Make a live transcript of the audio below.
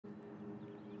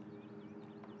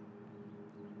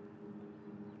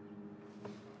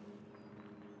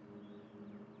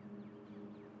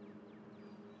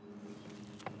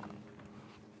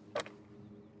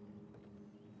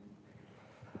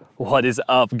What is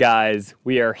up, guys?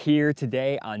 We are here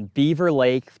today on Beaver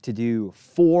Lake to do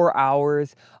 4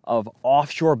 hours of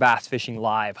offshore bass fishing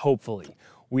live, hopefully.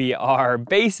 We are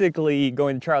basically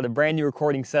going to try out a brand new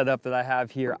recording setup that I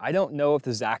have here. I don't know if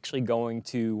this is actually going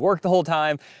to work the whole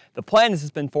time. The plan is to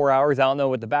spend 4 hours. I don't know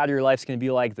what the battery life's going to be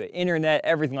like, the internet,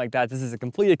 everything like that. This is a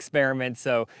complete experiment,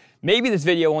 so maybe this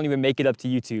video won't even make it up to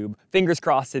YouTube. Fingers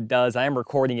crossed it does. I am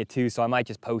recording it too, so I might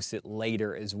just post it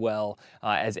later as well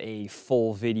as a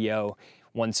full video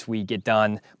once we get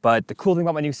done. But the cool thing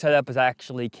about my new setup is I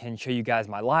actually can show you guys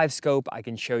my Livescope. I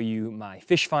can show you my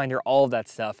fish finder, all of that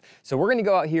stuff. So we're gonna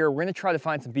go out here, we're gonna try to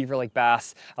find some Beaver Lake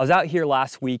bass. I was out here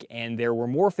last week and there were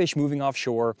more fish moving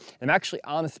offshore. I'm actually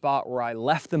on the spot where I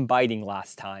left them biting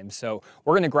last time. So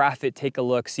we're gonna graph it, take a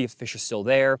look, see if the fish are still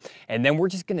there. And then we're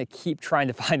just gonna keep trying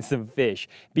to find some fish.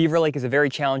 Beaver Lake is a very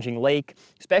challenging lake,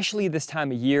 especially this time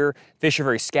of year. Fish are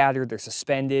very scattered, they're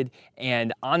suspended.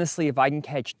 And honestly, if I can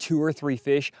catch 2 or 3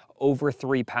 fish over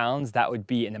 3 pounds, that would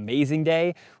be an amazing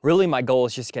day. Really, my goal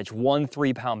is just to catch 1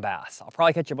 3-pound bass. I'll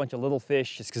probably catch a bunch of little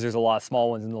fish just because there's a lot of small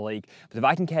ones in the lake. But if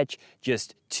I can catch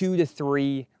just 2 to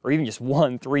 3, or even just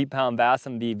 1 3-pound bass,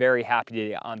 I'm gonna be very happy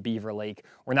today on Beaver Lake.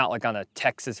 We're not like on a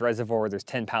Texas reservoir where there's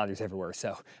 10-pounders everywhere.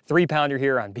 So 3-pounder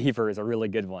here on Beaver is a really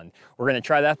good one. We're gonna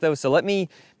try that though. So let me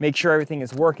make sure everything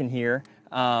is working here.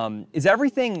 Is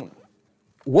everything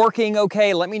working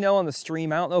okay? Let me know on the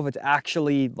stream. I don't know if it's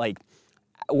actually like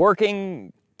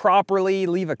working properly.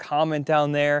 Leave a comment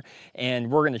down there and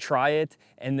we're gonna try it.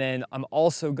 And then I'm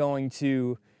also going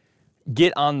to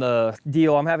get on the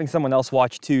deal. I'm having someone else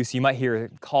watch too, so you might hear a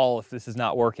call if this is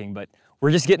not working, but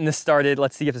we're just getting this started.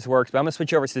 Let's see if this works. But I'm gonna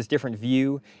switch over to this different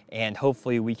view and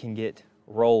hopefully we can get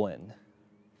rolling.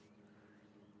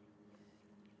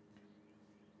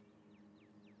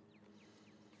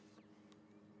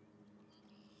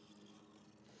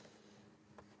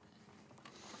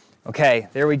 Okay,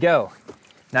 there we go.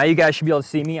 Now you guys should be able to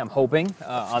see me, I'm hoping,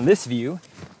 on this view.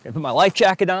 I'm gonna put my life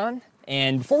jacket on.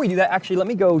 And before we do that, actually, let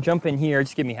me go jump in here.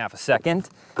 Just give me half a second.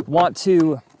 Want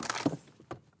to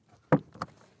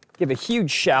give a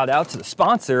huge shout out to the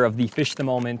sponsor of the Fish the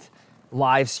Moment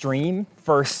live stream,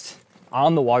 first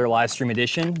on the water live stream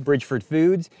edition, Bridgeford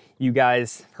Foods. You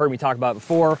guys heard me talk about it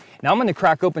before. Now I'm gonna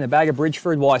crack open a bag of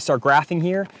Bridgeford while I start graphing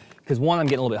here, because 1, I'm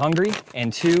getting a little bit hungry,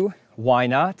 and 2, why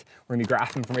not? We're gonna be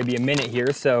graphing for maybe a minute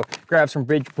here. So grab some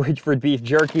Bridgeford beef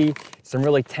jerky, some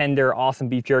really tender, awesome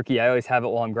beef jerky. I always have it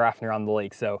while I'm graphing around the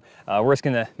lake. So we're just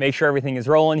gonna make sure everything is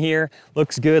rolling here.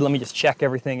 Looks good. Let me just check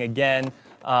everything again.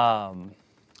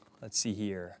 Let's see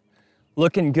here.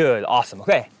 Looking good, awesome.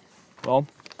 Okay, well,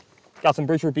 got some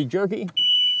Bridgeford beef jerky.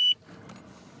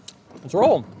 Let's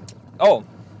roll. Oh,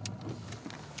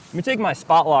 let me take my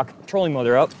spot lock trolling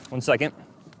motor up. 1 second.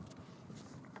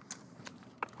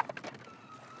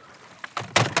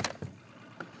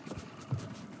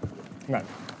 Okay.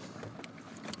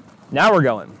 Now we're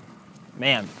going.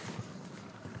 Man,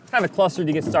 kind of a cluster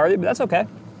to get started, but that's okay.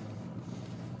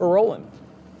 We're rolling.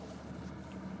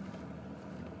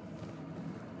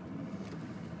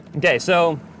 Okay,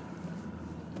 so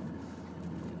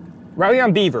right here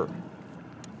on Beaver.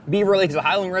 Beaver Lake is a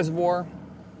highland reservoir.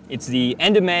 It's the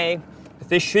end of May. The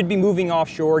fish should be moving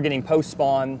offshore, getting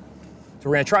post-spawn. So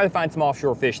we're gonna try to find some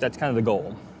offshore fish. That's kind of the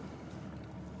goal.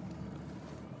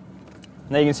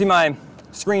 Now you can see my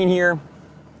screen here,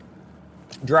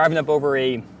 driving up over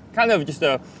a kind of just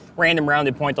a random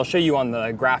rounded point. I'll show you on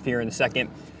the graph here in a second,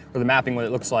 or the mapping, what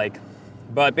it looks like.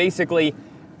 But basically,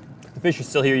 the fish are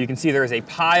still here. You can see there is a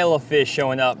pile of fish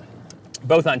showing up,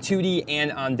 both on 2D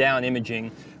and on down imaging.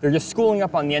 They're just schooling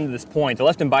up on the end of this point. I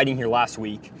left them biting here last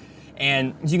week.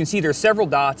 And as you can see, there's several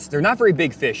dots. They're not very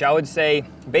big fish. I would say,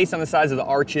 based on the size of the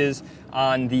arches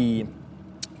on the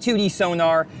 2D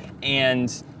sonar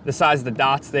and the size of the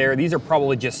dots there, these are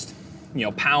probably just, you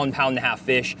know, pound and a half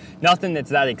fish. Nothing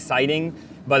that's that exciting,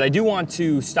 but I do want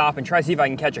to stop and try to see if I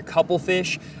can catch a couple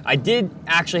fish. I did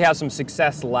actually have some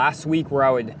success last week where I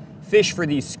would fish for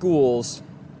these schools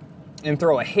and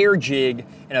throw a hair jig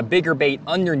and a bigger bait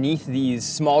underneath these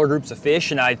smaller groups of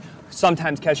fish, and I'd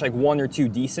sometimes catch like 1 or 2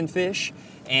 decent fish.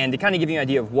 And to kind of give you an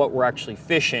idea of what we're actually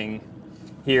fishing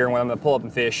here, when I'm gonna pull up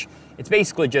and fish, it's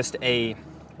basically just a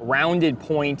rounded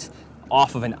point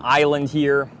off of an island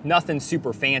here. Nothing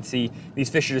super fancy. These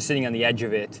fish are just sitting on the edge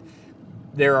of it.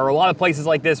 There are a lot of places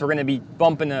like this. We're gonna be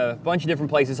bumping a bunch of different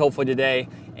places hopefully today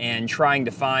and trying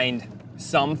to find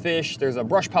some fish. There's a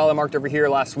brush pile I marked over here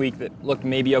last week that looked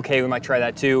maybe okay. We might try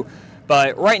that too.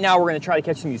 But right now we're gonna try to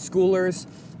catch some of these schoolers.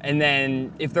 And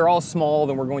then if they're all small,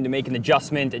 then we're going to make an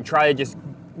adjustment and try to just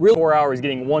really 4 hours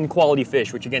getting one quality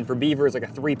fish, which again for beaver is like a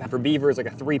 3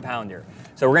 pounder.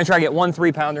 So we're gonna try to get one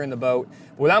 3-pounder in the boat.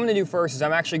 What I'm gonna do first is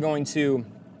I'm actually going to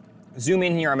zoom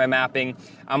in here on my mapping.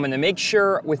 I'm gonna make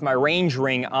sure with my range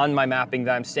ring on my mapping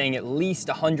that I'm staying at least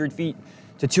 100 feet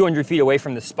to 200 feet away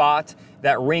from the spot.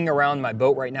 That ring around my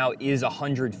boat right now is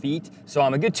 100 feet. So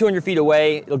I'm a good 200 feet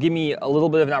away. It'll give me a little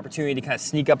bit of an opportunity to kind of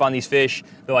sneak up on these fish,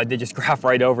 though I did just graph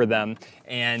right over them,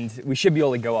 and we should be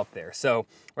able to go up there. So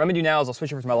what I'm gonna do now is I'll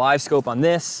switch over to my live scope on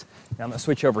this. Now I'm gonna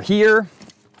switch over here.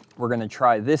 We're gonna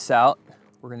try this out.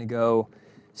 We're gonna go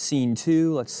scene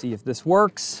 2. Let's see if this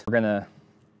works. We're gonna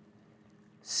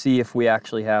see if we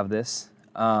actually have this.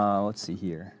 Let's see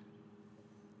here.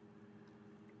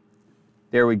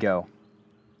 There we go.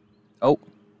 Oh.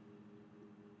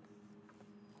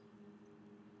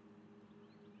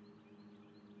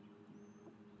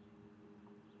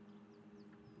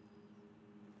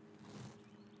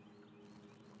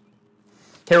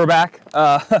 Okay, we're back.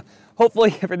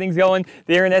 Hopefully everything's going.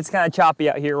 The internet's kind of choppy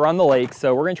out here. We're on the lake,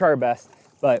 so we're gonna try our best,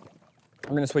 but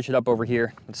we're gonna switch it up over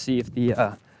here. Let's see if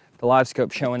the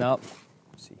Livescope's showing up.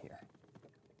 Let's see here.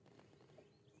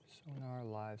 Sonar,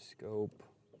 Livescope.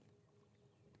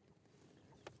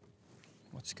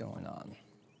 What's going on?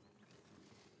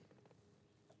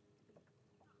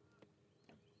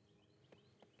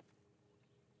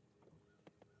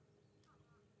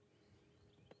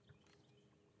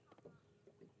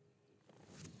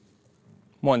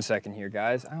 One second here,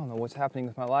 guys. I don't know what's happening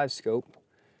with my Livescope.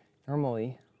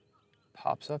 Normally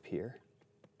pops up here.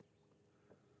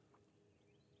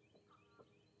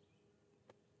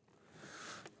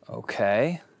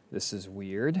 Okay, this is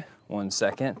weird. One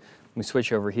second. Let me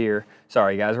switch over here.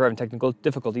 Sorry guys, we're having technical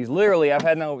difficulties. Literally, I've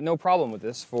had no problem with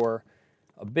this for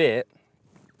a bit.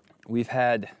 We've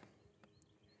had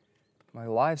my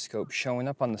Livescope showing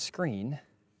up on the screen,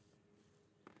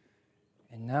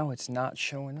 and now it's not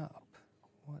showing up.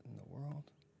 What in the world?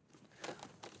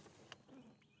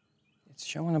 It's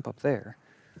showing up there.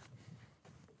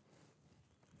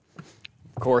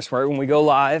 Of course, right when we go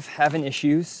live, having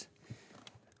issues.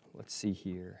 Let's see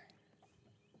here.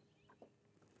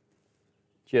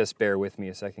 Just bear with me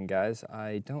a second, guys.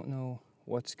 I don't know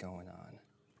what's going on.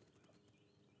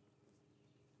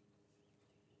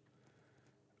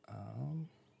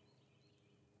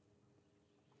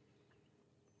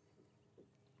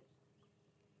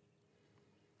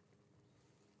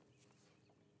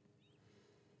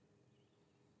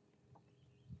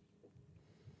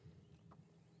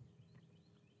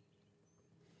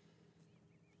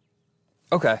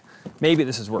 Okay, maybe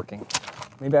this is working.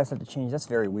 Maybe I just have to change. That's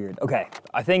very weird. Okay,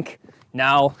 I think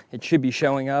now it should be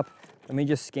showing up. Let me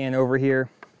just scan over here.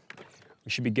 We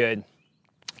should be good.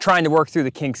 Trying to work through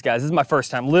the kinks, guys. This is my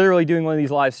first time literally doing one of these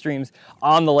live streams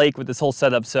on the lake with this whole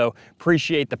setup, so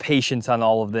appreciate the patience on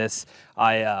all of this.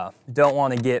 I don't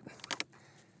want to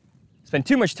spend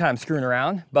too much time screwing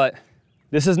around, but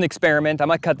this is an experiment. I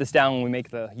might cut this down when we make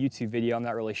the YouTube video. I'm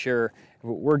not really sure.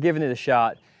 We're giving it a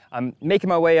shot. I'm making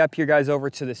my way up here, guys, over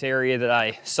to this area that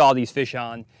I saw these fish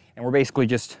on, and we're basically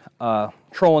just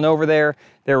trolling over there.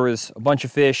 There was a bunch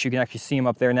of fish. You can actually see them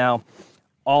up there now,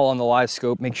 all on the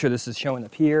Livescope. Make sure this is showing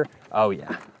up here. Oh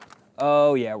yeah.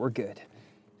 Oh yeah, we're good.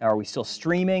 Now, are we still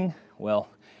streaming? Well,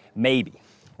 maybe.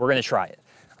 We're gonna try it.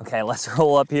 Okay, let's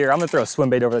roll up here. I'm gonna throw a swim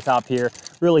bait over the top here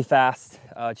really fast,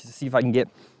 just to see if I can get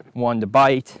one to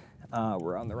bite.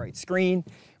 We're on the right screen.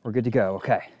 We're good to go.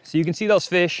 Okay, so you can see those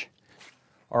fish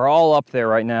are all up there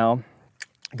right now,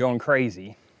 going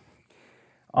crazy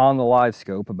on the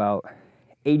Livescope, about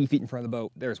 80 feet in front of the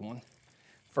boat. There's one.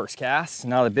 First cast,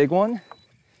 not a big one,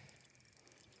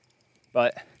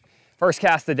 but first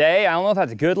cast of the day. I don't know if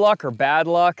that's good luck or bad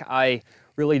luck. I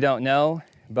really don't know,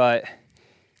 but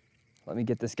let me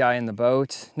get this guy in the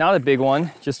boat. Not a big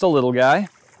one, just a little guy.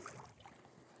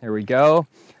 There we go.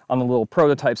 On the little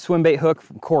prototype swim bait hook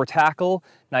from Core Tackle.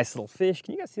 Nice little fish.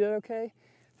 Can you guys see that okay?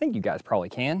 I think you guys probably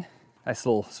can. Nice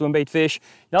little swim bait fish.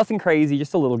 Nothing crazy,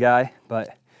 just a little guy,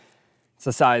 but it's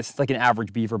the size, it's like an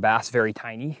average beaver bass, very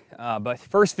tiny. But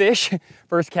first fish,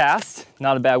 first cast,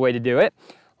 not a bad way to do it.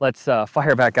 Let's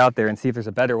fire back out there and see if there's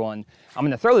a better one. I'm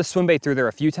gonna throw the swim bait through there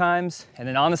a few times, and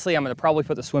then honestly, I'm gonna probably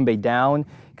put the swim bait down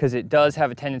because it does have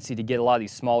a tendency to get a lot of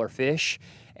these smaller fish.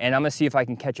 And I'm gonna see if I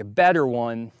can catch a better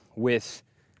one with,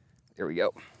 there we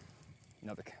go,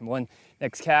 another one.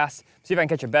 Next cast, see if I can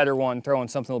catch a better one, throwing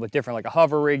something a little bit different, like a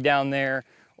hover rig down there,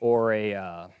 or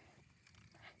a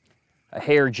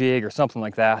hair jig or something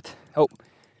like that. Oh,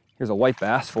 here's a white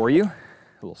bass for you, a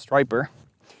little striper.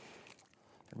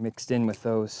 They're mixed in with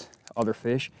those other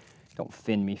fish. Don't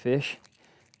fin me, fish.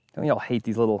 Don't y'all hate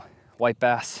these little white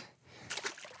bass?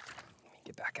 Let me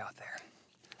get back out there.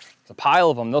 a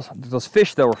pile of them. Those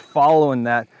fish, though, are following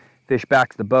that fish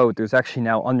back to the boat. There's actually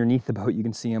now underneath the boat, you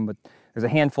can see them, but there's a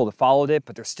handful that followed it,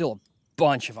 but there's still a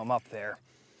bunch of them up there.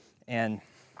 And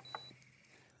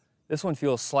this one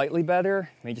feels slightly better.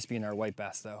 It may just be in our white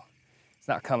bass, though. It's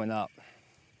not coming up.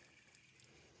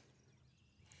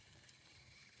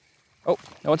 Oh,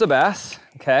 no, it's a bass.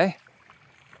 Okay.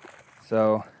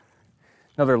 So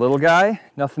another little guy,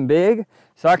 nothing big.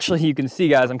 So actually you can see,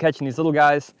 guys, I'm catching these little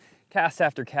guys cast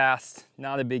after cast,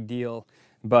 not a big deal.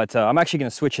 But I'm actually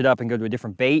gonna switch it up and go to a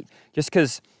different bait, just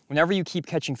because whenever you keep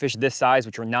catching fish this size,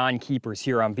 which are non-keepers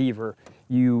here on Beaver,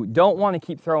 you don't wanna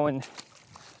keep throwing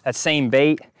that same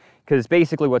bait, because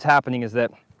basically what's happening is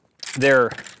that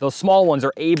those small ones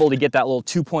are able to get that little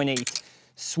 2.8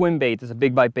 swim bait. There's a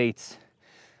Big Bite Baits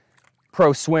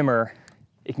Pro Swimmer.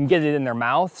 It can get it in their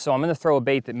mouth, so I'm gonna throw a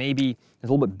bait that maybe is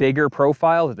a little bit bigger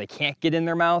profile that they can't get in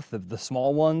their mouth, the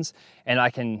small ones, and I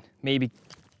can maybe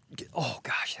get, oh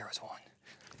gosh, there was one.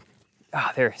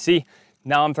 Ah, there, see?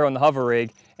 Now I'm throwing the hover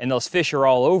rig, and those fish are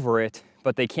all over it,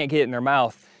 but they can't get it in their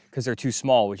mouth because they're too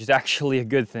small, which is actually a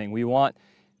good thing. We want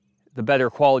the better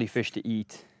quality fish to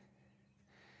eat,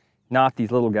 not these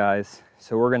little guys.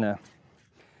 So we're gonna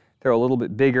throw a little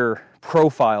bit bigger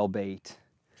profile bait,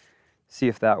 see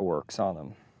if that works on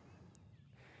them.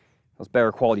 Those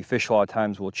better quality fish a lot of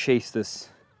times will chase this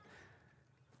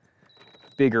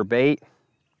bigger bait.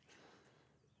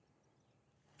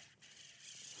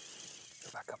 Go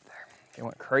back up there. They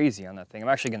went crazy on that thing. I'm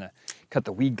actually gonna cut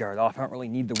the weed guard off. I don't really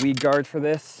need the weed guard for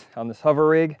this on this hover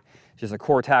rig. It's just a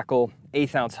core tackle,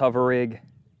 1/8 ounce hover rig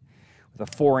with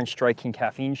a 4-inch Strike King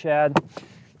caffeine shad.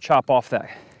 Chop off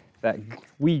that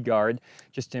weed guard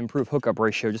just to improve hookup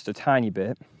ratio just a tiny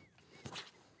bit.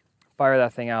 Fire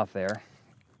that thing out there.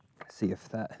 See if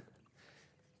that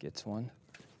gets one.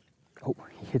 Oh,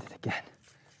 he hit it again.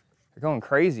 They're going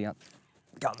crazy.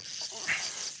 Got him.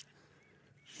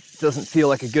 Doesn't feel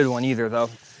like a good one either, though.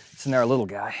 It's in there, a little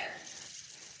guy.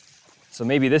 So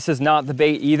maybe this is not the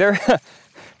bait either.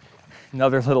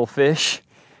 Another little fish,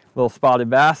 little spotted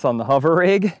bass on the hover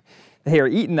rig. They are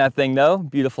eating that thing though.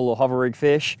 Beautiful little hover rig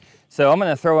fish. So I'm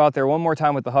gonna throw out there one more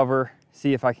time with the hover,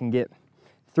 see if I can get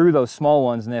through those small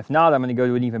ones. And if not, I'm gonna go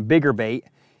to an even bigger bait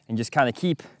and just kind of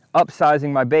keep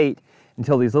upsizing my bait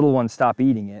until these little ones stop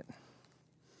eating it.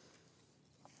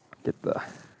 Get the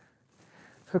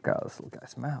hook out of this little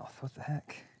guy's mouth. What the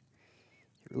heck?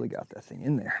 He really got that thing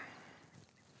in there.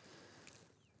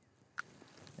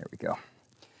 There we go.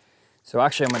 So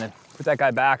actually I'm gonna put that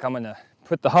guy back. I'm gonna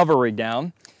put the hover rig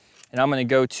down and I'm gonna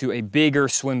go to a bigger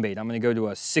swim bait. I'm gonna go to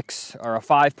a 6 or a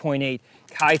 5.8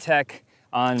 Kitech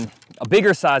on a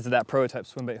bigger size of that prototype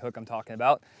swim bait hook I'm talking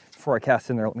about. Before I cast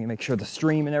in there, let me make sure the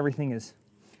stream and everything is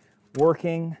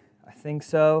working. I think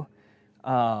so.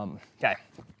 Okay.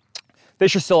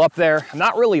 Fish are still up there. I'm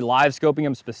not really live scoping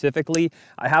them specifically.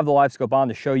 I have the live scope on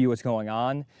to show you what's going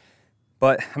on,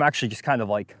 but I'm actually just kind of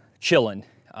like chilling.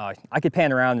 I could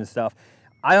pan around and stuff.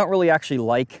 I don't really actually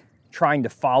like trying to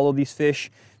follow these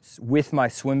fish with my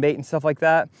swim bait and stuff like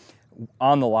that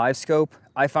on the live scope.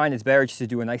 I find it's better just to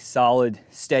do a nice solid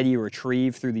steady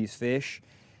retrieve through these fish,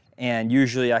 and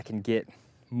usually I can get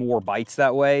more bites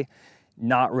that way,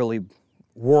 not really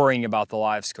worrying about the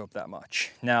live scope that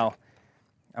much. Now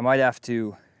I might have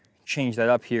to change that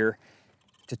up here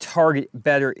to target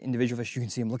better individual fish. You can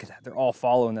see them, look at that. They're all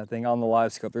following that thing on the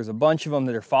live scope. There's a bunch of them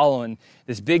that are following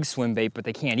this big swim bait, but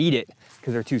they can't eat it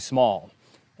because they're too small.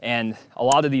 And a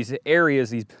lot of these areas,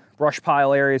 these brush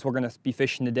pile areas we're gonna be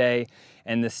fishing today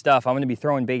and this stuff, I'm gonna be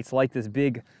throwing baits like this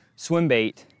big swim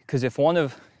bait, because if one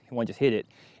just hit it,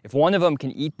 if one of them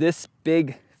can eat this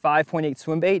big 5.8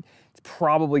 swim bait, it's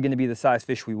probably gonna be the size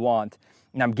fish we want.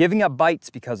 And I'm giving up bites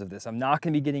because of this. I'm not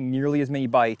gonna be getting nearly as many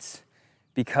bites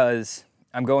because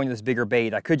I'm going to this bigger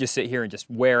bait. I could just sit here and just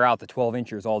wear out the 12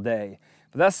 inchers all day,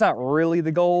 but that's not really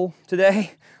the goal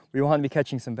today. We want to be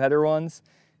catching some better ones.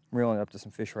 I'm reeling up to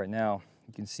some fish right now.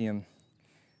 You can see them.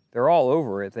 They're all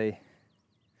over it. They're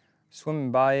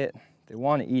swimming by it. They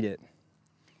want to eat it,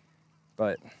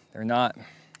 but they're not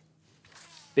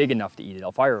big enough to eat it.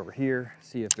 I'll fire over here,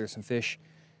 see if there's some fish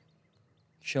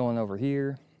chilling over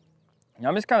here. And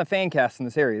I'm just kind of fan casting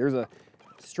this area. There's a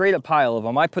straight up pile of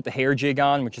them. I put the hair jig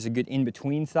on, which is a good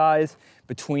in-between size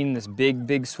between this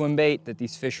big swim bait that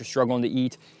these fish are struggling to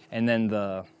eat and then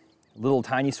the little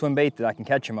tiny swim bait that I can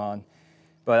catch them on.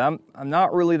 But I'm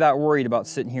not really that worried about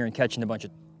sitting here and catching a bunch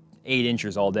of 8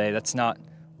 inchers all day. That's not,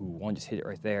 ooh, one just hit it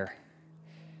right there.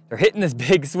 They're hitting this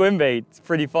big swim bait. It's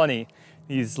pretty funny.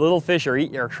 These little fish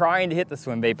are trying to hit the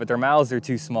swim bait, but their mouths are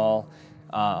too small.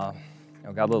 Got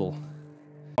a little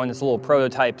On this little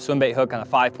prototype swim bait hook on a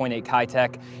 5.8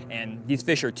 Kitech, and these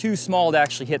fish are too small to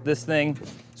actually hit this thing.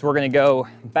 So we're gonna go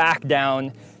back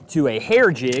down to a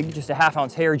hair jig, just a 1/2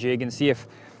 ounce hair jig, and see if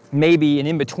maybe an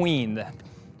in-between,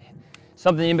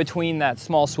 something in between that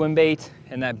small swim bait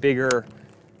and that bigger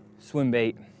swim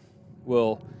bait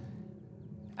will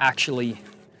actually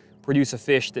produce a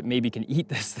fish that maybe can eat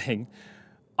this thing.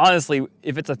 Honestly,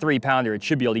 if it's a 3-pounder, it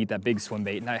should be able to eat that big swim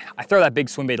bait. And I throw that big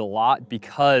swim bait a lot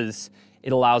because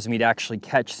it allows me to actually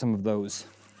catch some of those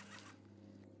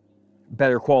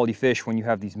better quality fish when you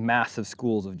have these massive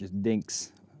schools of just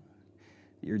dinks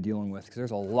that you're dealing with, because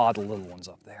there's a lot of little ones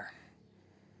up there.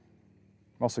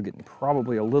 I'm also getting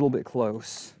probably a little bit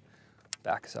close.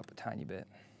 Back us up a tiny bit.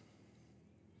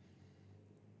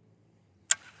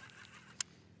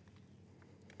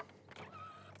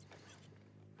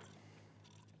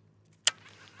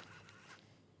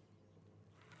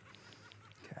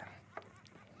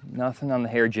 Nothing on the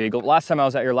hair jig. Last time I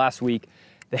was out here last week,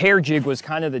 the hair jig was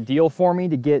kind of the deal for me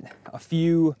to get a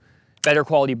few better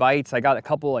quality bites. I got a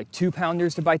couple like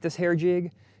 2-pounders to bite this hair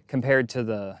jig compared to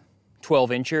the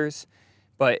 12 inchers.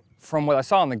 But from what I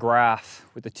saw on the graph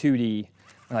with the 2D,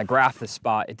 when I graphed the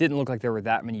spot, it didn't look like there were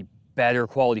that many better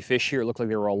quality fish here. It looked like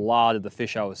there were a lot of the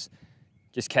fish I was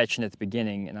just catching at the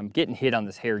beginning, and I'm getting hit on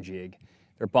this hair jig.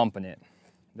 They're bumping it.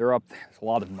 They're up there. There's a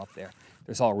lot of them up there.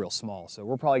 They're all real small. So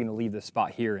we're probably gonna leave this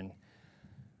spot here in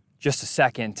just a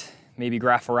second, maybe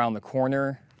graph around the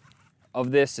corner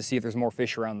of this to see if there's more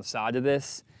fish around the side of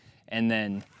this, and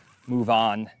then move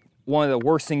on. One of the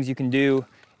worst things you can do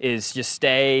is just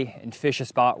stay and fish a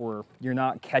spot where you're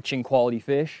not catching quality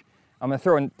fish. I'm gonna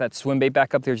throw in that swim bait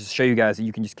back up there just to show you guys that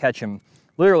you can just catch them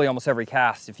literally almost every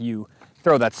cast if you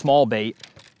throw that small bait.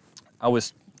 I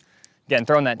was, again,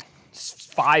 throwing that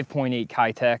 5.8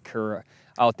 Kitech or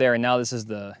out there, and now this is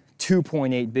the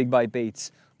 2.8 Big Bite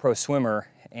Baits Pro Swimmer,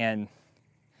 and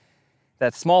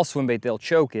that small swim bait, they'll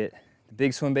choke it. The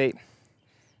big swim bait,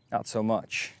 not so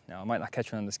much. Now, I might not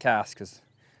catch one on this cast because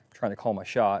I'm trying to call my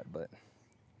shot, but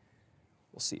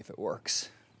we'll see if it works.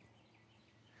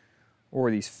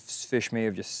 Or these fish may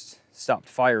have just stopped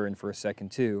firing for a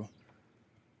second too.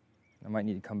 I might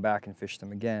need to come back and fish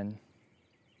them again.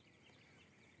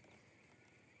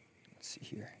 Let's see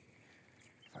here.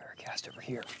 Fire a cast over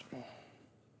here.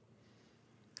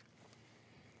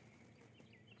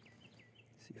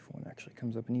 See if one actually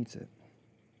comes up and eats it.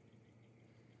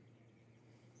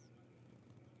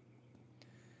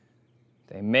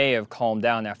 They may have calmed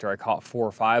down after I caught 4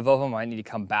 or 5 of them. I need to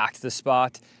come back to the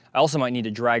spot. I also might need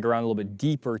to drag around a little bit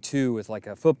deeper too with like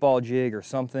a football jig or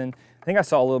something. I think I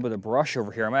saw a little bit of brush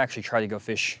over here. I might actually try to go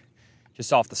fish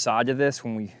just off the side of this.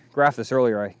 When we graphed this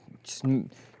earlier, I just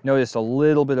noticed a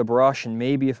little bit of brush, and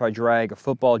maybe if I drag a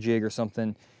football jig or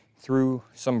something through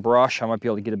some brush, I might be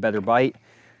able to get a better bite.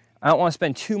 I don't want to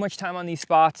spend too much time on these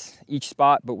spots, each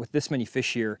spot, but with this many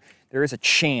fish here, there is a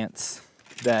chance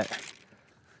that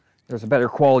there's a better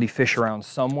quality fish around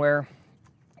somewhere,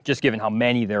 just given how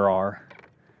many there are.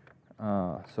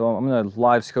 So I'm gonna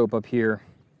live scope up here.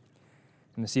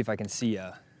 I'm gonna see if I can see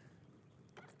a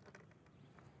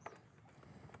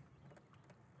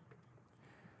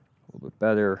little bit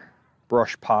better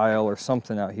brush pile or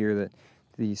something out here that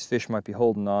these fish might be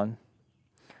holding on.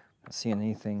 Not seeing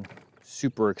anything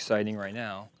super exciting right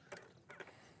now.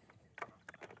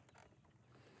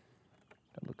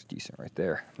 That looks decent right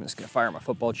there. I'm just gonna fire my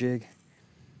football jig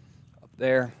up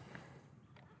there.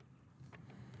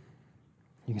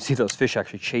 You can see those fish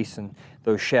actually chasing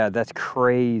those shad. That's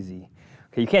crazy.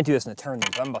 Okay, you can't do this in a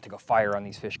tournament, but I'm about to go fire on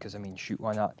these fish because, I mean, shoot,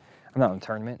 why not? I'm not in a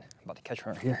tournament. I'm about to catch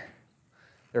one right here.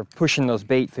 They're pushing those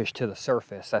bait fish to the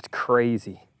surface. That's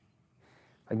crazy.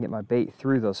 If I can get my bait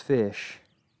through those fish.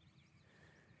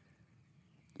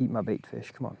 Eat my bait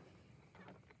fish, come on.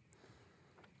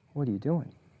 What are you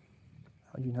doing?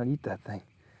 How do you not eat that thing?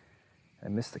 I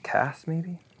missed the cast,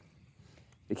 maybe?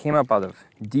 It came up out of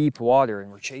deep water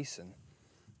and we're chasing.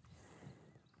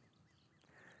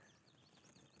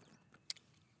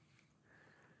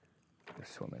 They're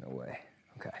swimming away.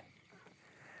 Okay.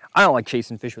 I don't like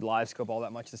chasing fish with Livescope all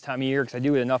that much this time of year because I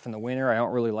do it enough in the winter. I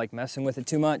don't really like messing with it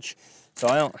too much. So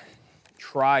I don't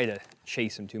try to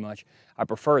chase them too much. I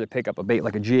prefer to pick up a bait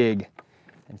like a jig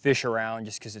and fish around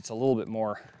just because it's a little bit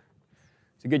more,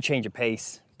 it's a good change of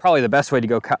pace. Probably the best way to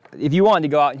go, if you wanted to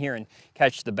go out in here and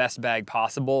catch the best bag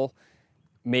possible,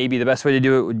 maybe the best way to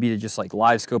do it would be to just like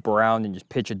Livescope around and just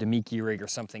pitch a Demiki rig or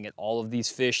something at all of these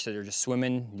fish that are just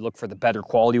swimming. You look for the better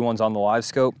quality ones on the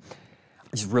Livescope.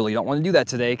 I just really don't want to do that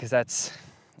today because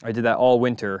I did that all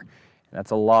winter. And that's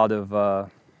a lot of,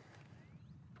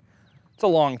 it's a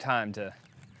long time to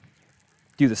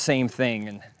do the same thing.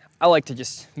 And I like to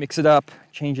just mix it up,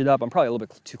 change it up. I'm probably a little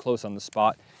bit too close on the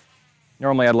spot.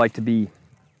 Normally I'd like to be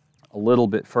a little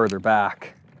bit further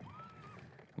back,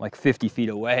 like 50 feet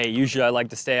away. Usually I like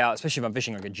to stay out, especially if I'm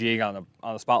fishing like a jig on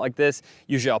a spot like this.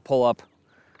 Usually I'll pull up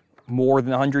more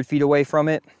than 100 feet away from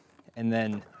it and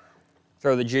then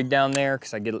throw the jig down there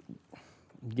because I get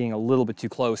getting a little bit too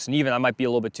close. And even I might be a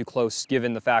little bit too close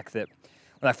given the fact that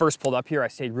when I first pulled up here, I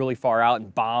stayed really far out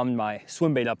and bombed my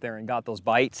swim bait up there and got those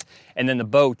bites. And then the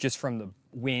boat, just from the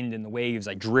wind and the waves,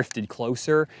 I drifted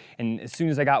closer. And as soon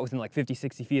as I got within like 50,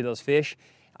 60 feet of those fish,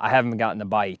 I haven't gotten a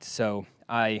bite. So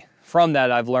from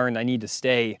that, I've learned I need to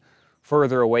stay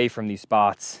further away from these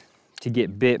spots to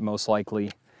get bit most likely.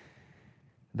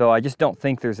 Though I just don't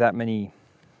think there's that many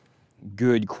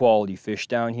good quality fish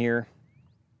down here.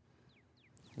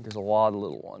 There's a lot of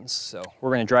little ones. So we're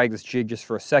gonna drag this jig just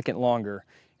for a second longer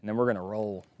and then we're gonna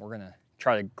roll. We're gonna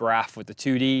try to graph with the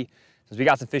 2D. Since we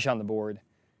got some fish on the board,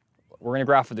 we're gonna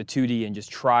graph with the 2D and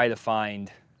just try to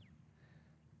find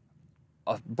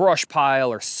a brush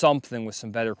pile or something with some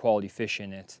better quality fish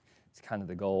in it. It's kind of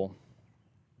the goal.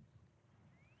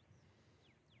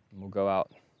 And we'll go out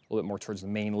a little bit more towards the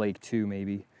main lake too,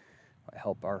 maybe. Might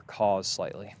help our cause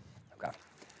slightly. Okay.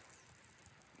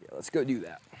 Yeah, let's go do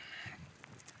that.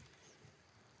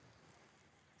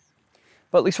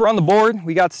 But at least we're on the board.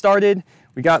 We got started.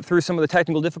 We got through some of the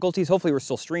technical difficulties. Hopefully we're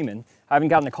still streaming. I haven't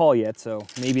gotten a call yet, so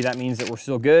maybe that means that we're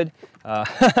still good.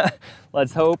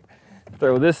 Let's hope.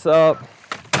 Throw this up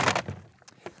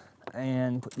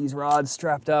and put these rods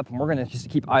strapped up. And we're gonna just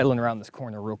keep idling around this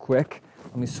corner real quick.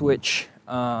 Let me switch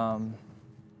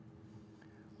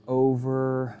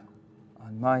over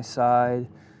on my side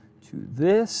to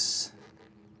this.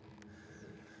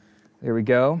 There we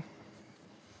go.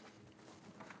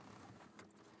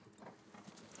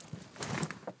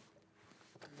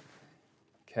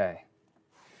 Okay,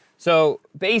 so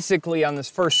basically on this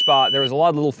first spot, there was a lot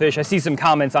of little fish. I see some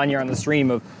comments on here on the stream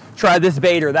of try this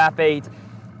bait or that bait.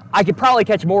 I could probably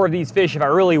catch more of these fish if I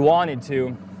really wanted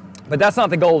to, but that's not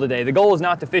the goal today. The goal is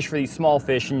not to fish for these small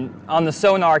fish, and on the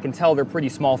sonar I can tell they're pretty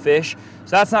small fish,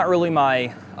 so that's not really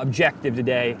my objective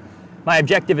today. My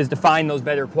objective is to find those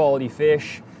better quality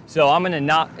fish. So I'm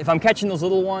gonna if I'm catching those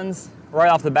little ones right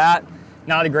off the bat,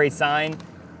 not a great sign.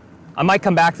 I might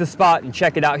come back to the spot and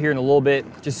check it out here in a little bit,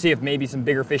 just see if maybe some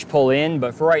bigger fish pull in,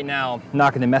 but for right now, I'm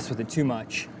not gonna mess with it too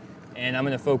much. And I'm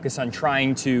gonna focus on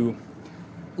trying to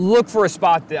look for a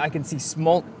spot that I can see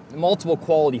multiple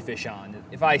quality fish on.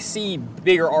 If I see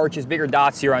bigger arches, bigger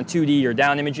dots here on 2D or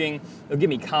down imaging, it'll give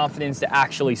me confidence to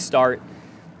actually start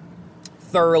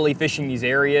thoroughly fishing these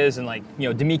areas and like, you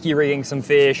know, Demiki rigging some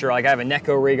fish, or like I have a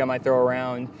Neko rig I might throw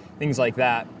around, things like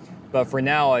that. But for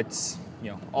now, it's, you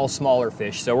know, all smaller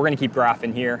fish. So we're gonna keep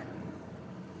graphing here.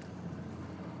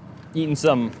 Eating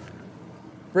some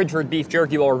Bridgeford beef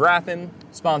jerky while we're graphing.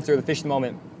 Sponsor of the Fish of the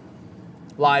Moment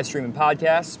live stream and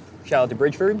podcast. Shout out to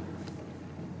Bridgeford.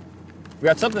 We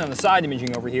got something on the side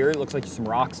imaging over here. It looks like just some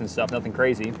rocks and stuff, nothing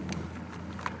crazy.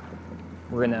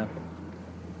 We're gonna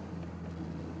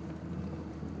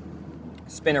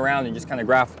spin around and just kind of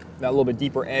graph that little bit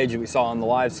deeper edge that we saw on the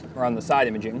lives or on the side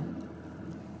imaging.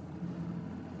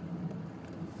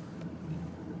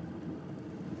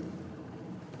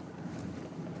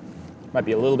 Might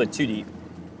be a little bit too deep.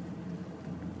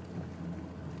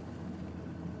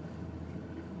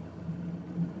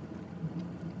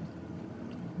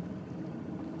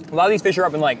 A lot of these fish are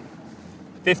up in like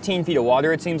 15 feet of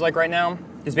water, it seems like right now,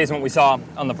 just based on what we saw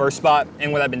on the first spot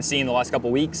and what I've been seeing the last couple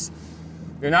weeks.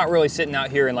 They're not really sitting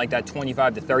out here in like that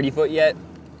 25 to 30 foot yet.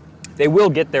 They will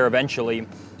get there eventually,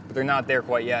 but they're not there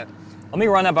quite yet. Let me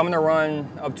run up. I'm gonna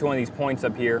run up to one of these points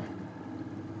up here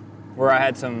where I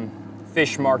had some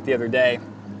fish marked the other day.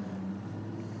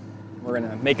 We're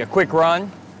gonna make a quick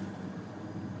run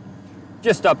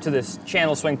just up to this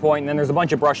channel swing point, and then there's a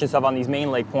bunch of brush and stuff on these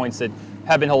main lake points that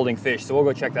have been holding fish, so we'll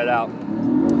go check that out.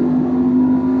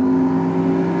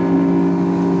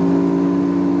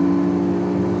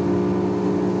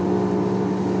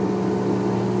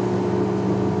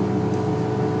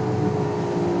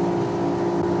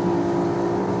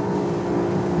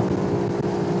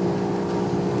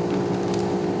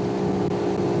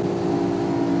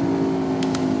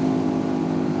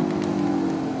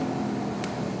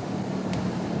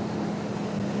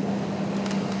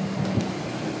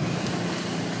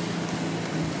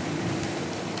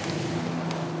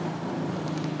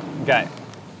 Okay,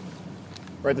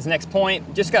 we're at this next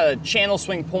point. Just got a channel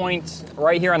swing point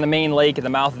right here on the main lake at the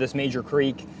mouth of this major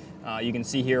creek. You can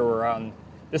see here we're on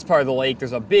this part of the lake.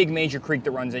 There's a big major creek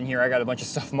that runs in here. I got a bunch of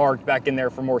stuff marked back in there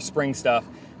for more spring stuff.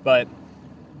 But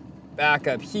back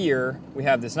up here, we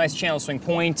have this nice channel swing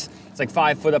point. It's like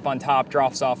 5 foot up on top,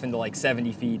 drops off into like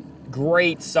 70 feet.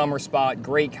 Great summer spot,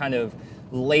 great kind of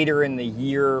later in the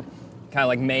year, kind of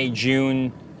like May,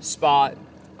 June spot.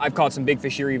 I've caught some big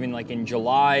fish here even like in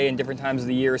July and different times of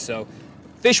the year, so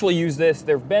fish will use this.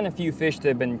 There have been a few fish that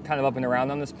have been kind of up and around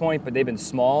on this point, but they've been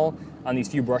small on these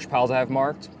few brush piles I have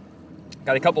marked.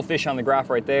 Got a couple fish on the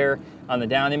graph right there on the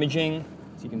down imaging,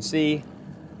 as you can see.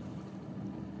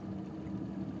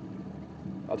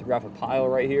 About to graph a pile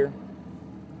right here.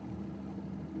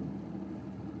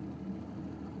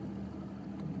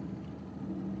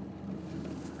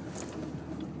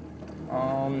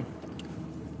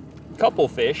 Couple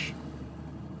fish.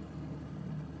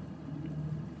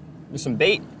 There's some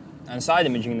bait on side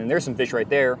imaging, and then there's some fish right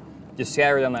there, just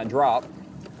scattered on that drop.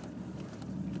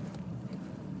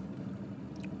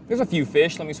 There's a few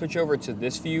fish. Let me switch over to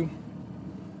this view.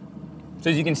 So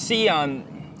as you can see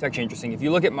it's actually interesting. If you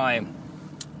look at my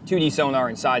 2D sonar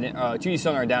inside, 2D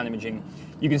sonar down imaging,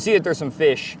 you can see that there's some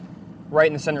fish right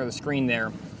in the center of the screen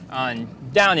there on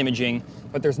down imaging,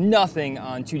 but there's nothing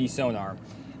on 2D sonar.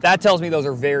 That tells me those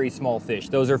are very small fish.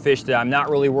 Those are fish that I'm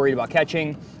not really worried about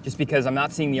catching, just because I'm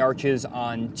not seeing the arches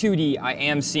on 2D. I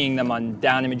am seeing them on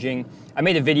down imaging. I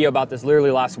made a video about this literally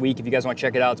last week. If you guys want to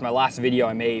check it out, it's my last video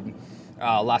I made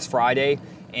last Friday.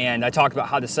 And I talked about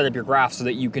how to set up your graph so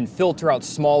that you can filter out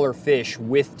smaller fish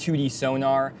with 2D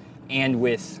sonar and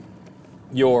with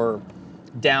your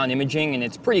down imaging, and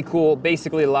it's pretty cool.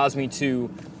 Basically, it allows me to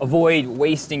avoid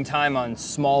wasting time on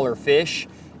smaller fish,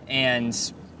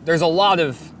 and there's a lot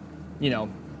of,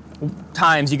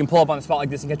 times you can pull up on a spot like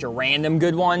this and catch a random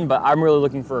good one, but I'm really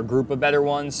looking for a group of better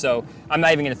ones, so I'm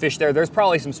not even gonna fish there. There's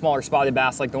probably some smaller spotted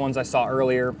bass like the ones I saw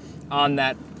earlier on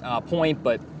that point,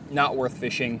 but not worth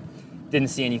fishing. Didn't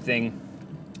see anything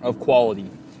of quality.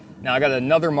 Now I got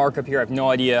another mark up here. I have no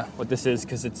idea what this is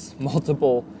because it's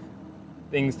multiple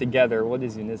things together. What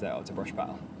is that? Oh, it's a brush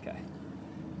pile. Okay.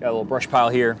 Got a little brush pile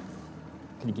here.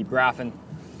 Can you keep graphing?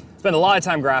 Spend a lot of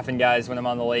time graphing, guys, when I'm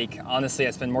on the lake. Honestly,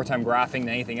 I spend more time graphing than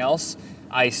anything else.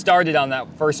 I started on that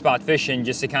first spot fishing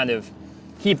just to kind of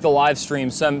keep the live stream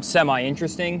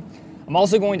semi-interesting. I'm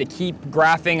also going to keep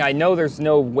graphing. I know there's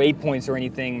no waypoints or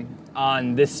anything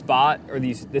on this spot or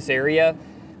this area,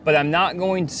 but I'm not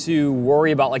going to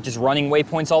worry about like just running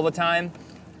waypoints all the time.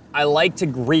 I like to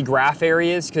regraph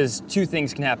areas because two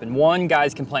things can happen. One,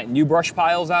 guys can plant new brush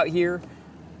piles out here.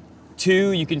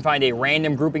 Two, you can find a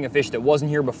random grouping of fish that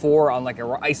wasn't here before on like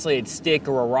an isolated stick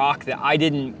or a rock that I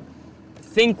didn't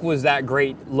think was that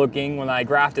great looking when I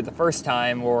graphed it the first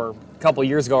time or a couple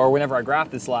years ago or whenever I graphed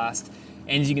this last.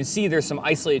 And as you can see, there's some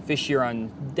isolated fish here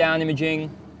on down imaging,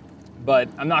 but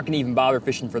I'm not gonna even bother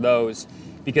fishing for those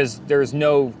because there's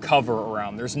no cover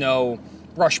around. There's no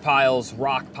brush piles,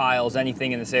 rock piles,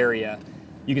 anything in this area.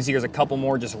 You can see there's a couple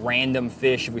more just random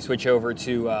fish if we switch over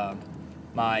to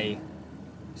my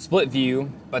split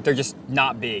view, but they're just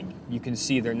not big. You can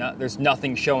see there's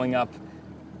nothing showing up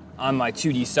on my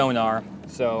 2D sonar,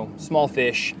 so small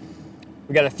fish.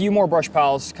 We got a few more brush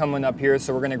piles coming up here,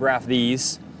 so we're gonna graph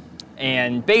these.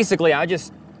 And basically, I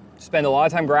just spend a lot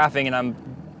of time graphing, and I'm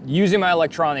using my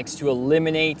electronics to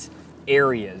eliminate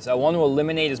areas. I want to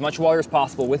eliminate as much water as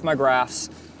possible with my graphs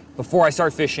before I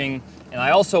start fishing, and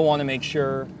I also want to make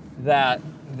sure that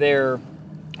there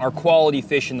are quality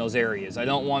fish in those areas. I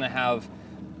don't want to have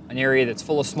an area that's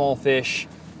full of small fish,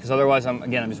 because otherwise I'm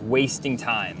just wasting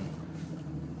time.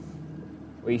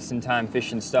 Wasting time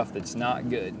fishing stuff that's not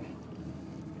good.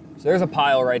 So there's a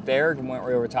pile right there, went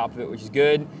right over top of it, which is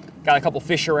good. Got a couple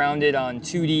fish around it on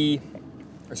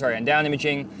on down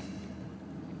imaging.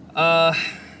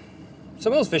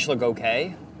 Some of those fish look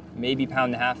okay. Maybe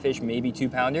 1.5 fish, maybe 2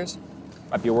 pounders.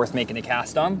 Might be worth making a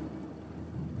cast on.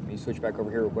 Let me switch back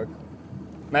over here real quick.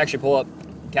 I might actually pull up,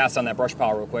 cast on that brush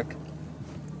pile real quick.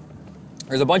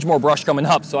 There's a bunch more brush coming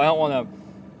up, so I don't want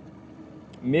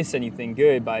to miss anything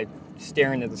good by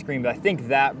staring at the screen, but I think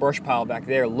that brush pile back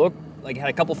there looked like it had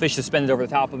a couple fish suspended over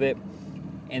the top of it,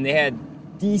 and they had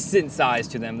decent size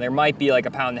to them. There might be like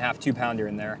 1.5 pound, 2 pounder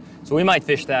in there. So we might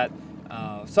fish that.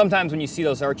 Sometimes when you see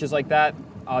those arches like that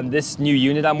on this new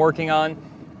unit I'm working on,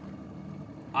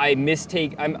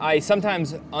 I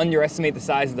sometimes underestimate the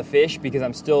size of the fish because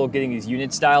I'm still getting these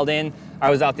units dialed in. I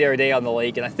was out the other day on the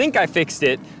lake and I think I fixed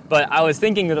it, but I was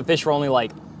thinking that the fish were only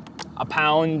like 1.5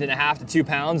 pounds to 2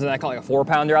 pounds, and I caught like a 4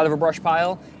 pounder out of a brush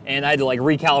pile, and I had to like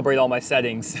recalibrate all my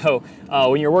settings. So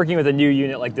when you're working with a new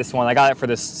unit like this one, I got it for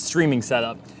this streaming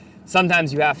setup,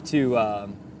 sometimes you have to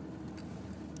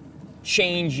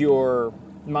change your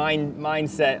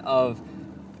mindset of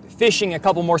fishing a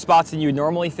couple more spots than you would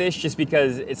normally fish, just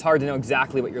because it's hard to know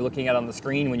exactly what you're looking at on the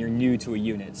screen when you're new to a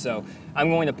unit. So I'm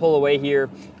going to pull away here.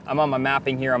 I'm on my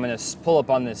mapping here. I'm going to pull up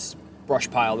on this brush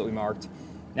pile that we marked.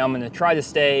 Now I'm going to try to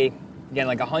stay, again,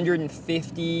 like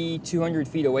 150, 200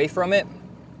 feet away from it.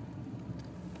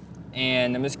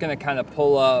 And I'm just going to kind of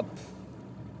pull up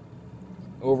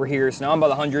over here. So now I'm about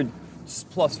 100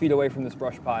 plus feet away from this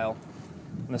brush pile.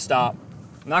 I'm going to stop.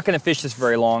 I'm not going to fish this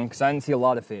very long because I didn't see a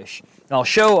lot of fish. And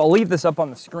I'll leave this up on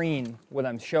the screen, what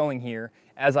I'm showing here,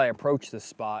 as I approach this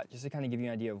spot, just to kind of give you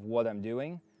an idea of what I'm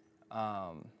doing.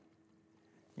 And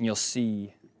you'll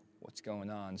see what's going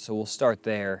on. So we'll start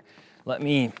there. Let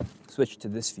me switch to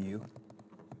this view.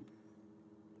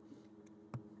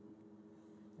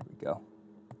 There we go.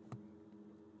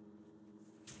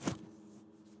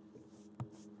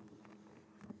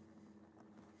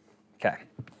 Okay.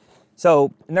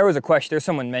 So, and there was a question, there's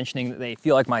someone mentioning that they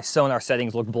feel like my sonar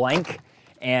settings look blank.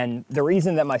 And the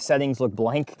reason that my settings look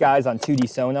blank, guys, on 2D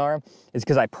sonar is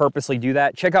because I purposely do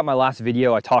that. Check out my last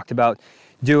video, I talked about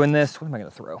doing this. What am I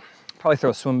gonna throw? Probably throw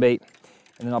a swim bait,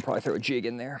 and then I'll probably throw a jig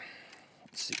in there.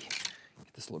 Let's see,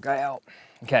 get this little guy out.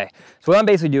 Okay, so what I'm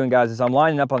basically doing, guys, is I'm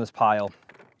lining up on this pile,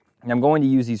 and I'm going to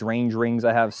use these range rings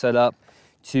I have set up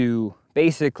to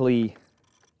basically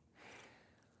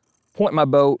point my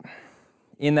boat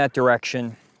in that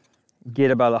direction,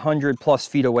 get about 100 plus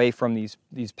feet away from these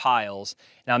piles.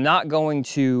 Now I'm not going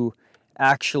to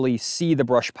actually see the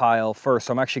brush pile first,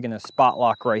 so I'm actually gonna spot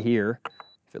lock right here,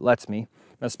 if it lets me.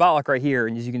 I'm gonna spot lock right here,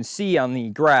 and as you can see on the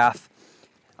graph,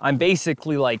 I'm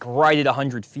basically like right at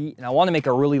 100 feet, and I wanna make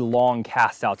a really long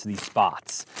cast out to these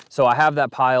spots. So I have that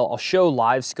pile. I'll show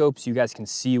Livescope so you guys can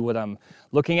see what I'm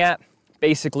looking at.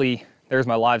 Basically, there's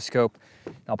my Livescope.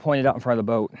 I'll point it out in front of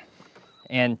the boat.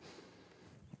 And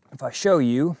if I show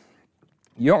you,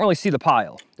 you don't really see the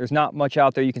pile. There's not much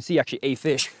out there. You can see actually a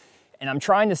fish. And I'm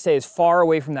trying to stay as far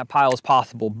away from that pile as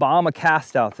possible, bomb a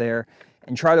cast out there,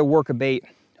 and try to work a bait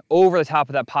over the top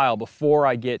of that pile before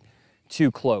I get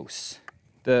too close.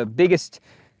 The biggest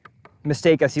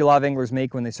mistake I see a lot of anglers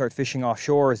make when they start fishing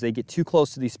offshore is they get too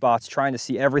close to these spots trying to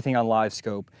see everything on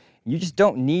Livescope. You just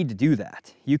don't need to do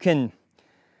that. You can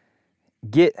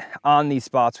get on these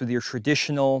spots with your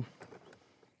traditional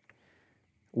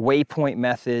waypoint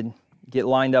method, get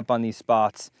lined up on these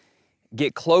spots,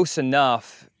 get close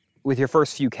enough with your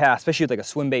first few casts, especially with like a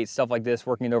swim bait, stuff like this,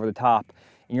 working it over the top,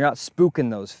 and you're not spooking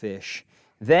those fish.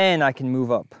 Then I can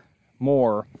move up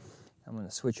more. I'm gonna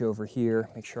switch over here,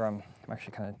 make sure I'm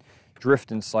actually kind of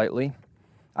drifting slightly.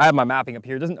 I have my mapping up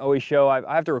here. It doesn't always show.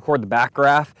 I have to record the back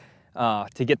graph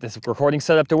to get this recording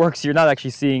setup to work, so you're not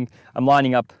actually seeing, I'm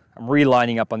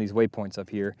relining up on these waypoints up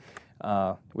here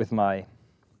with my,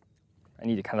 I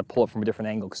need to kind of pull up from a different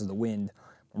angle because of the wind.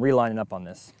 I'm relining up on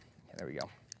this. Okay, there we go.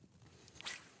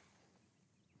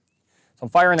 So I'm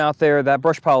firing out there. That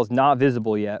brush pile is not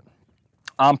visible yet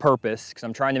on purpose because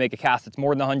I'm trying to make a cast that's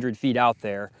more than 100 feet out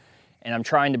there. And I'm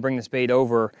trying to bring this bait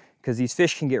over because these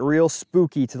fish can get real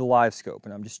spooky to the Livescope,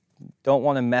 and I just don't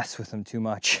want to mess with them too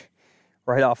much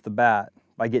right off the bat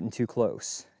by getting too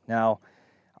close. Now,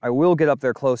 I will get up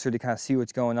there closer to kind of see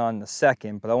what's going on in a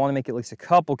second, but I want to make at least a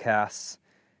couple casts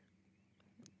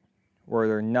where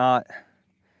they're not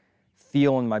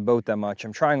feeling my boat that much.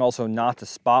 I'm trying also not to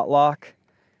spot lock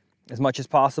as much as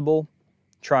possible,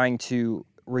 trying to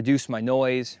reduce my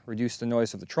noise, reduce the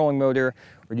noise of the trolling motor,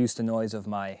 reduce the noise of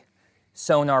my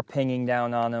sonar pinging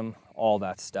down on them, all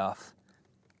that stuff.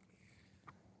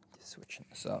 Just switching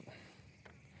this up.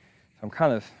 I'm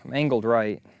angled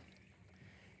right,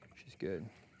 which is good.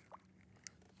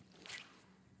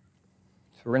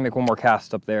 So we're gonna make one more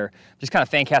cast up there. Just kind of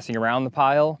fan casting around the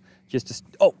pile. Just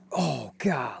to, oh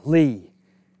golly.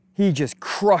 He just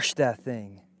crushed that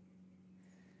thing.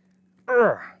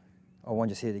 Urgh. Oh, one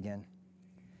just hit again.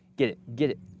 Get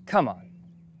it, come on.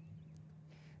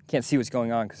 Can't see what's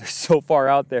going on because they're so far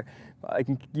out there.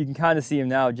 You can kind of see them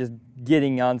now just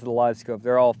getting onto the Livescope.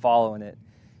 They're all following it.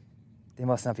 They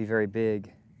must not be very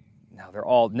big. No, they're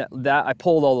all, I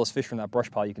pulled all those fish from that brush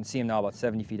pile. You can see them now about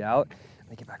 70 feet out. Let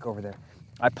me get back over there.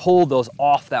 I pulled those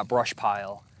off that brush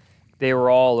pile. They were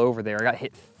all over there. I got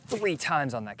hit 3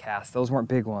 times on that cast. Those weren't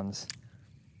big ones,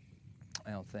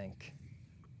 I don't think.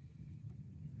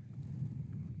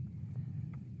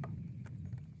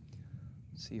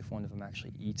 Let's see if one of them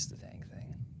actually eats the dang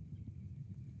thing.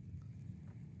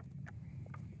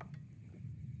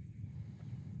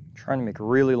 Trying to make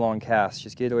really long casts,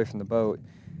 just get away from the boat.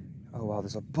 Oh wow,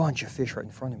 there's a bunch of fish right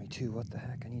in front of me too. What the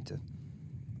heck?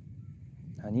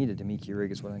 I need a Demiki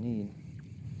rig is what I need.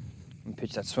 I'm gonna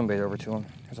pitch that swim bait over to him.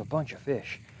 There's a bunch of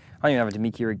fish. I don't even have a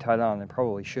Demiki rig tied on. I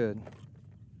probably should.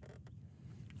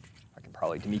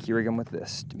 probably Demiki rig them with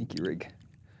this. Demiki rig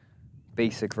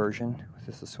basic version. Is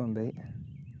this a swim bait?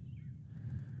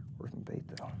 Working bait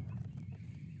though.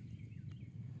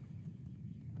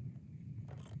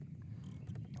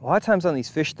 A lot of times on these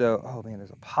fish though, oh man, there's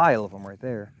a pile of them right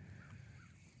there.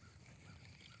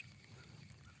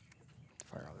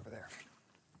 Fire out over there.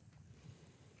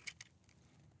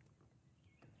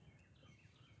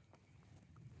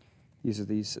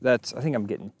 That's, I think I'm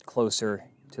getting closer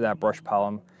to that brush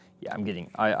pile. Yeah,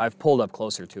 I've pulled up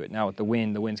closer to it. Now with the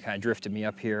wind's kind of drifted me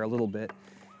up here a little bit.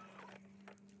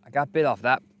 I got bit off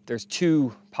that. There's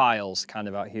two piles kind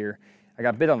of out here. I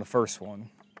got bit on the first one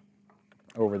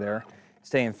over there,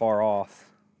 staying far off.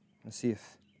 Let's see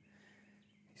if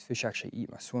these fish actually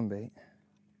eat my swim bait.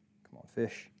 Come on,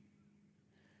 fish.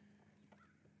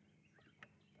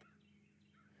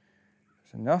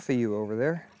 There's enough of you over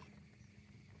there.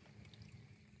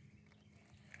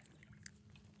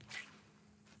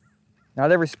 Not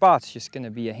every spot's just going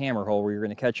to be a hammer hole where you're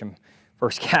going to catch them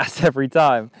first cast every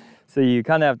time. So you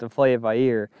kind of have to play it by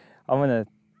ear. I'm going to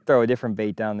throw a different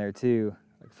bait down there too,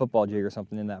 like a football jig or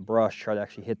something in that brush, try to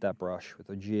actually hit that brush with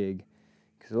a jig.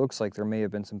 Because it looks like there may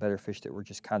have been some better fish that were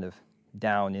just kind of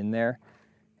down in there.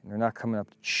 And they're not coming up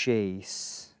to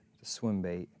chase the swim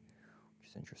bait, which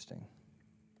is interesting.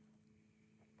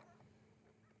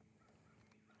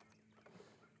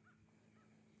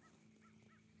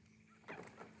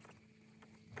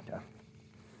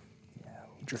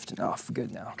 Drifting off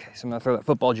good now. Okay, so I'm gonna throw that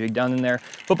football jig down in there.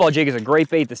 Football jig is a great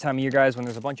bait this time of year, guys, when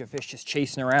there's a bunch of fish just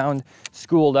chasing around,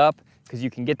 schooled up, because you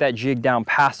can get that jig down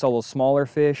past all those smaller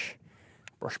fish.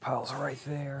 Brush pile's right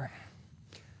there.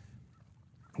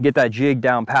 Get that jig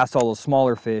down past all those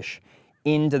smaller fish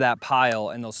into that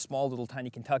pile, and those small little tiny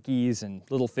Kentuckies and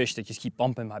little fish that just keep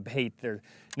bumping my bait, they're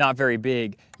not very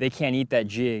big. They can't eat that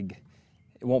jig.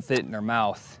 It won't fit in their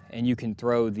mouth, and you can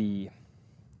throw the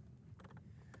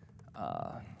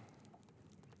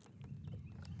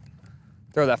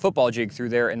throw that football jig through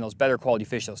there, and those better quality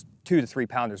fish, those 2 to 3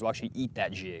 pounders, will actually eat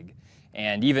that jig.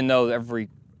 And even though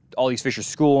all these fish are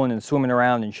schooling and swimming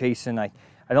around and chasing, I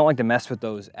don't like to mess with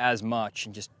those as much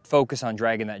and just focus on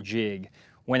dragging that jig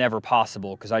whenever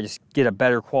possible, because I just get a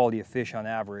better quality of fish on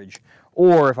average.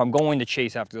 Or if I'm going to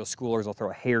chase after those schoolers, I'll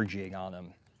throw a hair jig on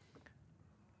them.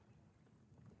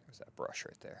 There's that brush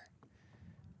right there.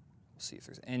 We'll see if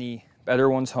there's any better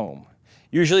ones home.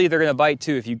 Usually they're gonna bite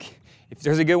too. If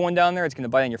there's a good one down there, it's gonna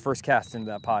bite on your first cast into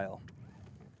that pile.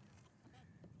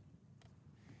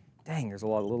 Dang, there's a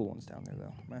lot of little ones down there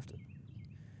though. I might have to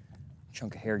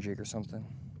chunk a hair jig or something.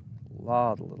 A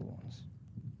lot of little ones.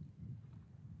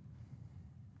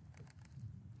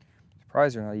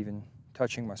 Surprised they're not even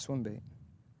touching my swim bait,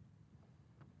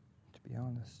 to be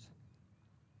honest.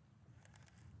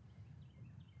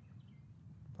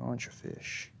 Bunch of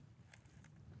fish.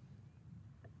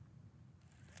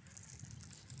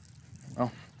 Well,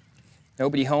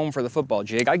 nobody home for the football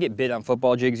jig. I get bit on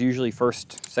football jigs usually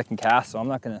first, second cast, so I'm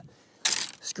not gonna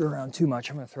screw around too much.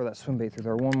 I'm gonna throw that swim bait through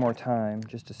there one more time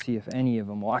just to see if any of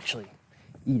them will actually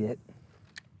eat it.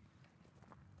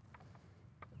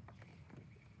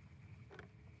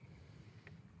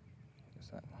 What's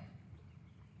that?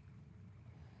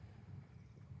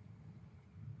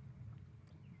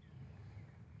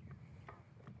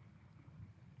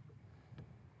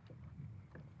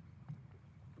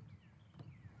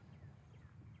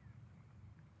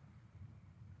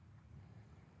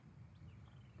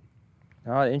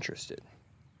 Not interested.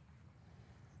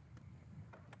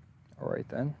 All right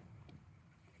then.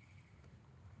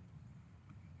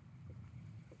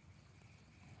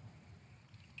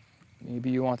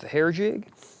 Maybe you want the hair jig.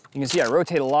 You can see I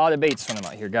rotate a lot of baits when I'm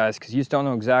out here, guys, because you just don't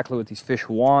know exactly what these fish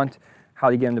want, how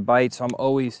to get them to bite, so I'm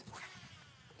always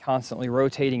constantly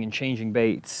rotating and changing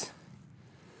baits.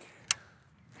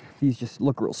 These just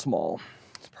look real small.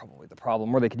 That's probably the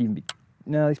problem, or they could even be,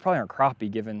 no, these probably aren't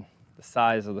crappie given the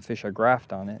size of the fish I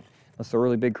graphed on it. Unless they're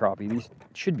really big crappie. These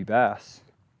should be bass.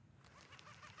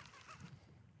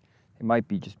 It might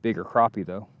be just bigger crappie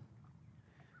though.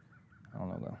 I don't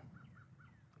know though.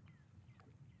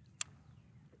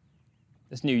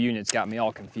 This new unit's got me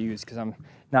all confused because I'm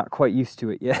not quite used to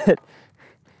it yet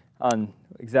on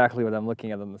exactly what I'm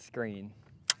looking at on the screen.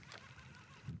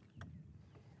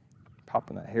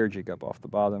 Popping that hair jig up off the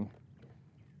bottom.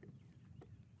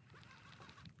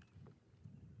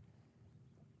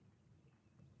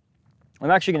 What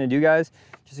I'm actually gonna do, guys,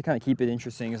 just to kind of keep it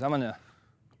interesting, is I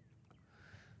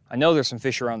know there's some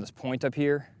fish around this point up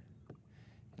here,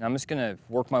 and I'm just gonna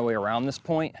work my way around this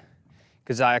point,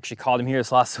 because I actually caught him here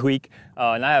this last week,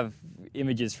 and I have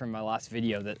images from my last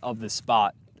video of this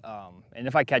spot And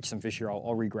if I catch some fish here,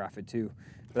 I'll regraph it too.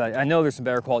 But I know there's some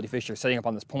better quality fish that are setting up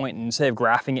on this point, and instead of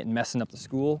graphing it and messing up the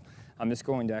school, I'm just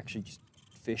going to actually just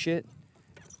fish it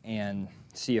and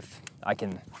see if I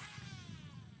can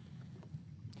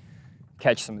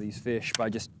catch some of these fish by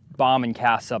just bombing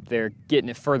casts up there, getting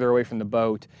it further away from the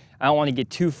boat. I don't want to get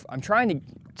too, I'm trying to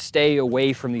stay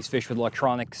away from these fish with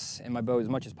electronics in my boat as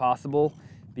much as possible,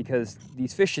 because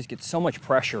these fish just get so much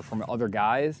pressure from other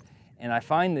guys, and I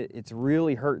find that it's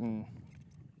really hurting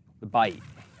the bite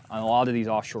on a lot of these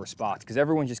offshore spots, because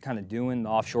everyone's just kind of doing the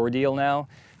offshore deal now,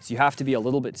 so you have to be a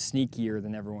little bit sneakier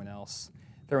than everyone else.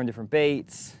 Throwing different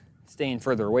baits, staying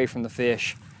further away from the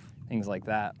fish, things like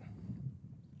that.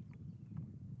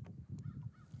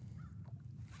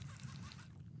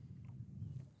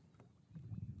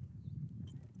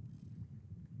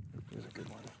 There's a good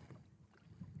one.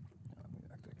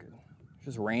 Not that good.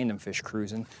 Just random fish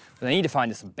cruising, but I need to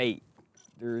find some bait.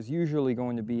 There's usually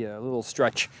going to be a little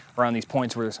stretch around these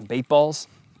points where there's some bait balls.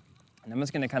 And I'm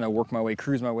just gonna kind of work my way,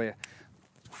 cruise my way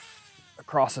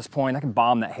across this point. I can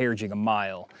bomb that hair jig a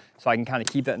mile, so I can kind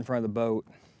of keep that in front of the boat.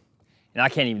 And I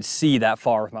can't even see that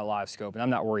far with my live scope, and I'm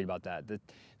not worried about that. This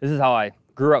is how I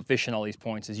grew up fishing all these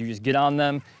points, is you just get on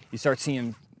them, you start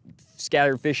seeing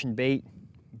scattered fish and bait,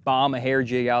 bomb a hair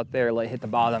jig out there, let it hit the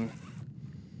bottom,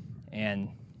 and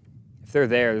if they're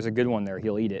there, there's a good one there,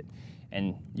 he'll eat it.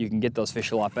 And you can get those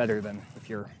fish a lot better than if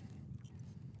you're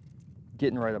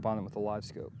getting right up on them with a live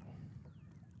scope.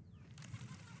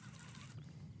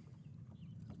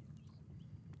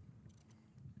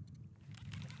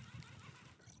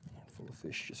 Full of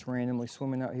fish just randomly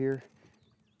swimming out here.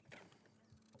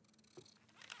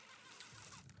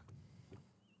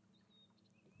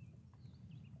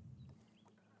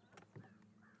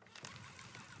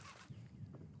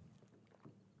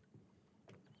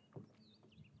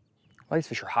 A lot of these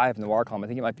fish are high up in the water column. I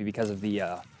think it might be because of the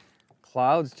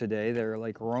clouds today. They're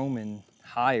like roaming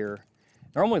higher.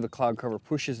 Normally the cloud cover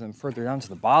pushes them further down to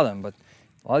the bottom, but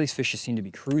a lot of these fish just seem to be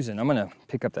cruising. I'm gonna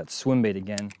pick up that swim bait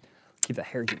again, keep that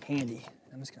hair jig handy.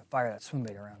 I'm just gonna fire that swim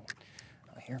bait around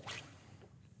here.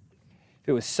 If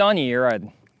it was sunnier,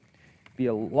 I'd be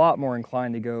a lot more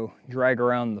inclined to go drag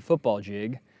around the football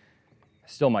jig. I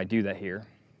still might do that here.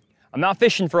 I'm not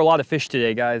fishing for a lot of fish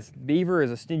today, guys. Beaver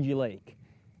is a stingy lake.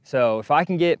 So if I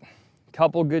can get a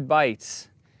couple good bites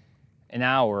an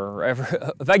hour, or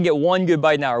if I can get one good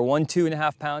bite an hour, 1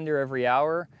 2.5 pounder every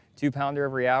hour, 2 pounder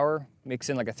every hour, mix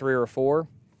in like a 3 or a 4,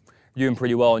 you're doing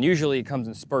pretty well. And usually it comes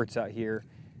in spurts out here.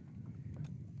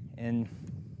 And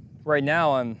right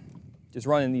now I'm just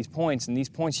running these points, and these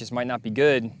points just might not be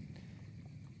good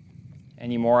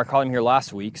anymore. I caught him here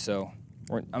last week, so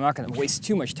I'm not going to waste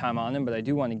too much time on him, but I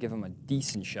do want to give him a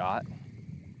decent shot.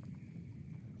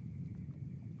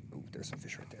 There's some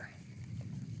fish right there.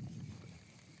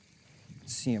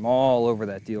 See them all over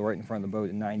that deal right in front of the boat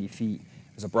at 90 feet.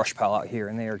 There's a brush pile out here,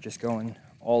 and they are just going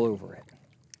all over it.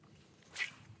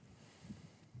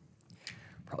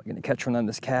 Probably going to catch one on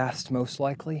this cast, most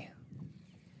likely.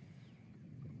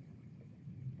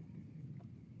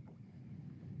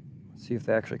 Let's see if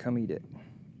they actually come eat it.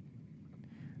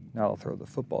 Now I'll throw the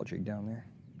football jig down there.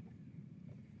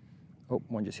 Oh,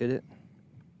 one just hit it.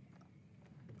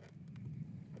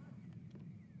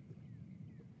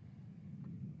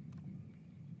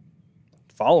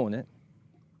 Following it.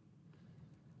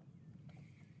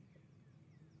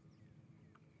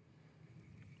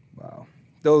 Wow,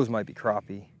 those might be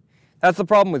crappie. That's the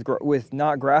problem with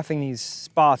not graphing these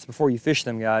spots before you fish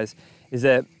them, guys, is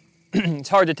that it's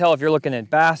hard to tell if you're looking at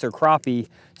bass or crappie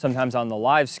sometimes on the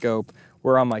live scope,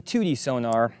 where on my 2D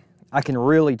sonar, I can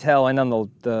really tell, and on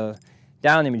the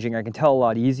down imaging, I can tell a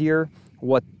lot easier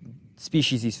what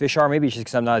species these fish are. Maybe it's just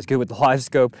because I'm not as good with the live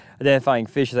scope identifying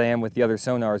fish as I am with the other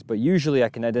sonars, but usually I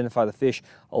can identify the fish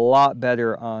a lot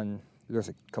better on, there's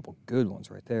a couple good ones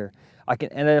right there. I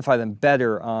can identify them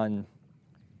better on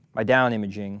my down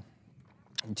imaging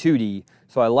in 2D.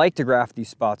 So I like to graph these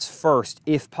spots first,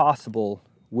 if possible,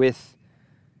 with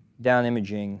down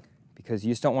imaging, because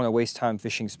you just don't want to waste time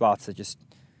fishing spots that just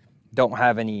don't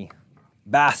have any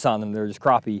bass on them. They're just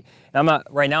crappie. And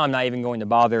right now I'm not even going to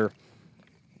bother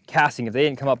casting. If they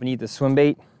didn't come up and eat the swim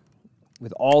bait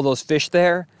with all those fish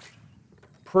there,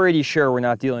 pretty sure we're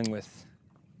not dealing with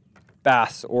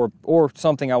bass or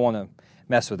something I want to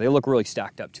mess with. They look really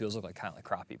stacked up too. Those look like kind of like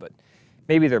crappie, but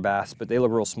maybe they're bass, but they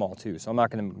look real small too. So I'm not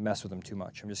going to mess with them too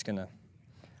much. I'm just going to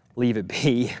leave it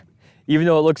be. Even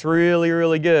though it looks really,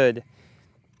 really good,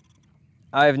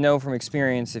 I've known from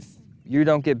experience, if you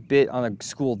don't get bit on a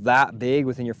school that big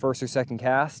within your first or second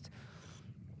cast,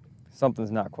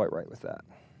 something's not quite right with that.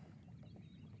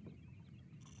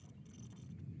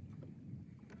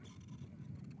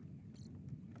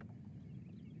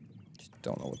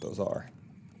 don't know what those are.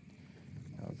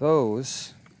 Now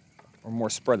those are more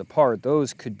spread apart.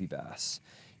 Those could be bass.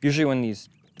 Usually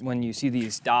when you see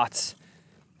these dots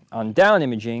on down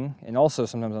imaging, and also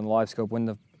sometimes on the Livescope, when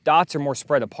the dots are more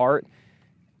spread apart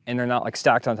and they're not like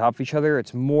stacked on top of each other,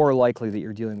 it's more likely that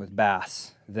you're dealing with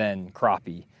bass than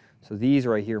crappie. So these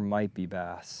right here might be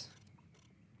bass.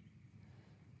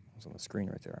 It's on the screen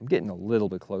right there. I'm getting a little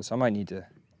bit close. I might need to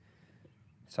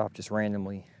stop just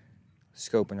randomly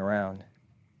scoping around.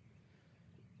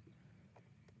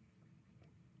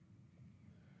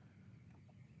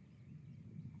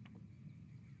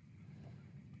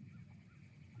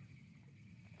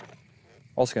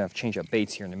 Also gonna have to change up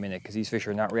baits here in a minute because these fish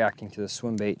are not reacting to the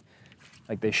swim bait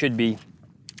like they should be.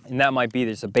 And that might be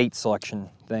just a bait selection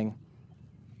thing.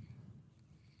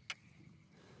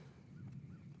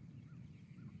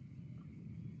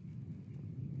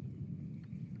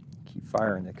 Keep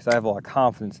firing it because I have a lot of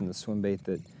confidence in the swim bait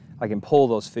that I can pull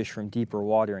those fish from deeper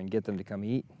water and get them to come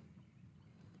eat.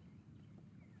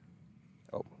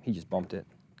 Oh, he just bumped it.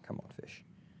 Come on, fish.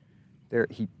 There,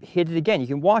 he hit it again. You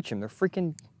can watch him. They're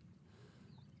freaking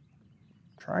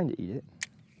trying to eat it.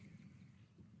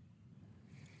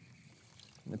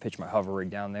 I'm gonna pitch my hover rig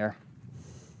down there.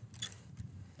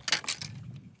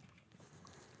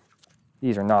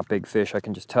 These are not big fish, I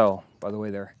can just tell by the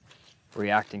way they're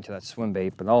reacting to that swim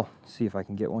bait, but I'll see if I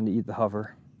can get one to eat the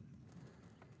hover.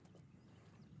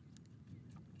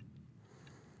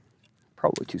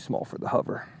 Probably too small for the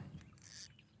hover.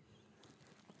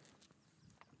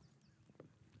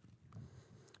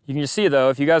 You can just see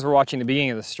though, if you guys were watching the beginning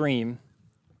of the stream,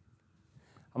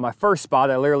 on my first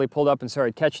spot, I literally pulled up and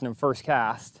started catching them first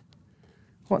cast.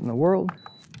 What in the world?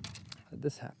 How did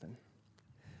this happen?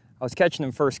 I was catching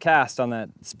them first cast on that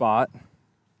spot.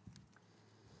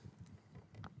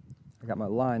 I got my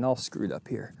line all screwed up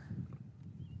here.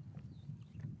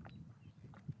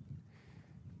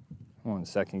 One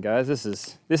second, guys. This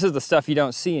is the stuff you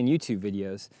don't see in YouTube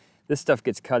videos. This stuff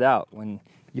gets cut out when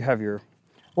you have your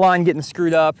line getting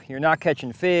screwed up, you're not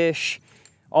catching fish,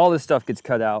 all this stuff gets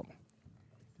cut out.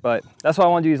 But that's why I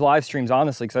want to do these live streams,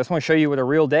 honestly, because I just want to show you what a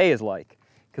real day is like.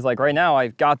 Because like right now,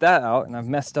 I've got that out and I've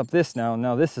messed up this now, and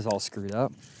now this is all screwed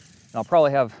up. And I'll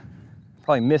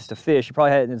probably missed a fish. He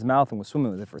probably had it in his mouth and was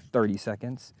swimming with it for 30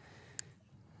 seconds.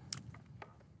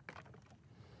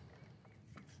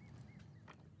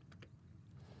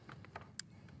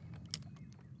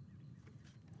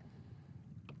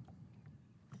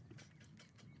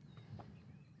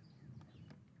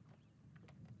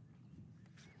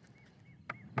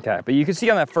 Okay, but you can see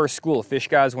on that first school of fish,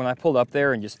 guys, when I pulled up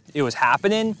there and it was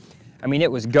happening, I mean,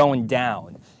 it was going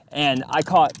down. And I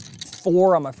caught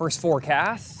 4 on my first 4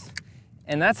 casts.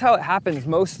 And that's how it happens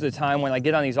most of the time when I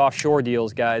get on these offshore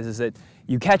deals, guys, is that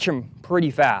you catch them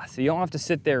pretty fast. So you don't have to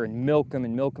sit there and milk them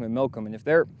and milk them and milk them. And if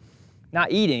they're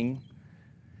not eating,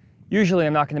 usually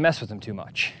I'm not gonna mess with them too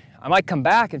much. I might come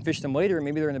back and fish them later,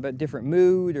 maybe they're in a bit different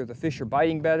mood or the fish are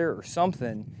biting better or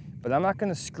something. But I'm not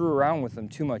gonna screw around with them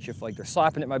too much if like they're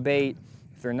slapping at my bait,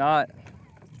 if they're not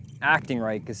acting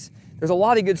right, because there's a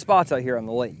lot of good spots out here on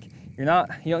the lake. You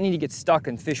don't need to get stuck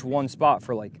and fish one spot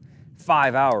for like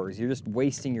 5 hours. You're just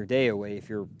wasting your day away if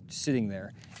you're sitting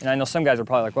there. And I know some guys are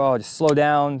probably like, well, just slow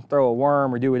down, throw a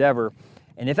worm or do whatever.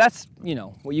 And if that's,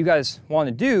 what you guys want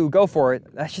to do, go for it.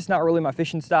 That's just not really my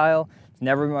fishing style. It's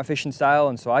never been my fishing style.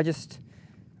 And so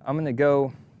I'm gonna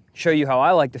go show you how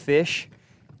I like to fish,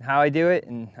 how I do it,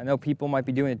 and I know people might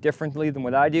be doing it differently than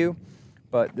what I do,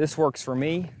 but this works for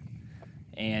me,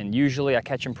 and usually I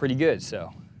catch them pretty good, so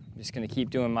I'm just gonna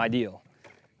keep doing my deal.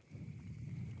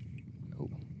 Oh,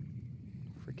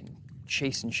 freaking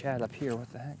chasing shad up here,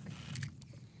 what the heck?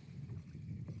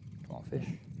 Come on, fish.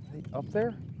 Are they up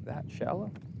there? That shallow?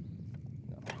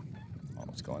 No. Oh,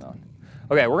 what's going on?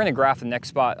 Okay, we're gonna graph the next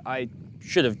spot. I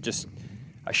shouldn't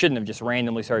have just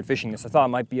randomly started fishing this. I thought I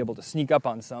might be able to sneak up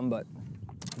on some, but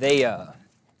they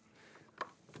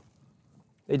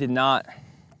did not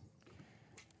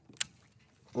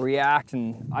react,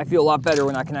 and I feel a lot better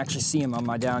when I can actually see them on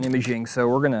my down imaging. So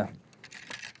we're gonna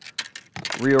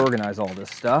reorganize all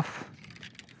this stuff.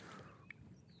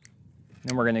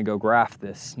 Then we're gonna go graph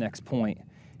this next point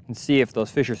and see if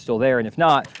those fish are still there. And if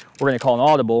not, we're gonna call an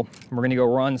audible and we're gonna go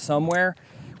run somewhere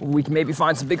where we can maybe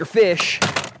find some bigger fish.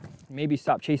 Maybe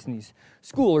stop chasing these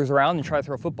schoolers around and try to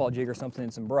throw a football jig or something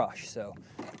in some brush. So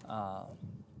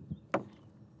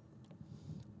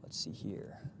let's see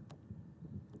here.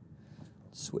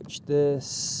 Switch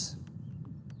this.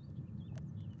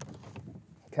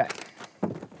 Okay.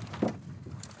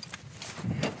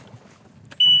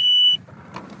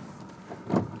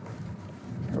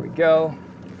 There we go.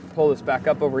 Pull this back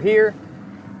up over here.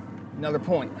 another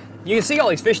point. You can see all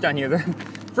these fish down here. They're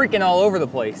freaking all over the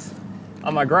place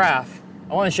on my graph.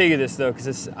 I want to show you this though,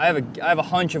 because I have a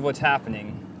hunch of what's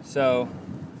happening. So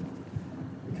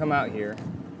come out here.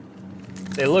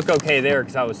 They look okay there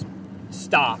because I was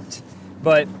stopped.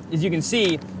 But as you can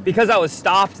see, because I was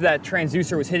stopped, that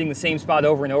transducer was hitting the same spot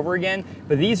over and over again.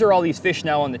 But these are all these fish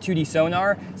now on the 2D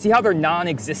sonar. See how they're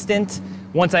non-existent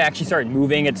once I actually started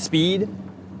moving at speed?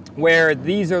 Where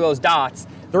these are those dots,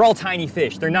 they're all tiny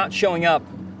fish. They're not showing up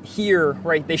here,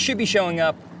 right? They should be showing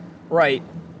up right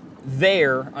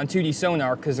there on 2D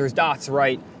sonar because there's dots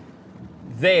right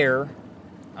there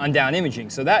on down imaging.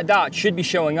 So that dot should be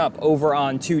showing up over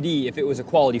on 2D if it was a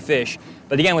quality fish.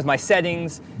 But again, with my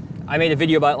settings, I made a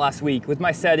video about it last week. With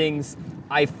my settings,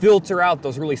 I filter out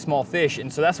those really small fish,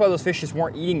 and so that's why those fish just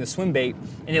weren't eating the swim bait.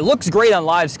 And it looks great on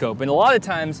Livescope, and a lot of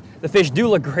times the fish do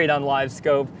look great on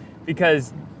Livescope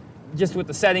because just with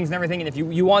the settings and everything, and if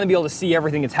you want to be able to see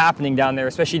everything that's happening down there,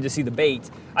 especially to see the bait,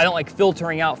 I don't like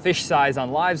filtering out fish size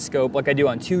on Livescope like I do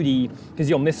on 2D because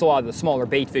you'll miss a lot of the smaller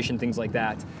bait fish and things like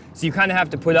that. So you kind of have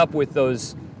to put up with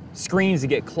those screens that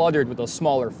get cluttered with those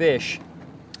smaller fish.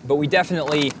 But we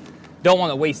definitely don't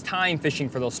want to waste time fishing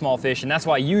for those small fish, and that's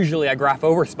why usually I graph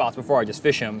over spots before I just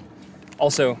fish them.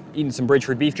 Also, eating some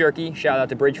Bridgeford beef jerky. Shout out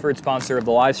to Bridgeford, sponsor of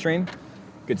the live stream.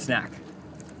 Good snack.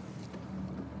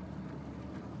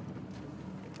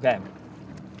 Okay.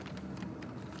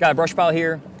 Got a brush pile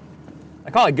here. I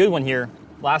caught a good one here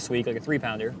last week, like a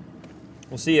 3-pounder.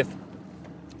 We'll see if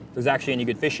there's actually any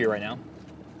good fish here right now.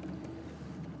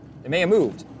 They may have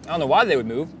moved. I don't know why they would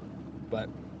move, but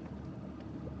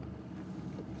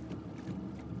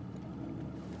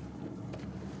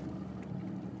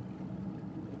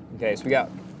okay, so we got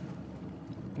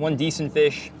one decent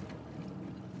fish.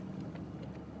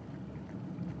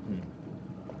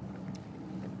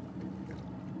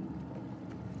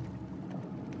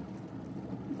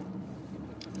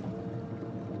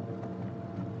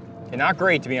 Okay, not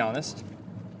great, to be honest.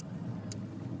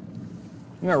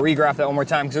 I'm gonna regraph that one more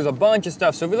time because there's a bunch of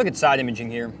stuff. So if we look at side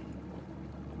imaging here,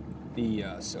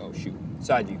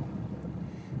 side view.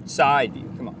 Side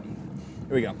view, come on.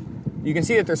 Here we go. You can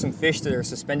see that there's some fish that are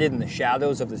suspended in the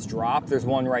shadows of this drop. There's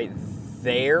one right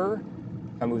there.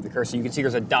 If I move the cursor, you can see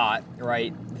there's a dot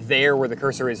right there where the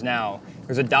cursor is now.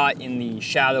 There's a dot in the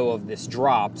shadow of this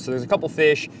drop. So there's a couple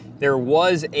fish. There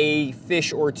was a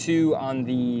fish or two on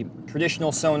the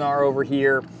traditional sonar over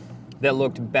here that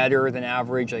looked better than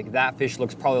average. Like that fish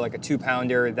looks probably like a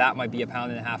 2-pounder. That might be a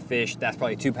 1.5-pound fish. That's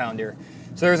probably a 2-pounder.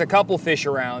 So there's a couple fish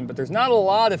around, but there's not a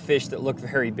lot of fish that look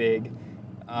very big.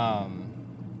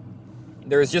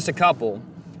 There's just a couple.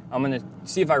 I'm gonna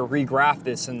see if I regraph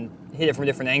this and hit it from a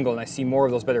different angle and I see more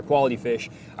of those better quality fish.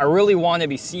 I really wanna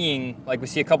be seeing, like we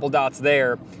see a couple dots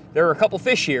there. There are a couple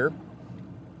fish here.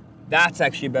 That's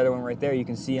actually a better one right there. You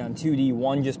can see on 2D,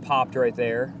 one just popped right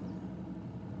there.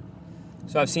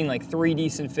 So I've seen like 3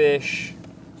 decent fish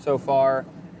so far.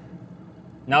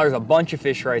 Now there's a bunch of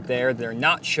fish right there that are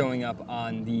not showing up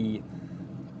on the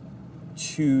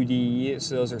 2D,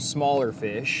 so those are smaller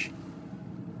fish.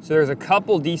 So there's a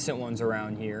couple decent ones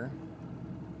around here.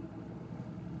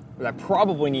 What I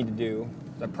probably need to do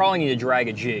is I probably need to drag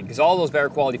a jig because all those better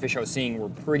quality fish I was seeing were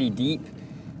pretty deep.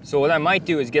 So what I might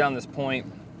do is get on this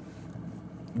point,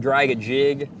 drag a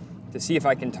jig to see if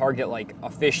I can target like a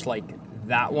fish like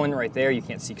that one right there. You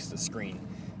can't see because of the screen.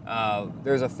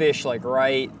 There's a fish like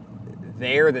right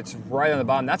there that's right on the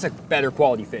bottom. That's a better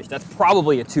quality fish. That's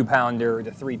probably a 2-pounder to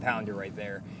 3-pounder right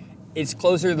there. It's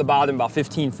closer to the bottom, about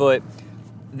 15 foot.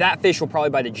 That fish will probably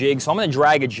bite a jig, so I'm gonna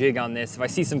drag a jig on this. If I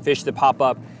see some fish that pop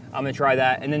up, I'm gonna try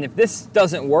that. And then if this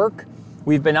doesn't work,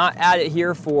 we've been at it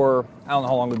here for, I don't know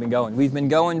how long we've been going. We've been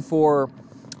going for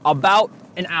about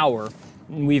an hour.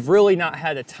 And we've really not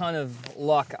had a ton of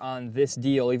luck on this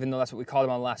deal, even though that's what we caught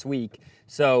him on last week.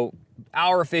 So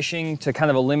hour fishing to kind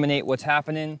of eliminate what's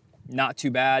happening, not too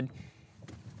bad.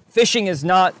 Fishing is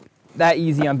not that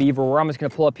easy on beaver where I'm just gonna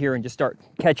pull up here and just start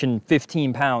catching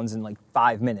 15 pounds in like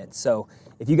 5 minutes. So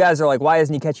if you guys are like, why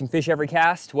isn't he catching fish every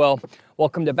cast? Well,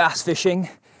 welcome to bass fishing.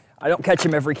 I don't catch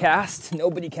them every cast.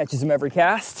 Nobody catches them every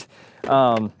cast.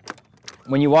 When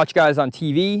you watch guys on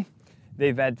TV,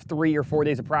 they've had 3 or 4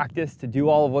 days of practice to do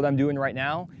all of what I'm doing right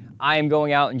now. I am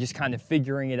going out and just kind of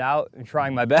figuring it out and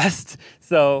trying my best.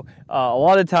 So a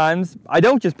lot of times I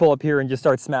don't just pull up here and just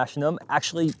start smashing them.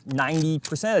 Actually, 90%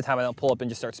 of the time I don't pull up and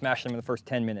just start smashing them in the first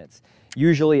 10 minutes.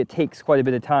 Usually it takes quite a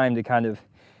bit of time to kind of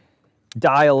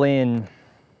dial in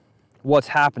what's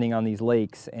happening on these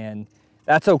lakes, and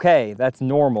that's okay. That's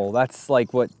normal. That's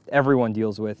like what everyone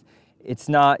deals with. It's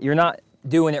not, you're not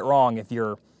doing it wrong if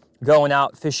you're going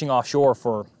out fishing offshore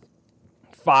for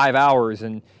 5 hours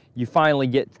and you finally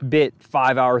get bit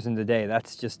 5 hours in the day.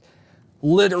 That's just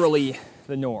literally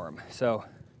the norm. So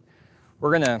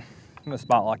I'm gonna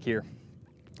spot lock here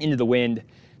into the wind.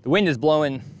 The wind is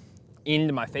blowing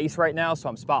into my face right now, so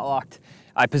I'm spot locked.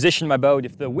 I positioned my boat.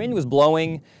 If the wind was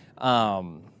blowing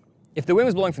from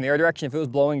the air direction, if it was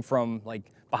blowing from like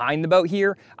behind the boat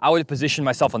here, I would have positioned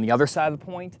myself on the other side of the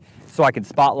point so I could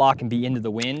spot lock and be into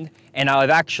the wind. And I would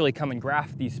have actually come and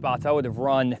graphed these spots. I would have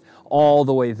run all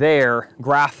the way there,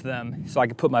 graphed them so I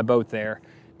could put my boat there.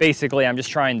 Basically, I'm just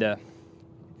trying to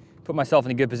put myself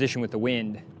in a good position with the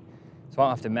wind so I don't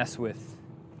have to mess with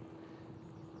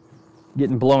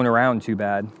getting blown around too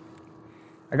bad.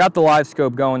 I got the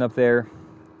Livescope going up there.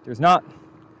 There's not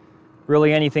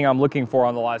really anything I'm looking for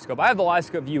on the Livescope. I have the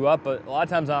Livescope view up, but a lot of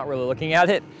times I'm not really looking at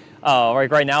it.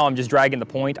 Like right now, I'm just dragging the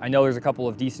point. I know there's a couple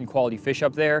of decent quality fish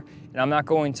up there, and I'm not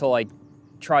going to like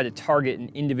try to target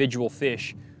an individual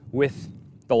fish with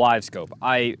the Livescope.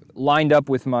 I lined up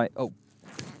with my, oh,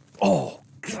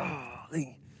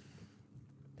 golly.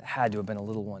 That had to have been a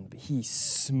little one, but he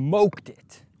smoked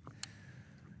it.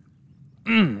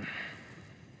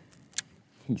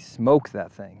 He smoked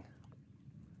that thing.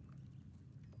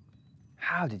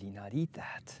 How did he not eat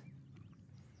that?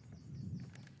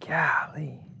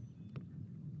 Golly.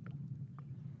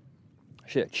 I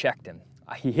should have checked him.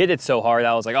 He hit it so hard,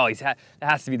 I was like, oh, that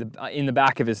has to be in the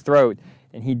back of his throat.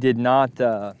 And he did not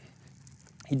have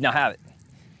it.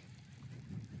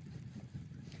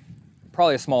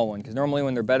 Probably a small one, because normally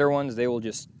when they're better ones, they will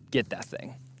just get that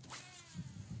thing.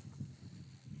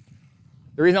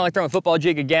 The reason I like throwing a football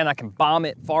jig, again, I can bomb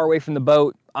it far away from the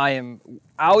boat. I am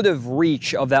out of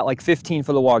reach of that like 15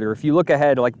 foot of water. If you look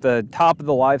ahead, like the top of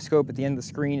the Livescope at the end of the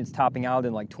screen, it's topping out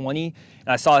in like 20. And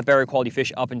I saw that very quality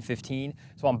fish up in 15.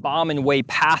 So I'm bombing way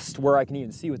past where I can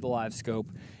even see with the Livescope.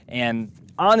 And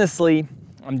honestly,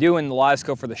 I'm doing the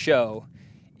Livescope for the show.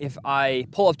 If I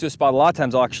pull up to a spot, a lot of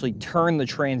times I'll actually turn the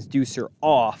transducer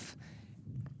off.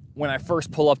 When I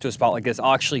first pull up to a spot like this,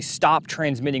 I'll actually stop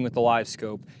transmitting with the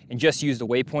Livescope and just use the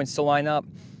waypoints to line up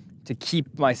to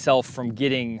keep myself from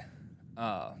getting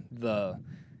the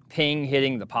ping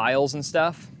hitting the piles and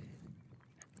stuff,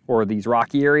 or these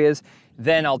rocky areas.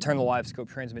 Then I'll turn the Livescope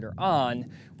transmitter on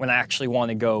when I actually want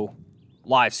to go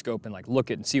Livescope and like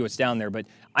look at and see what's down there. But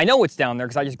I know what's down there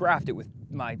because I just graphed it with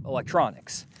my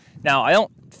electronics. Now, I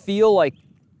don't feel like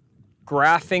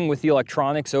graphing with the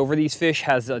electronics over these fish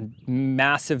has a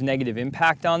massive negative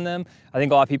impact on them. I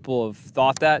think a lot of people have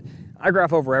thought that. I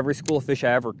graph over every school of fish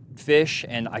I ever fish,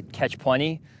 and I catch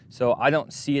plenty, so I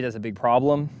don't see it as a big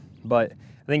problem. But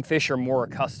I think fish are more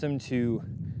accustomed to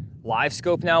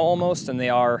Livescope now almost than they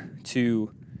are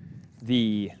to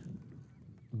the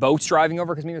boats driving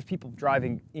over, because I mean, there's people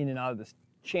driving in and out of this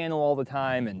channel all the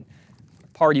time, and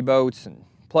party boats and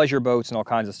pleasure boats and all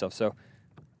kinds of stuff. So,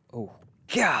 oh,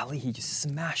 golly, he just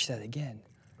smashed that again.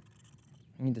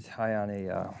 I need to tie on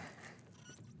a,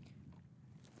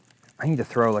 I need to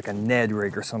throw like a Ned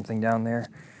rig or something down there,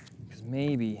 because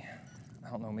maybe, I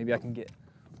don't know, maybe I can get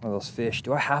one of those fish.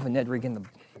 Do I have a Ned rig in the,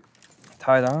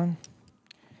 tied on?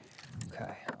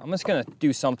 Okay, I'm just gonna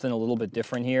do something a little bit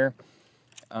different here.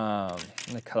 I'm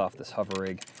gonna cut off this hover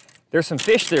rig. There's some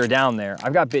fish that are down there.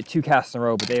 I've got bit 2 casts in a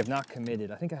row, but they have not committed.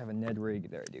 I think I have a Ned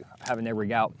rig. There I do. I have a Ned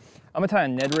rig out. I'm gonna tie a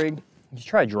Ned rig. Just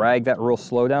try to drag that real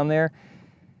slow down there,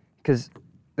 because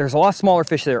there's a lot smaller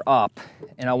fish that are up,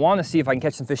 and I want to see if I can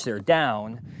catch some fish that are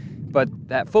down. But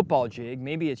that football jig,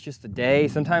 maybe it's just a day.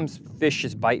 Sometimes fish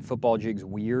just bite football jigs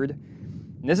weird.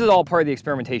 And this is all part of the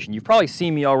experimentation. You've probably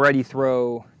seen me already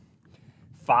throw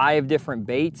 5 different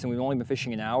baits, and we've only been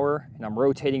fishing an hour, and I'm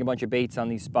rotating a bunch of baits on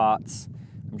these spots.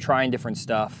 I'm trying different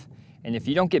stuff. And if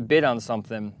you don't get bit on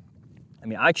something, I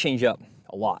mean, I change up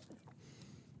a lot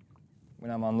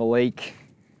when I'm on the lake.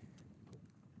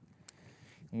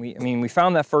 We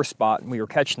found that first spot and we were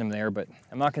catching them there, but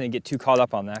I'm not going to get too caught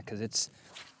up on that because it's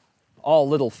all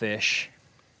little fish.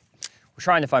 We're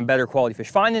trying to find better quality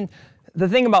fish. The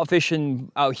thing about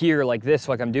fishing out here like this,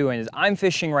 like I'm doing, is I'm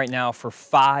fishing right now for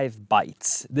 5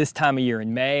 bites. This time of year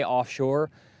in May,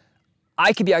 offshore,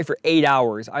 I could be out for 8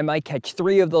 hours. I might catch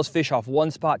 3 of those fish off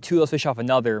one spot, 2 of those fish off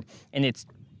another, and it's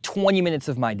 20 minutes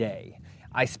of my day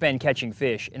I spend catching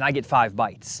fish, and I get 5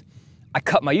 bites. I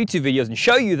cut my YouTube videos and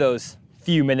show you those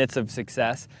few minutes of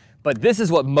success, but this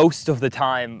is what most of the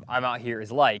time I'm out here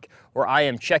is like, where I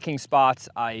am checking spots,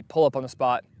 I pull up on the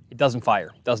spot, it doesn't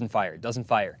fire, doesn't fire, doesn't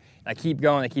fire. And I keep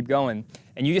going,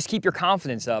 and you just keep your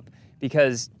confidence up,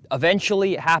 because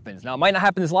eventually it happens. Now, it might not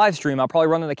happen this live stream. I'll probably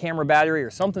run out of the camera battery,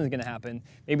 or something's gonna happen.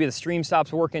 Maybe the stream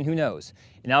stops working, who knows?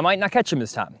 And I might not catch them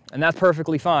this time, and that's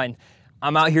perfectly fine.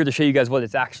 I'm out here to show you guys what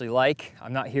it's actually like.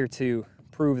 I'm not here to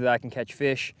prove that I can catch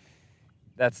fish.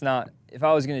 That's not, if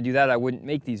I was gonna do that, I wouldn't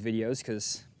make these videos,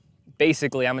 because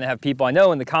basically I'm gonna have people I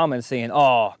know in the comments saying,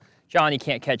 oh, Johnny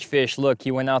can't catch fish. Look,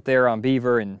 he went out there on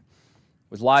beaver and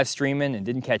was live streaming and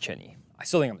didn't catch any. I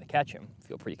still think I'm gonna catch him. I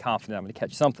feel pretty confident I'm gonna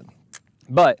catch something.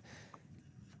 But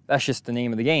that's just the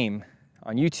name of the game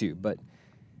on YouTube. But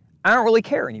I don't really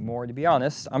care anymore, to be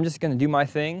honest. I'm just gonna do my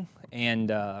thing,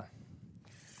 and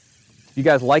if you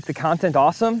guys like the content,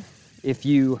 awesome. If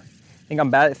you think I'm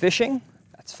bad at fishing,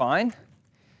 that's fine.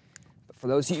 But for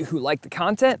those of you who like the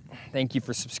content, thank you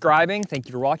for subscribing. Thank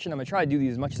you for watching. I'm gonna try to do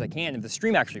these as much as I can. If the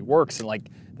stream actually works and like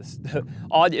the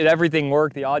audio, if everything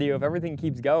worked, the audio, if everything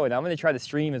keeps going, I'm gonna try to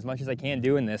stream as much as I can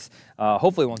doing this,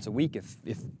 hopefully once a week if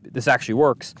this actually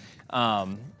works.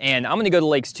 And I'm gonna go to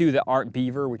lakes too that aren't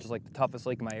beaver, which is like the toughest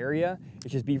lake in my area.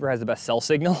 It's just beaver has the best cell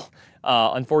signal,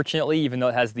 unfortunately, even though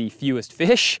it has the fewest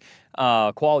fish,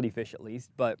 quality fish at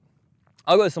least. But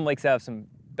I'll go to some lakes that have some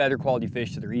better quality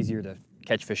fish, so they're easier to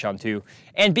catch fish on too.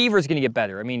 And beaver is gonna get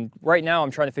better. I mean, right now I'm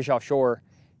trying to fish offshore.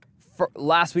 For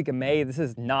last week of May, this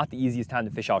is not the easiest time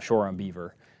to fish offshore on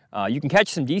beaver. You can catch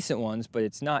some decent ones, but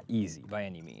it's not easy by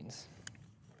any means.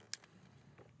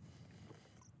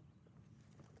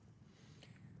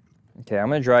 Okay, I'm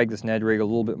gonna drag this Ned rig a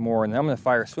little bit more, and then I'm gonna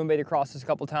fire a swim bait across this a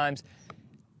couple times.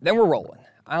 Then we're rolling.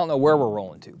 I don't know where we're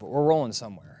rolling to, but we're rolling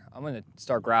somewhere. I'm gonna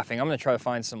start graphing. I'm gonna try to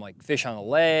find some like fish on a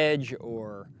ledge,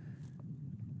 or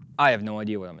I have no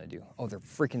idea what I'm gonna do. Oh, they're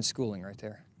freaking schooling right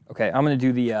there. Okay, I'm gonna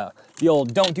do the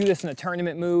old don't do this in a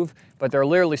tournament move, but they're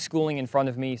literally schooling in front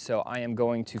of me, so I am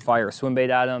going to fire a swim bait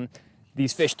at them.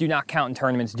 These fish do not count in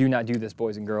tournaments. Do not do this,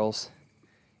 boys and girls.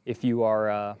 If you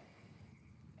are,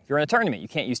 if you're in a tournament, you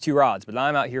can't use 2 rods, but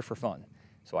I'm out here for fun,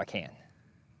 so I can.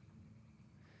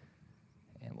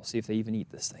 And we'll see if they even eat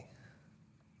this thing.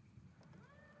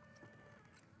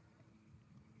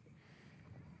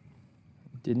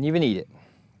 Didn't even eat it.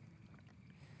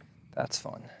 That's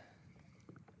fun.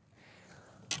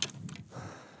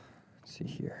 Let's see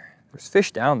here. There's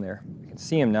fish down there. You can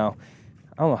see them now.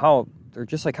 I don't know how, they're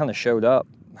just like kind of showed up.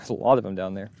 There's a lot of them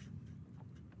down there.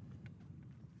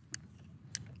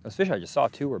 Those fish I just saw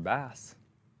too were bass.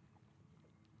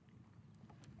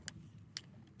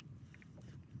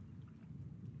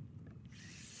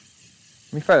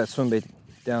 Let me fire that swim bait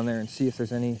down there and see if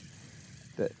there's any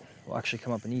that will actually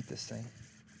come up and eat this thing.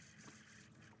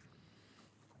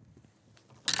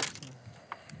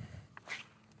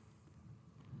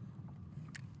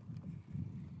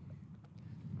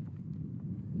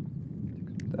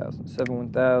 Seven,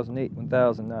 1,000, 8,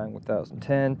 1,000, 9,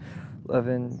 1,010,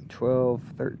 11, 12,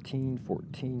 13,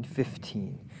 14,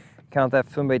 15. Count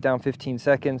that swim bait down 15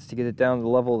 seconds to get it down to the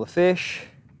level of the fish.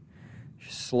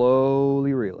 Just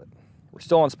slowly reel it. We're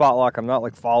still on spot lock. I'm not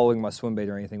like following my swim bait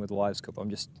or anything with the Livescope. I'm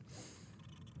just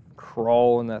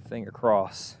crawling that thing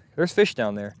across. There's fish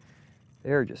down there.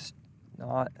 They're just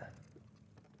not. There's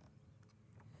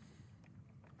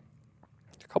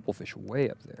a couple fish way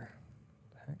up there.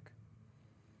 What the heck?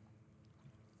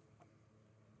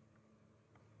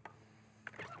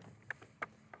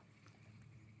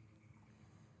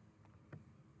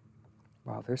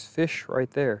 Wow, there's fish right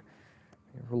there.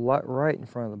 Right in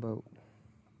front of the boat.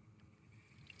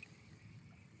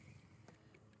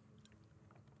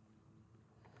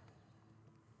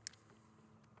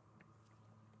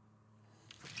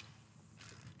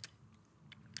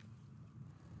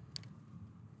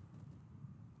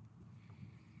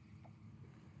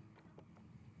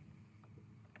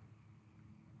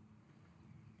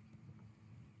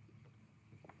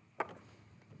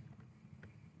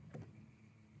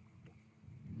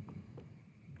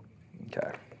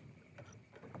 Okay.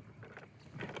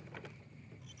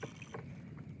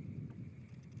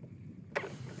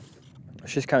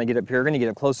 Let's just kind of get up here. We're going to get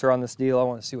up closer on this deal. I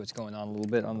want to see what's going on a little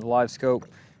bit on the Livescope.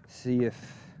 See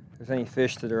if there's any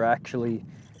fish that are actually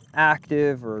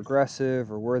active or aggressive,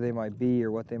 or where they might be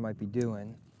or what they might be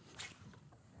doing.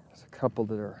 There's a couple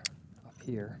that are up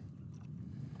here.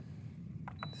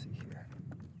 Let's see here.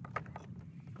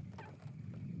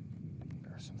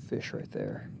 There's some fish right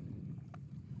there.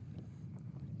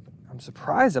 I'm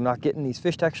surprised I'm not getting these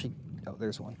fish to actually, oh,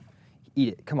 there's one. Eat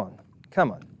it, come on,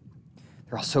 come on.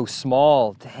 They're all so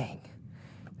small, dang.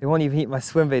 They won't even eat my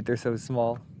swim bait, they're so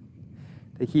small.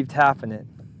 They keep tapping it.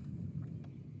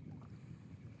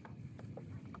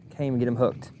 Can't even get them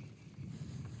hooked.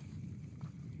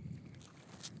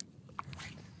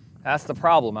 That's the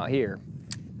problem out here.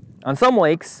 On some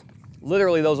lakes,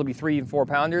 literally those will be 3 and 4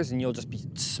 pounders and you'll just be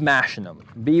smashing them.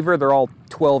 Beaver, they're all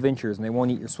 12 inches and they won't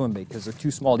eat your swim bait because they're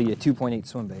too small to eat a 2.8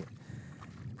 swim bait.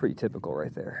 Pretty typical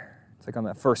right there. It's like on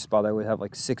that first spot I would have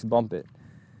like 6 bump it.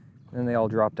 And then they all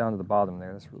drop down to the bottom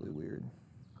there. That's really weird.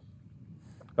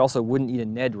 It also wouldn't eat a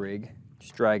Ned rig,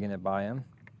 just dragging it by him.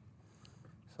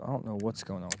 So I don't know what's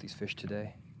going on with these fish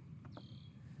today.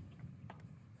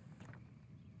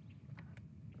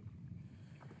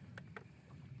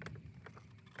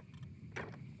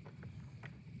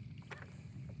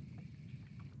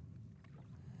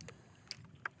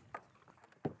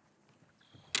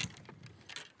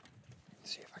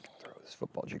 Let's see if I can throw this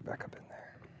football jig back up in there.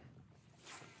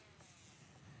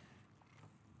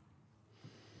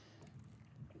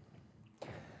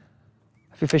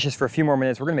 If we fish this for a few more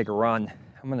minutes, we're gonna make a run.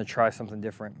 I'm gonna try something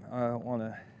different. I don't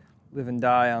wanna live and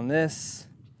die on this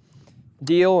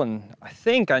deal, and I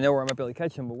think I know where I might be able to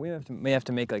catch them, but we may have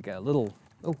to make like a little,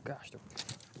 oh gosh, they're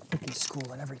freaking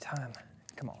schooling every time.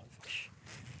 Come on, fish.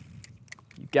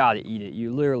 You gotta eat it.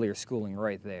 You literally are schooling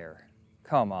right there.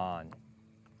 Come on.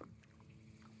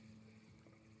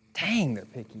 Dang, they're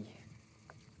picky.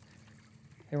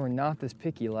 They were not this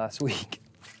picky last week.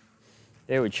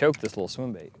 They would choke this little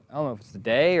swim bait. I don't know if it's the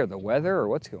day or the weather or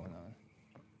what's going on.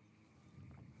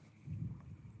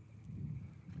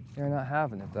 They're not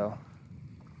having it though.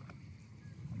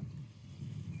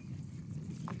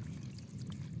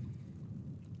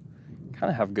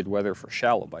 Kind of have good weather for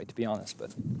shallow bite, to be honest,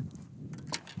 but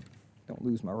don't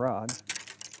lose my rod.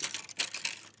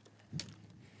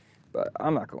 But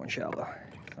I'm not going shallow.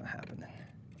 It's not happening.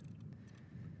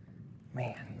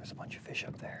 Man, there's a bunch of fish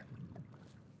up there.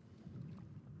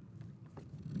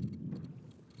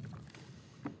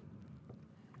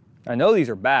 I know these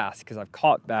are bass because I've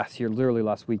caught bass here literally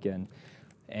last weekend,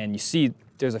 and you see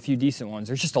there's a few decent ones.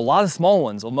 There's just a lot of small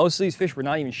ones. Well, most of these fish were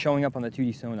not even showing up on the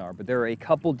 2D sonar, but there are a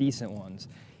couple decent ones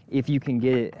if you can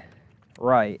get it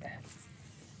right.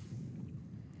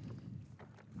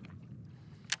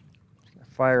 Just gonna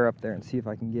fire up there and see if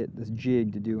I can get this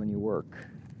jig to do any work.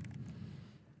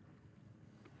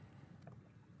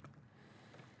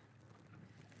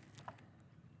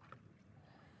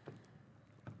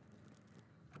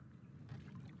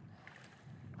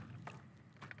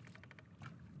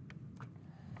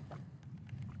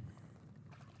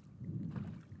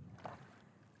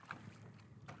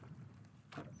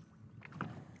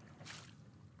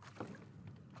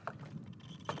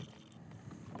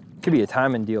 Could be a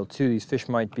timing deal too. These fish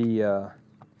might be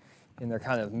in their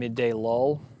kind of midday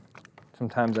lull.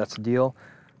 Sometimes that's the deal.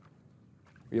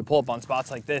 You pull up on spots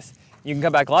like this, you can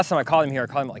come back. Last time I caught him here, I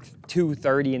caught him at like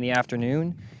 2:30 in the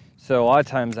afternoon. So a lot of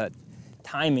times that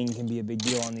timing can be a big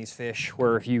deal on these fish,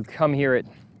 where if you come here at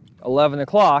 11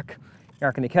 o'clock, you're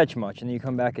not gonna catch much. And then you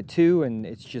come back at 2 and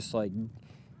it's just like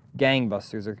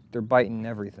gangbusters. They're biting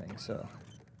everything, so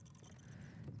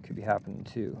it could be happening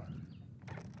too.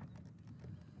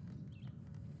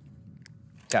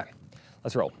 Okay,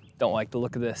 let's roll. Don't like the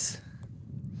look of this.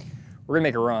 We're gonna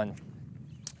make a run.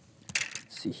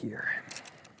 Let's see here.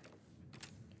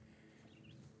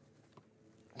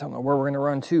 Don't know where we're gonna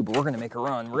run to, but we're gonna make a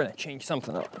run. We're gonna change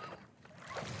something up.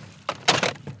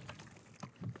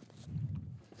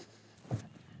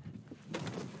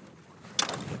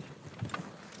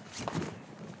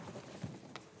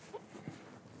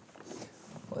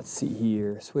 Let's see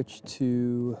here. Switch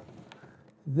to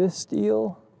this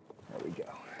deal. There we go.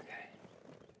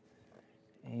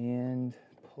 And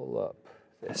pull up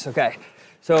this. Okay,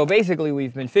 so basically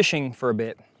we've been fishing for a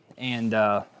bit, and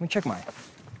let me check my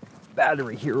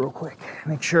battery here real quick.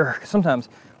 Make sure, 'cause sometimes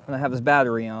when I have this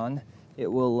battery on, it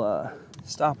will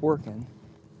stop working.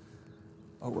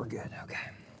 Oh, we're good. Okay,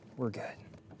 we're good.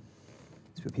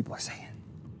 That's what people are saying.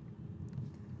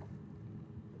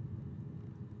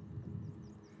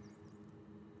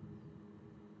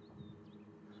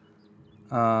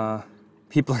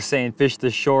 People are saying fish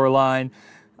the shoreline.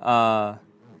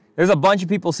 There's a bunch of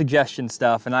people suggesting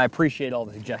stuff, and I appreciate all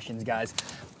the suggestions, guys.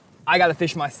 I gotta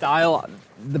fish my style.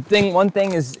 One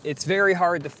thing is, it's very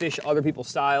hard to fish other people's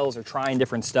styles or trying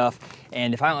different stuff,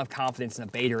 and if I don't have confidence in a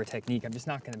bait or a technique, I'm just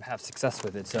not gonna have success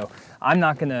with it. So I'm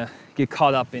not gonna get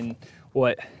caught up in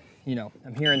what, you know,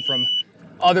 I'm hearing from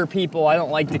other people. I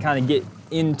don't like to kind of get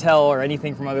intel or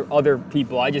anything from other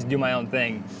people. I just do my own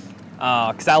thing,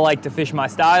 because I like to fish my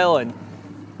style, and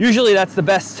usually that's the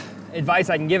best advice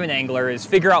I can give an angler, is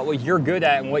figure out what you're good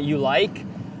at and what you like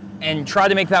and try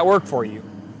to make that work for you.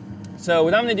 So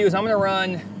what I'm gonna do is I'm gonna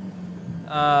run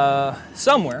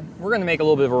somewhere. We're gonna make a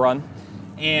little bit of a run,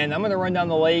 and I'm gonna run down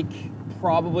the lake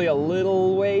probably a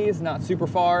little ways, not super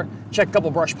far, check a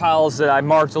couple brush piles that I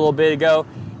marked a little bit ago,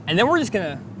 and then we're just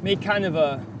gonna make kind of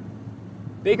a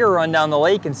bigger run down the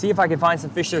lake and see if I can find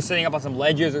some fish that are sitting up on some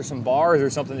ledges or some bars or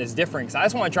something that's different, because I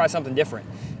just want to try something different.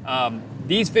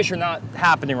 These fish are not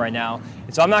happening right now,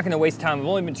 and so I'm not going to waste time. I've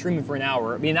only been streaming for an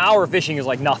hour. I mean, an hour of fishing is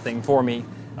like nothing for me,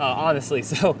 honestly.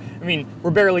 So, I mean,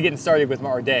 we're barely getting started with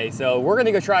our day. So we're going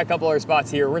to go try a couple other spots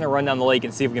here. We're going to run down the lake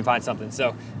and see if we can find something.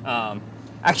 So,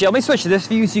 actually, let me switch to this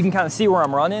view so you can kind of see where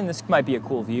I'm running. This might be a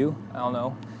cool view. I don't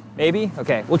know. Maybe?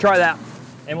 Okay, we'll try that.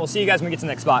 And we'll see you guys when we get to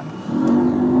the next spot.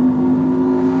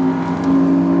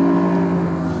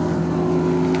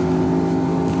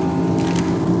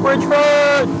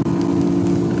 Bridgeford!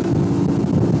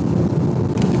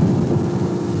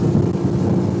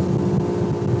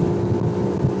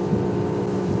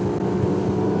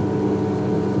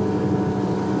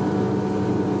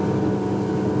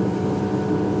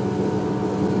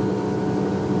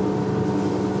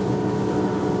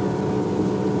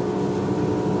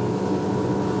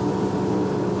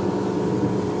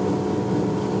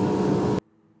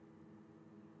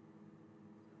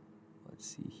 Let's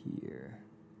see here.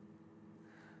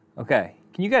 Okay,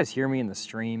 can you guys hear me in the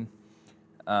stream?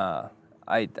 I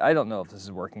don't know if this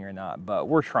is working or not, but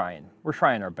we're trying. We're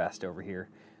trying our best over here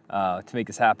to make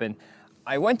this happen.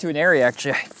 I went to an area,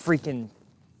 actually, I freaking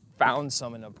found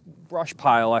some in a brush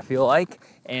pile, I feel like,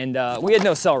 and we had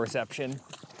no cell reception.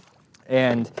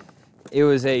 And it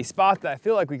was a spot that I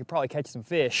feel like we could probably catch some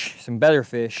fish, some better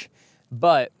fish,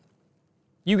 but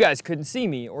you guys couldn't see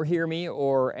me or hear me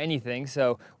or anything,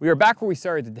 so we are back where we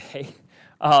started today.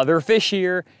 There are fish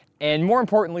here, and more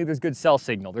importantly, there's good cell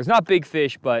signal. There's not big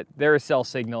fish, but there is cell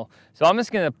signal. So I'm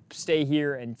just gonna stay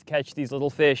here and catch these little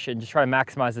fish and just try to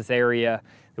maximize this area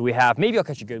that we have. Maybe I'll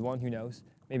catch a good one, who knows?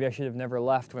 Maybe I should have never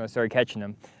left when I started catching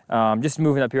them. Just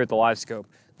moving up here at the Livescope.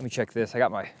 Let me check this. I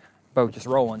got my boat just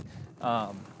rolling.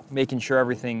 Making sure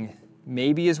everything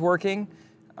maybe is working.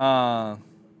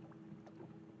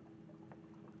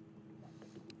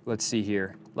 Let's see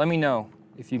here. Let me know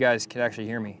if you guys can actually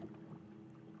hear me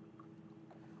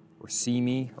or see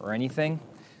me or anything.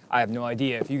 I have no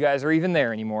idea if you guys are even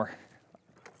there anymore.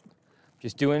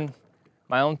 Just doing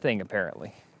my own thing,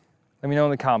 apparently. Let me know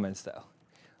in the comments, though,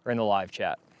 or in the live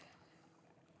chat.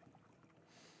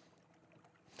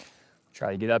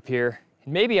 Try to get up here,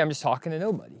 and maybe I'm just talking to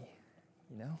nobody,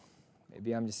 you know?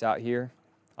 Maybe I'm just out here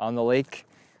on the lake,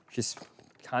 just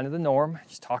kind of the norm,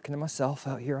 just talking to myself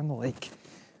out here on the lake.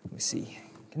 Let me see.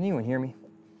 Can anyone hear me?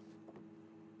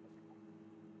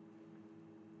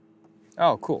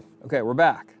 Oh, cool. Okay, we're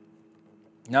back.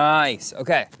 Nice.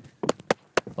 Okay.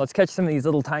 Let's catch some of these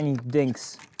little tiny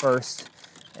dinks first.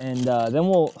 And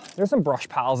then there's some brush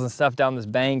piles and stuff down this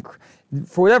bank.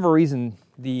 For whatever reason,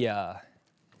 the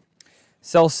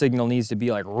cell signal needs to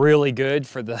be like really good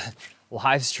for the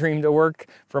live stream to work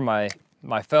for my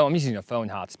phone. I'm using a phone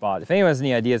hotspot. If anyone has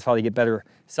any ideas how to get better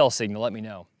cell signal, let me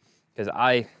know, because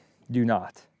I do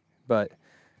not. But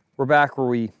we're back where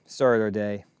we started our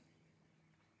day.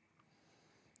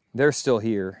 They're still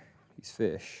here, these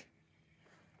fish.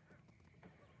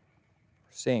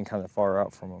 We're staying kind of far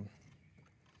out from them.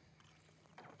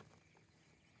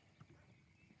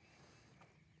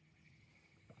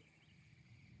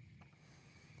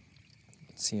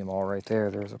 See them all right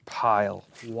there. There's a pile,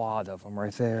 wad of them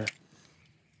right there.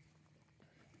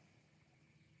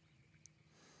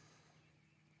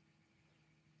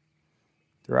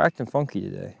 They're acting funky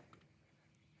today,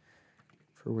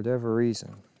 for whatever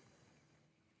reason.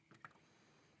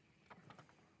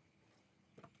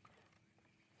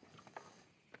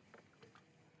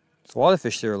 There's a lot of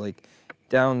fish that are like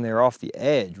down there off the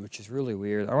edge, which is really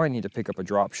weird. I might need to pick up a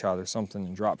drop shot or something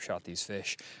and drop shot these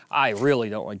fish. I really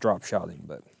don't like drop shotting,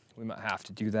 but we might have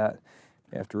to do that.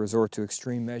 We have to resort to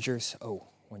extreme measures. Oh,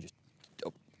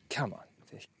 come on,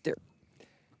 fish. There,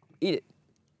 eat it.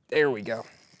 There we go.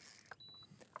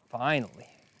 Finally.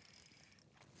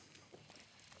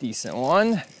 Decent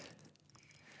one. I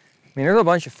mean, there's a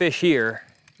bunch of fish here.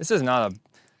 This is not a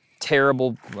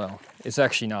terrible, well, it's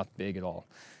actually not big at all.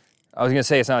 I was gonna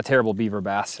say it's not a terrible beaver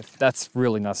bass. That's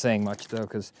really not saying much though,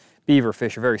 because beaver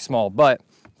fish are very small, but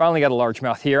finally got a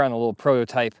largemouth here on a little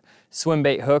prototype swim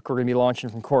bait hook we're gonna be launching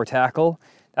from Core Tackle.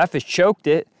 That fish choked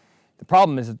it. The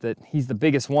problem is that he's the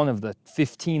biggest one of the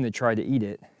 15 that tried to eat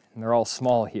it, and they're all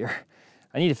small here.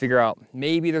 I need to figure out,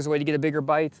 maybe there's a way to get a bigger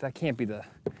bite. That can't be the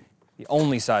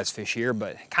only size fish here,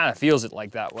 but it kind of feels it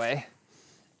like that way.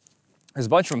 There's a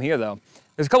bunch of them here though.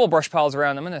 There's a couple brush piles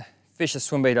around. I'm gonna fish the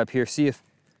swim bait up here, see if,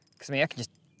 because I mean, I can just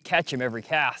catch him every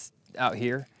cast out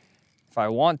here if I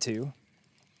want to.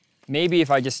 Maybe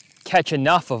if I just catch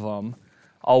enough of them,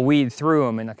 I'll weed through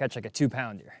them and I'll catch like a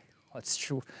 2-pounder.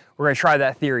 We're gonna try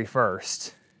that theory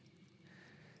first.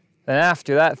 Then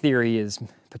after that theory is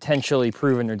potentially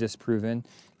proven or disproven,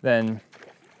 then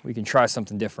we can try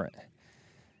something different.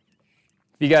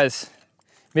 If you guys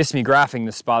missed me graphing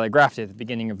this spot, I graphed it at the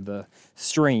beginning of the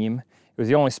stream. It was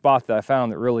the only spot that I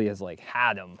found that really has like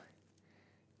had them.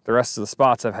 The rest of the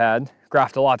spots I've had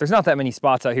graphed a lot. There's not that many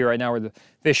spots out here right now where the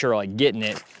fish are like getting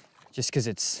it, just because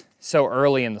it's so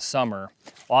early in the summer.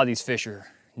 A lot of these fish are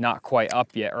not quite up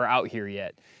yet or out here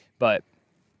yet, but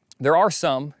there are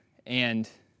some, and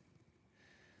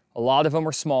a lot of them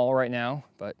are small right now,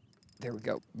 but there we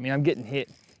go. I mean, I'm getting hit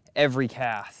every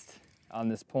cast on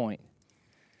this point,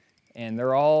 and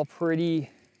they're all pretty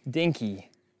dinky.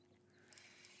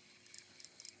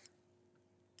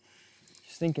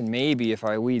 Just thinking maybe if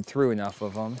I weed through enough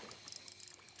of them.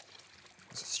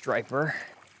 It's a striper.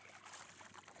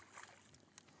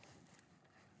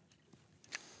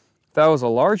 If that was a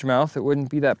largemouth, it wouldn't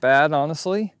be that bad,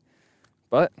 honestly,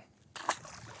 but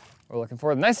we're looking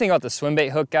for it. The nice thing about the swim bait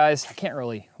hook, guys,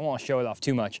 I won't show it off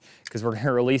too much because we're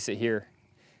gonna release it here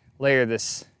later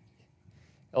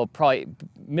it'll probably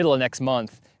middle of next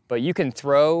month, but you can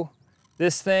throw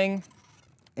this thing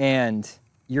and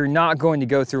you're not going to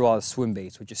go through a lot of swim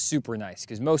baits, which is super nice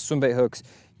because most swim bait hooks,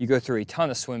 you go through a ton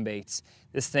of swim baits.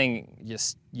 This thing,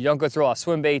 you don't go through a lot of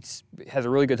swim baits. It has a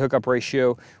really good hookup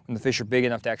ratio when the fish are big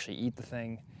enough to actually eat the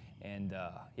thing. And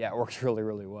yeah, it works really,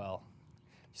 really well.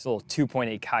 Just a little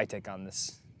 2.8 Kitech on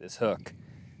this hook.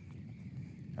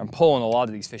 I'm pulling a lot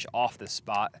of these fish off this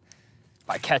spot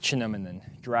by catching them and then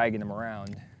dragging them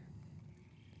around.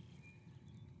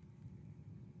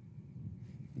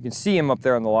 You can see them up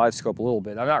there on the Livescope a little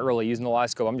bit. I'm not really using the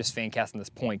Livescope. I'm just fan casting this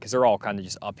point because they're all kind of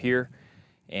just up here.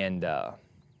 And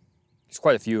there's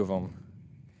quite a few of them.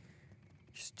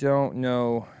 Just don't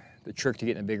know the trick to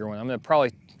getting a bigger one. I'm gonna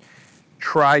probably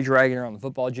try dragging around the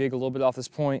football jig a little bit off this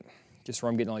point, just where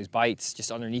I'm getting all these bites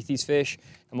just underneath these fish.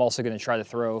 I'm also gonna try to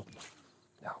throw,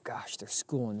 oh gosh, they're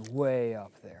schooling way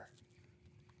up there.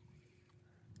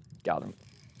 Got them.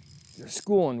 They're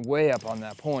schooling way up on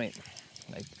that point.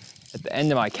 Like at the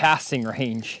end of my casting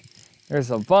range, there's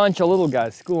a bunch of little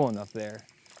guys schooling up there.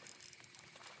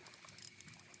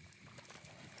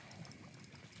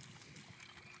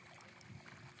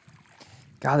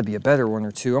 Gotta be a better one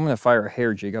or two. I'm gonna fire a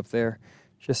hair jig up there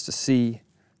just to see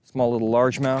small little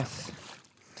largemouth.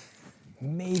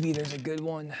 Maybe there's a good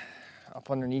one up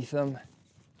underneath them.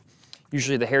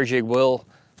 Usually the hair jig will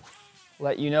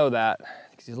let you know that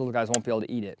because these little guys won't be able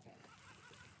to eat it.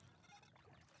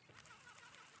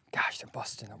 Gosh, they're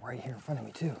busting up right here in front of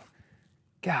me too.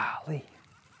 Golly.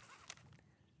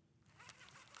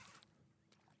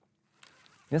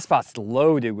 This spot's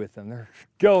loaded with them. They're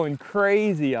going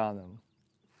crazy on them.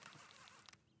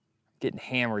 Getting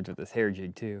hammered with this hair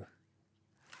jig too.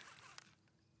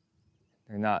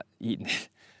 They're not eating it.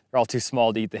 They're all too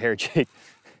small to eat the hair jig.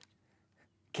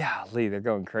 Golly, they're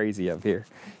going crazy up here.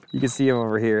 You can see them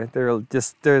over here.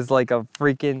 There's like a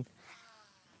freaking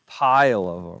pile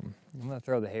of them. I'm gonna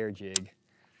throw the hair jig.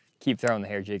 Keep throwing the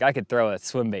hair jig. I could throw a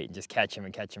swim bait and just catch them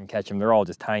and catch them and catch them. They're all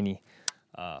just tiny,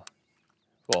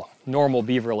 well, normal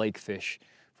Beaver Lake fish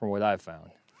from what I've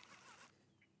found.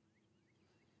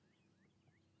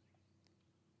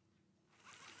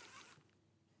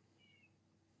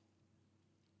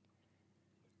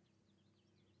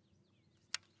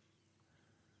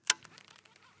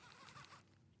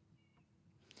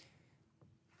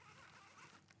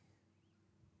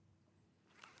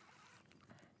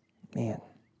 Man.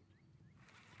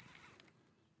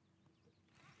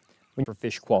 For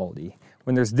fish quality,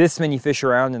 when there's this many fish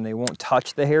around and they won't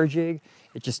touch the hair jig,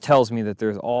 it just tells me that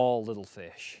there's all little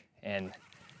fish. And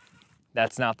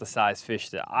that's not the size fish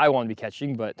that I want to be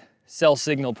catching, but cell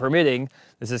signal permitting,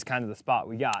 this is kind of the spot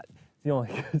we got. It's the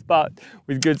only good spot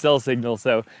with good cell signal.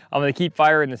 So I'm going to keep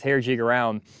firing this hair jig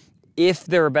around. If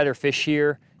there are better fish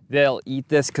here, they'll eat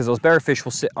this because those better fish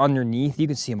will sit underneath. You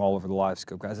can see them all over the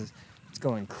Livescope, guys. It's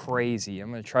going crazy.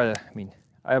 I'm going to try to,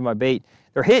 I have my bait.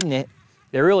 They're hitting it.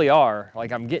 They really are.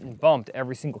 Like, I'm getting bumped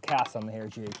every single cast on the hair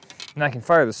jig. And I can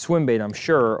fire the swim bait, I'm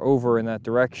sure, over in that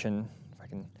direction. If I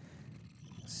can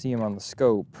see them on the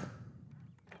scope.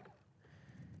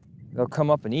 They'll come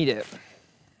up and eat it.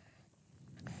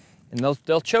 And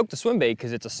they'll choke the swim bait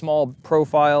because it's a small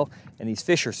profile and these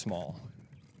fish are small.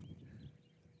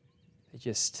 They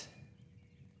just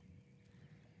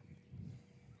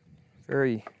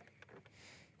very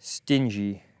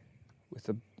stingy with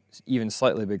a even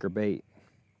slightly bigger bait.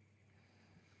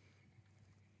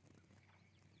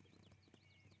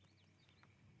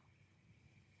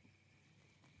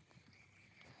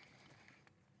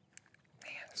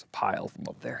 Man, there's a pile of them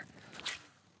up there.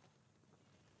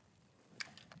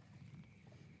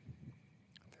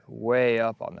 They're way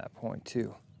up on that point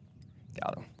too.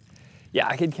 Got him. Yeah,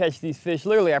 I could catch these fish.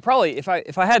 Literally, I probably, if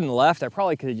I hadn't left, I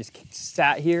probably could have just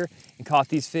sat here and caught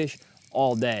these fish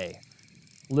all day.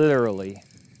 Literally.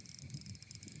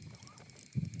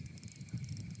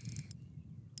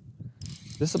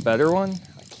 Is this a better one?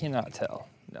 I cannot tell.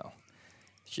 No,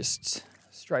 it's just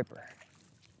striper.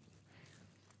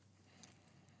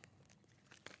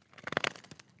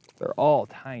 They're all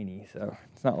tiny, so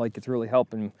it's not like it's really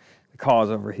helping the cause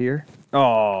over here.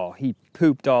 Oh, he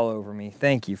pooped all over me.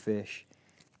 Thank you, fish.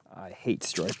 I hate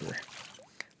striper.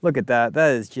 Look at that.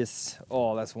 That is just,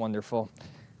 oh, that's wonderful.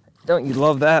 Don't you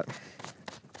love that?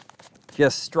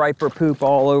 Just striper poop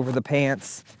all over the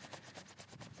pants.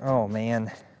 Oh,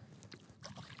 man.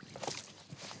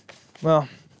 Well,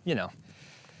 you know,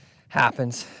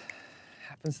 happens.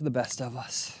 Happens to the best of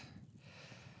us.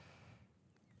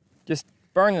 Just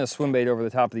burning a swim bait over the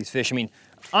top of these fish. I mean,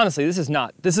 honestly, this is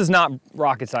not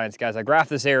rocket science, guys. I graphed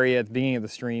this area at the beginning of the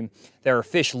stream. There are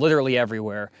fish literally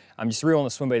everywhere. I'm just reeling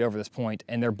the swim bait over this point,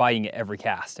 and they're biting it every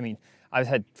cast. I mean, I've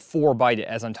had 4 bite it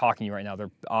as I'm talking to you right now.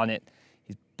 They're on it.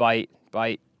 He's bite,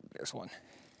 bite. There's one.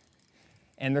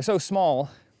 And they're so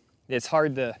small, it's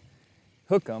hard to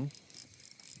hook them.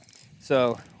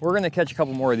 So we're gonna catch a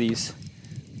couple more of these.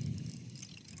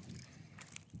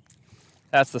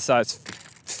 That's the size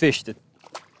fish that,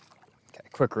 okay,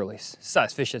 quick release,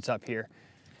 size fish that's up here.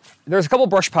 There's a couple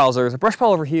brush piles. There's a brush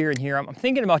pile over here and here. I'm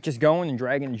thinking about just going and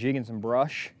dragging and jigging some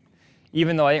brush,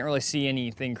 even though I didn't really see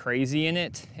anything crazy in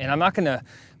it. And I'm not gonna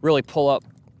really pull up.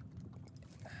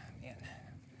 Man,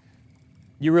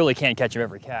 you really can't catch them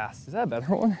every cast. Is that a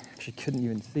better one? Actually couldn't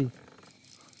even see.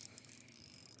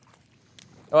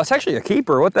 Oh, it's actually a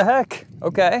keeper. What the heck?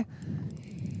 Okay.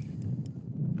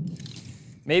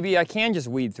 Maybe I can just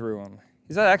weed through them.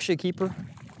 Is that actually a keeper?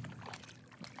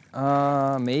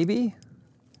 Maybe.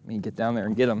 Let me get down there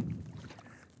and get him.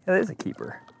 Yeah, that is a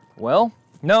keeper. Well,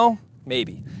 no,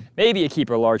 maybe. Maybe a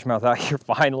keeper largemouth out here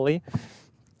finally.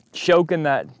 Choking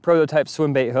that prototype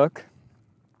swim bait hook.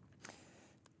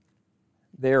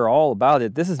 They're all about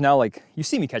it. This is now like, you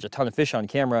see me catch a ton of fish on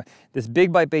camera. This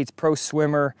Big Bite Baits Pro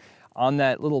Swimmer on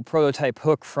that little prototype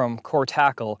hook from Core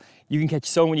Tackle, you can catch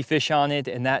so many fish on it,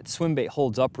 and that swim bait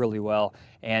holds up really well.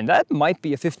 And that might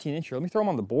be a 15-incher. Let me throw them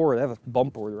on the board. I have a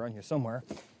bump board around here somewhere.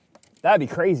 That'd be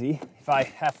crazy if I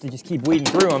have to just keep weeding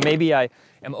through them. Maybe I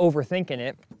am overthinking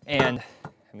it, and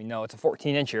I mean, no, it's a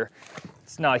 14-incher.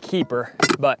 It's not a keeper,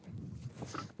 but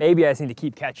maybe I just need to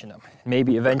keep catching them.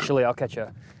 Maybe eventually I'll catch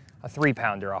a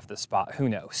 3-pounder off this spot. Who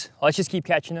knows? Let's just keep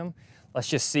catching them. Let's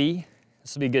just see.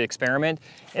 This will be a good experiment.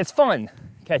 It's fun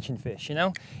catching fish, you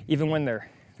know, even when they're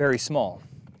very small.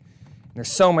 And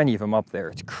there's so many of them up there,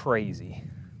 it's crazy.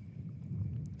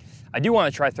 I do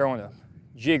want to try throwing a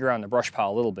jig around the brush pile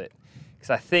a little bit,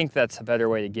 because I think that's a better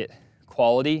way to get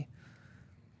quality.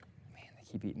 Man, they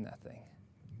keep eating that thing.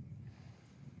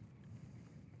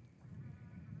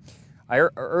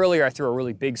 Earlier I threw a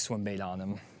really big swim bait on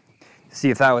them to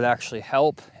see if that would actually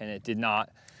help, and it did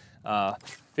not.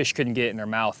 Fish couldn't get it in their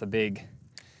mouth.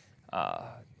 I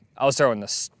was throwing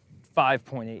this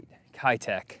 5.8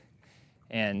 Kitech,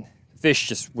 and fish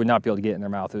just would not be able to get it in their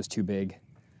mouth. It was too big.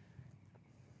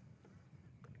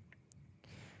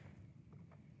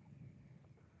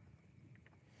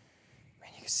 Man,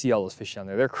 you can see all those fish down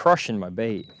there. They're crushing my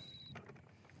bait.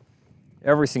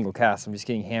 Every single cast, I'm just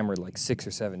getting hammered like 6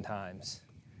 or 7 times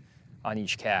on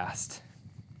each cast.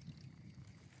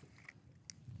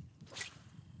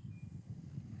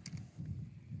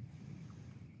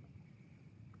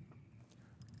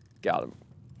 Got him.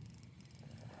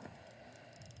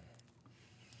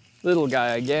 Little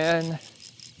guy again.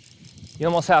 You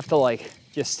almost have to like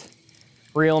just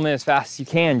reel them in as fast as you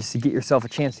can just to get yourself a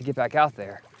chance to get back out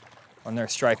there on their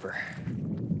striper.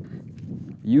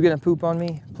 You gonna poop on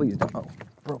me? Please don't. Oh,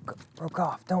 broke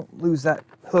off. Don't lose that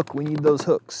hook. We need those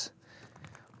hooks.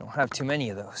 Don't have too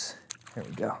many of those. There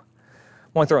we go.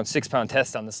 I'm only throwing 6-pound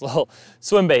test on this little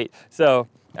swim bait, so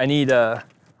I need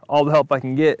all the help I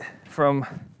can get from.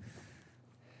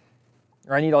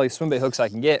 Or I need all these swim bait hooks I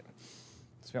can get,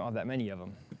 so we don't have that many of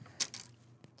them.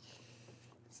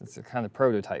 Since they're kind of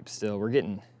prototypes still,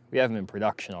 we have them in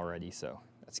production already, so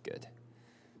that's good.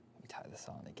 Let me tie this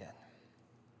on again.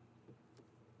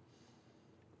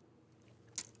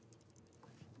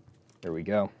 There we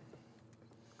go.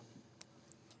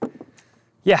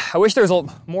 Yeah, I wish there was a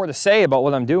little more to say about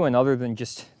what I'm doing other than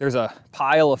just, there's a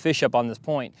pile of fish up on this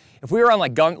point. If we were on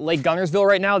like Lake Gunnersville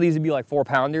right now, these would be like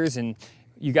 4-pounders, and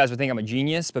you guys would think I'm a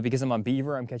genius, but because I'm on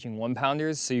Beaver, I'm catching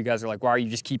 1-pounders. So you guys are like, why are you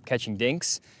just keep catching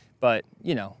dinks? But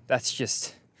you know, that's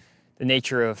just the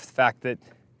nature of the fact that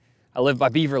I live by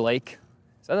Beaver Lake.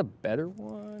 Is that a better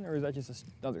one, or is that just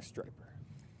another striper?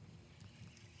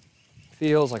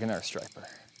 Feels like another striper.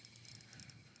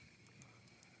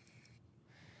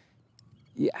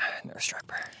 Yeah, another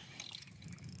striper.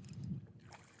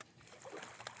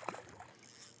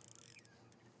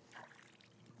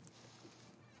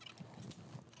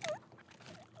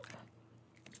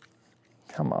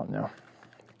 Come on now.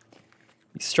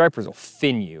 These stripers will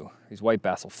fin you. These white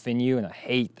bass will fin you, and I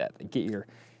hate that. They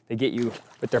get you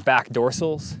with their back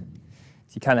dorsals. So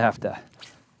you kind of have to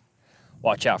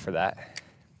watch out for that.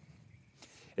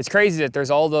 It's crazy that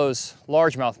there's all those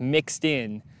largemouth mixed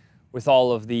in with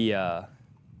all of the, or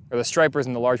the stripers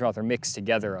and the largemouth are mixed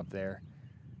together up there.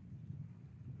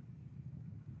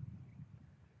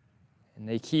 And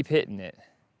they keep hitting it.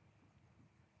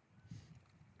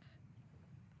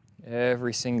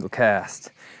 Every single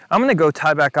cast. I'm gonna go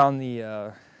tie back on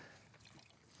the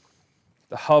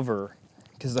hover,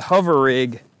 because the hover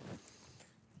rig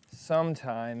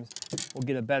sometimes will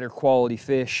get a better quality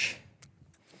fish.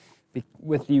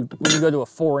 When you go to a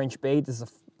 4-inch bait,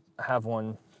 I have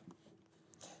one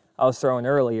I was throwing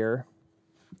earlier.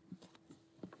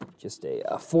 Just a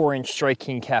 4-inch Strike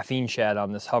King caffeine shad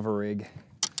on this hover rig.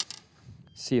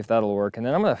 See if that'll work. And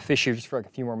then I'm gonna fish here just for like a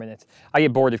few more minutes. I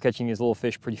get bored of catching these little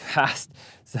fish pretty fast.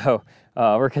 So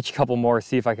we're gonna catch a couple more,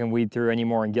 see if I can weed through any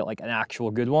more and get like an actual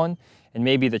good one. And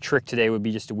maybe the trick today would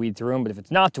be just to weed through them, but if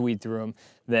it's not to weed through them,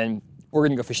 then we're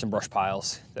gonna go fish some brush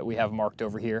piles that we have marked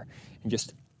over here and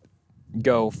just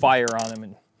go fire on them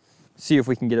and see if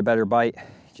we can get a better bite.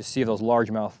 Just see if those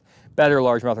better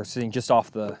largemouth are sitting just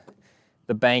off the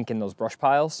bank in those brush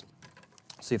piles.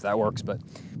 See if that works, but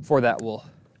before that we'll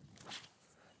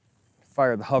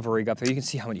fire the hover rig up there. You can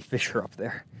see how many fish are up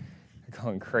there. They're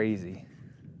going crazy.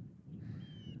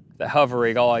 The hover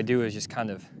rig, all I do is just kind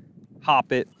of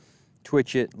hop it,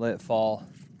 twitch it, let it fall.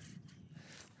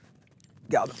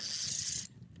 Got him. Is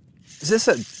this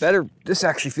a better, this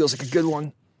actually feels like a good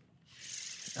one.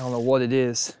 I don't know what it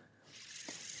is.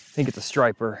 I think it's a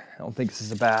striper. I don't think this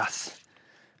is a bass.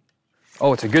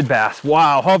 Oh, it's a good bass.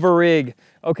 Wow, hover rig.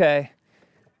 Okay.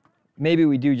 Maybe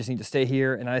we do just need to stay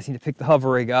here and I just need to pick the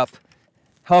hover rig up.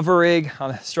 Hover rig on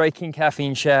a Strike King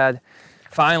caffeine shad.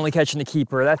 Finally catching the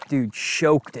keeper. That dude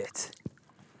choked it.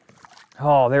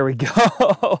 Oh, there we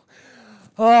go.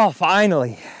 Oh,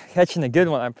 finally catching a good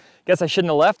one. I guess I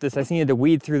shouldn't have left this. I just needed to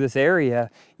weed through this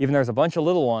area. Even there's a bunch of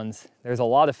little ones. There's a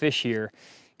lot of fish here.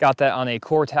 Got that on a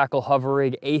core tackle hover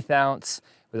rig, 1/8 ounce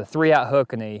with a 3/0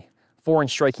 hook and a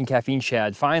 4-inch Strike King caffeine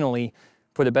shad. Finally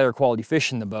put a better quality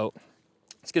fish in the boat.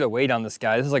 Let's get a weight on this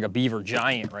guy. This is like a beaver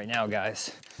giant right now,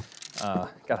 guys.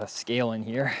 Got a scale in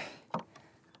here.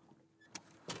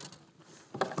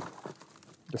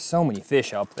 There's so many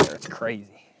fish up there, it's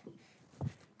crazy.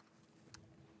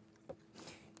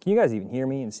 Can you guys even hear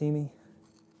me and see me?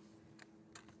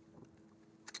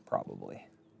 Probably.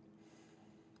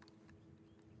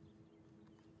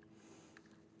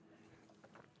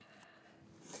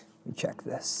 Let me check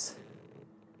this.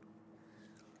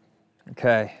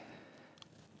 Okay.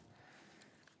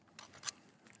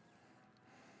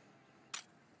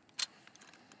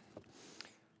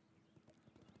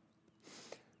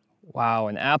 Wow,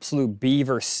 an absolute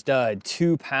beaver stud,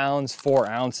 2 pounds, 4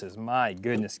 ounces. My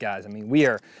goodness, guys. I mean, we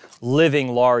are living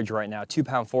large right now. 2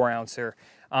 pound, 4 ouncer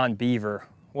on beaver.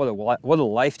 What a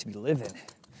life to be living.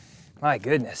 My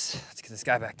goodness. Let's get this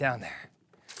guy back down there.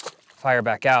 Fire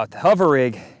back out. The hover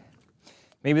rig,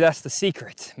 maybe that's the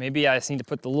secret. Maybe I just need to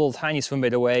put the little tiny swim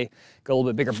bait away, go a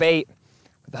little bit bigger bait.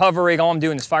 With the hover rig, all I'm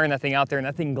doing is firing that thing out there, and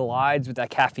that thing glides with that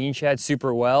caffeine shad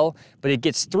super well, but it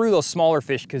gets through those smaller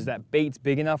fish because that bait's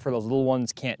big enough where those little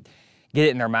ones can't get it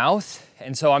in their mouth.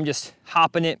 And so I'm just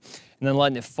hopping it and then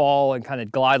letting it fall and kind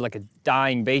of glide like a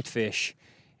dying bait fish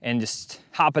and just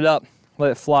hop it up, let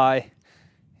it fly,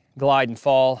 glide and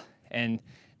fall. And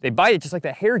they bite it just like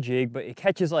that hair jig, but it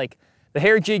catches like, the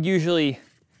hair jig usually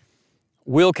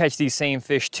will catch these same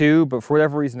fish too, but for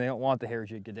whatever reason, they don't want the hair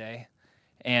jig today.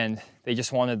 And they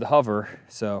just wanted the hover,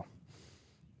 so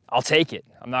I'll take it.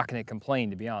 I'm not gonna complain,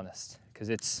 to be honest, because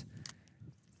it's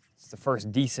the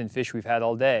first decent fish we've had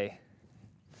all day.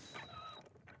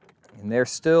 And they're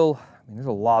still, I mean, there's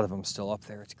a lot of them still up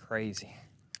there. It's crazy.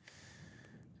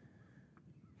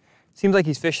 Seems like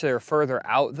these fish that are further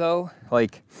out though,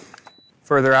 like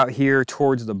further out here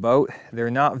towards the boat, they're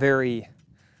not very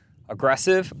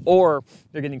aggressive, or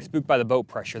they're getting spooked by the boat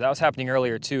pressure. That was happening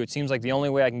earlier too. It seems like the only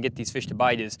way I can get these fish to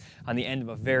bite is on the end of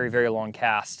a very, very long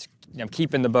cast. I'm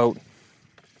keeping the boat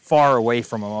far away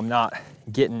from them. I'm not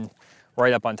getting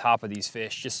right up on top of these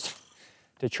fish just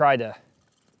to try to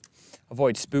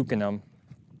avoid spooking them.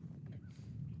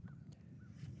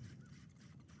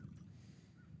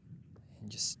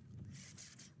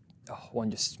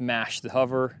 one just smashed the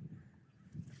hover.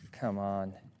 Come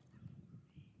on.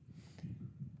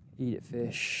 Eat it,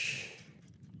 fish.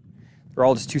 They're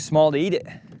all just too small to eat it.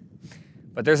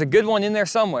 But there's a good one in there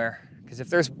somewhere, because if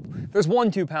there's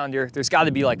one 2-pounder, there's got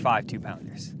to be like 5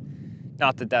 2-pounders.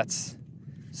 Not that that's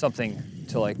something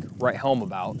to like write home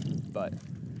about, but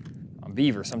on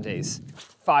beaver some days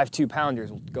 5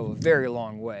 2-pounders will go a very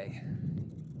long way.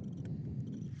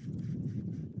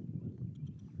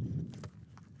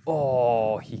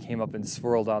 Oh, he came up and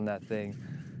swirled on that thing.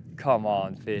 Come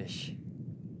on, fish.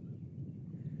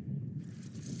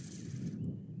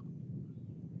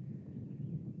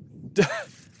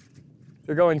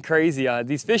 They're going crazy on it.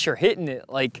 These fish are hitting it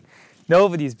like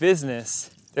nobody's business.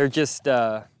 They're just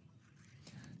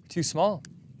too small.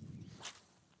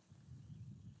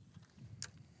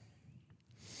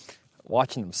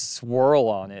 Watching them swirl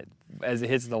on it as it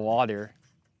hits the water.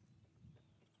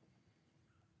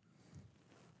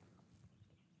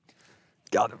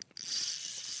 Got him.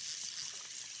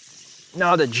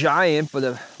 Not a giant, but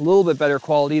a little bit better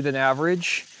quality than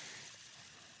average.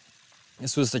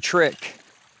 This was the trick,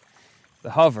 the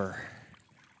hover.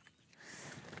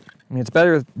 I mean, it's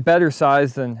better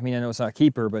size than, I mean, I know it's not a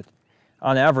keeper, but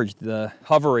on average, the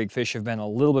hover rig fish have been a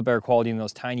little bit better quality than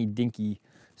those tiny, dinky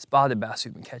spotted bass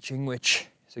we've been catching, which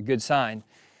is a good sign.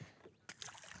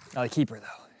 Not a keeper, though.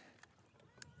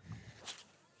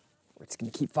 It's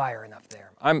gonna keep firing up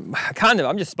there. I'm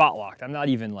just spot locked. I'm not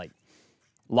even like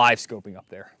live scoping up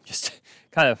there. Just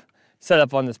kind of set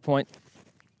up on this point,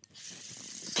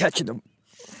 catching them.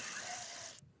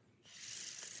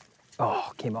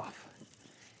 Oh, came off.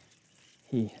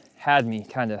 He had me,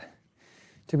 kind of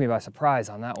took me by surprise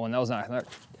on that one. That was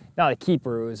not a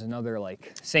keeper. It was another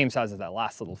like same size as that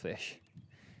last little fish,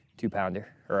 2-pounder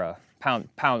or a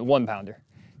 1-pounder,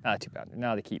 not a 2-pounder.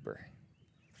 Not a keeper.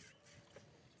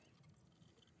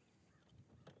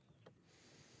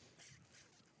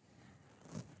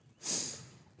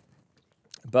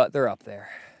 But they're up there.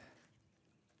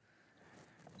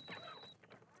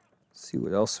 Let's see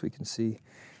what else we can see.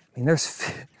 I mean, there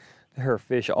are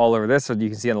fish all over. That's what you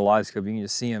can see on the live scope. You can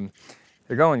just see them.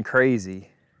 They're going crazy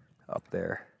up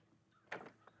there.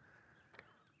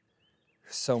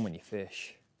 There's so many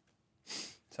fish.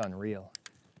 It's unreal.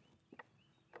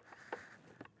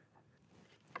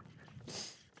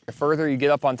 The further you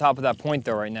get up on top of that point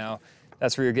though right now,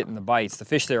 that's where you're getting the bites. The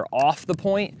fish that are off the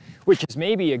point, which is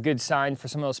maybe a good sign for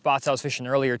some of those spots I was fishing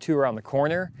earlier too around the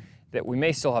corner that we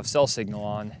may still have cell signal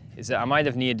on, is that I might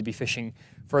have needed to be fishing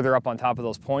further up on top of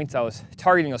those points. I was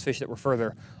targeting those fish that were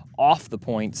further off the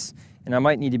points, and I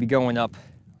might need to be going up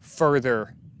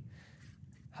further,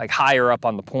 like higher up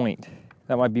on the point.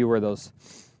 That might be where those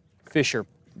fish are,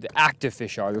 the active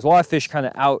fish are. There's a lot of fish kind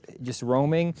of out just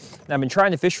roaming, and I've been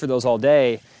trying to fish for those all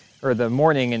day, or the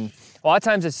morning, and a lot of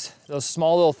times it's those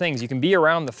small little things. You can be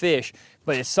around the fish,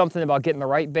 but it's something about getting the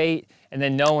right bait and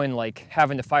then knowing, like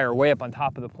having to fire way up on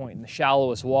top of the point in the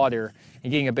shallowest water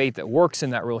and getting a bait that works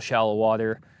in that real shallow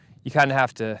water. You kind of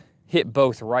have to hit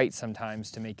both right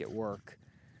sometimes to make it work.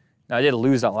 Now I did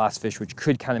lose that last fish, which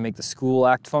could kind of make the school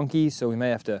act funky, so we may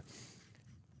have to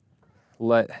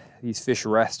let these fish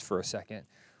rest for a second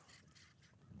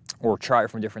or try it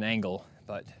from a different angle,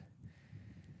 but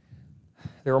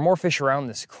there are more fish around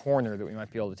this corner that we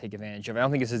might be able to take advantage of. I don't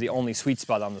think this is the only sweet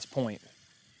spot on this point.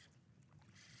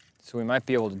 So we might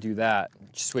be able to do that,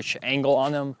 switch angle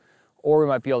on them, or we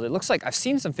might be able to, it looks like I've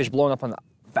seen some fish blowing up on the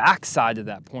back side of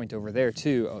that point over there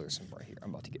too. Oh, there's some right here. I'm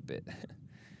about to get bit. I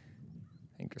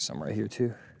think there's some right here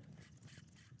too.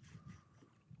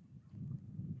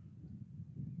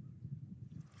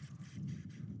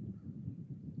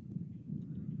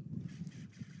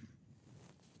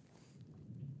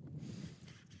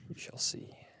 We shall see.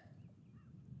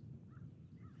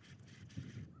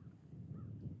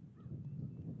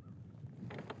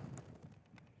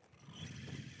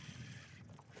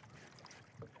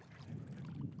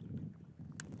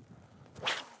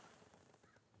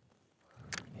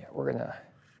 Yeah, we're gonna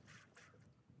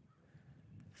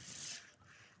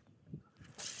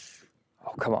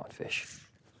oh, come on, fish.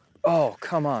 Oh,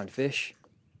 come on, fish.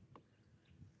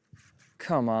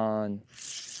 Come on.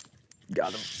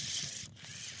 Got him.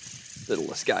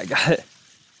 Littlest guy got it.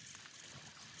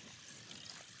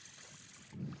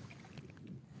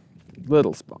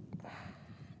 Little spot.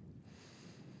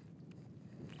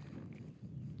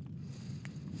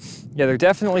 Yeah, they're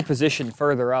definitely positioned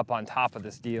further up on top of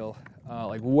this deal,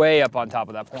 like way up on top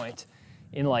of that point,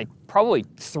 in like probably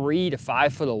 3 to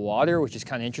 5 foot of water, which is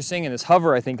kind of interesting. And this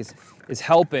hover, I think, is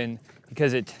helping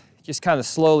because it just kind of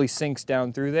slowly sinks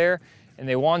down through there. and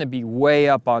they want to be way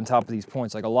up on top of these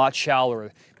points, like a lot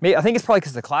shallower. I think it's probably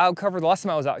because the cloud cover. The last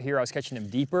time I was out here, I was catching them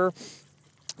deeper,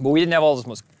 but we didn't have all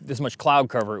this much cloud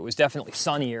cover. It was definitely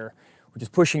sunnier, which is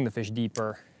pushing the fish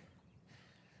deeper.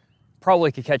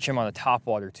 Probably could catch him on the top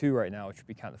water too right now, which would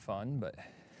be kind of fun, but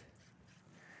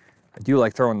I do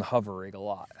like throwing the hover rig a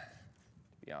lot,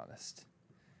 to be honest.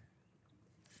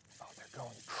 Oh, they're going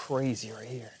crazy right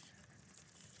here.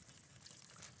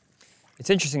 It's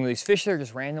interesting, these fish that are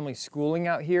just randomly schooling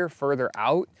out here further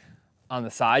out on the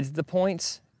sides of the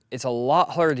points, it's a lot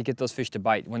harder to get those fish to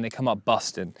bite when they come up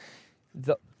busting.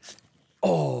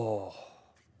 Oh,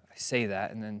 I say that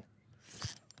and then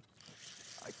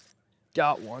I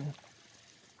got one.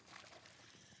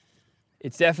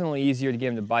 It's definitely easier to get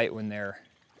them to bite when they're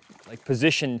like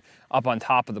positioned up on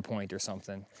top of the point or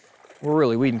something. We're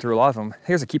really weeding through a lot of them.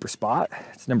 Here's a keeper spot.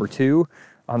 It's number 2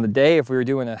 on the day if we were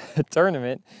doing a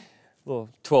tournament. Little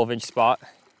 12-inch spot.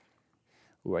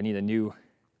 Ooh, I need a new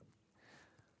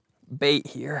bait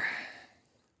here.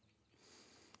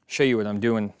 Show you what I'm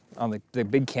doing on the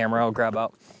big camera. I'll grab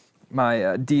out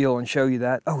my deal and show you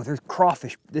that. Oh, there's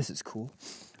crawfish. This is cool.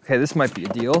 Okay, this might be a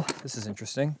deal. This is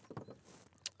interesting.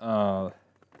 Let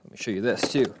me show you this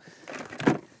too.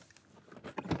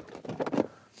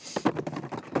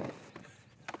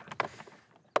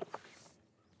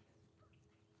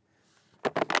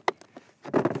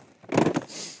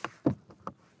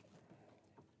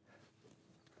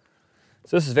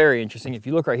 So this is very interesting. If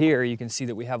you look right here, you can see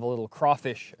that we have a little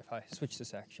crawfish. If I switch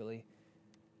this actually.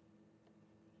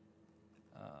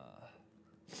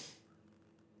 Let's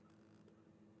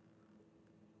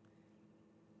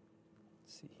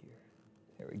see here.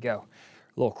 There we go.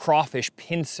 A little crawfish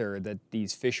pincer that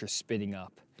these fish are spitting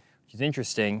up, which is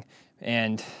interesting.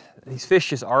 And these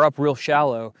fish just are up real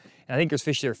shallow. And I think there's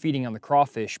fish that are feeding on the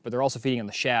crawfish, but they're also feeding on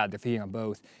the shad. They're feeding on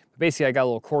both. But basically, I got a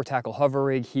little core tackle hover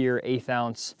rig here, 1/8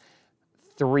 ounce.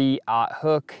 3/0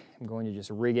 hook. I'm going to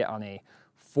just rig it on a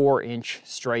 4-inch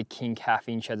Strike King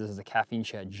caffeine shad. This is a caffeine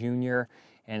shad junior,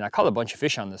 and I caught a bunch of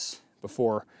fish on this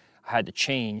before I had to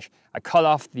change. I cut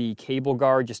off the cable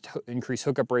guard just to increase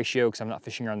hookup ratio because I'm not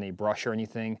fishing on any brush or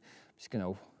anything. I'm just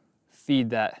gonna feed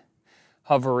that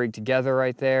hover rig together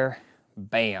right there.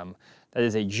 Bam. That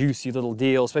is a juicy little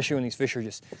deal, especially when these fish are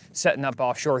just setting up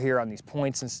offshore here on these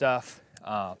points and stuff.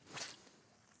 A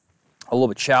little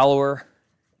bit shallower.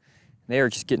 They are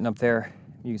just getting up there.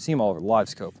 You can see them all over the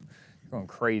Livescope. They're going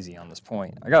crazy on this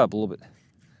point. I got up a little bit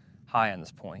high on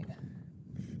this point. To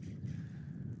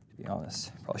be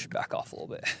honest, probably should back off a little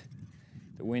bit.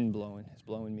 The wind is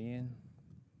blowing me in.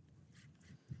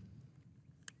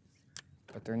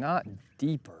 But they're not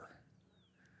deeper.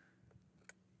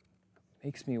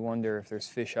 Makes me wonder if there's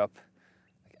fish up,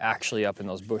 like actually up in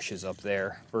those bushes up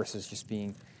there versus just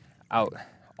being out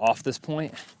off this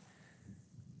point.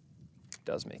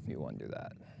 Does make me wonder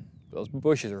that. Those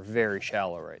bushes are very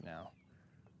shallow right now.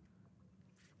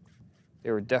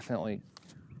 There were definitely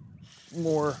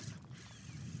more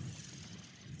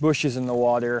bushes in the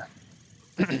water.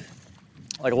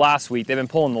 Like last week, they've been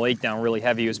pulling the lake down really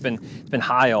heavy. It's been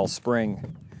high all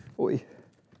spring. Boy,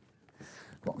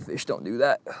 come on, fish, don't do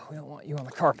that. We don't want you on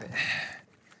the carpet.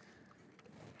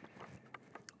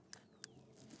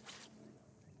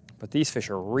 But these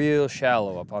fish are real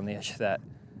shallow up on the edge of that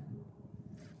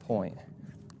point.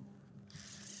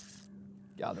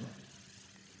 Got him.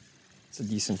 It's a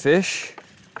decent fish.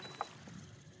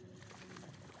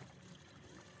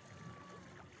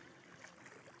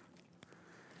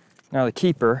 Now the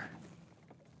keeper,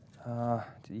 what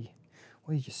did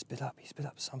he just spit up? He spit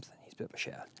up something. He spit up a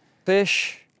shad.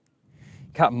 Fish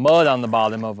got mud on the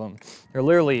bottom of them. They're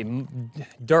literally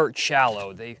dirt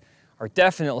shallow. They are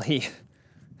definitely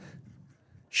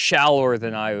shallower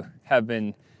than I have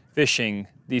been fishing.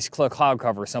 These cloud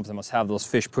cover or something must have those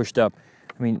fish pushed up.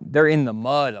 I mean, they're in the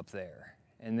mud up there,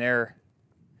 and that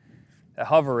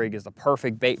hover rig is the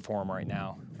perfect bait for them right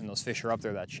now when those fish are up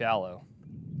there that shallow.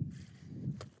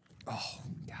 Oh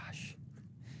gosh.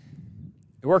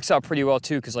 It works out pretty well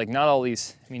too, because like not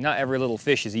every little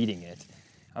fish is eating it.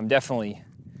 I'm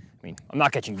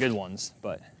not catching good ones,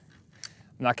 but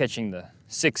I'm not catching the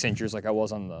 6-inchers like I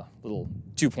was on the little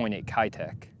 2.8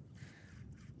 Kitech.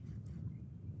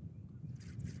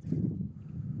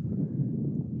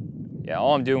 Yeah,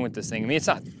 all I'm doing with this thing, it's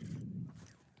not,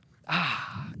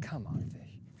 come on,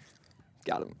 fish.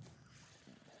 Got him.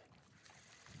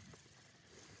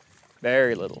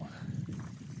 Very little.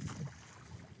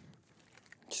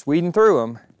 Just weeding through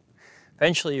them.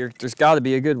 Eventually, there's got to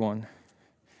be a good one.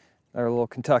 They're a little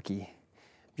Kentucky.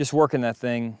 Just working that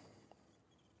thing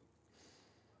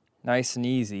nice and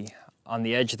easy on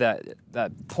the edge of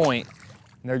that point.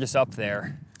 and they're just up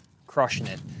there crushing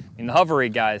it. I mean, the hover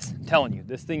rig, guys, I'm telling you,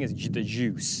 this thing is the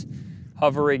juice.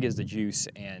 Hover rig is the juice,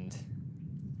 and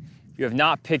if you have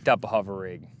not picked up a hover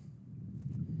rig,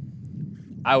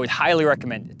 I would highly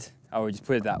recommend it. I would just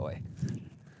put it that way.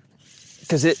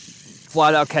 Because it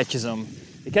flat out catches them.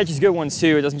 It catches good ones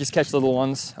too. It doesn't just catch little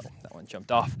ones. Oh, that one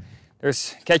jumped off.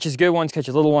 There's catches good ones,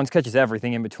 catches little ones, catches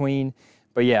everything in between.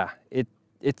 But yeah,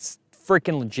 it's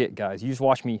freaking legit, guys. You just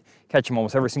watch me catch them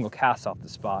almost every single cast off the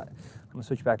spot. I'm gonna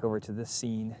switch back over to this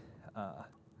scene.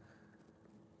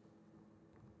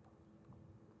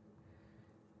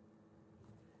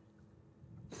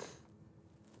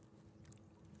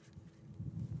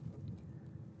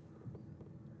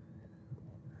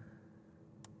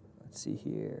 Let's see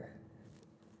here.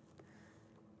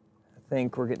 I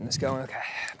think we're getting this going. Okay,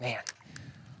 man.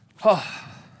 Oh,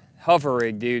 hover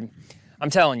rig, dude. I'm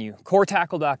telling you,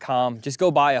 coretackle.com, just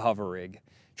go buy a hover rig.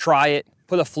 Try it,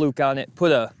 put a fluke on it,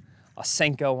 put a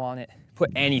Senko on it, put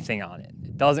anything on it.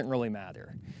 It doesn't really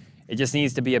matter. It just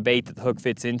needs to be a bait that the hook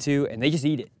fits into, and they just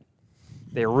eat it.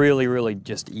 They really, really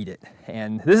just eat it.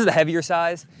 And this is the heavier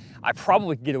size. I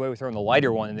probably could get away with throwing the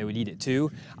lighter one and they would eat it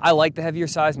too. I like the heavier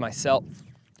size myself.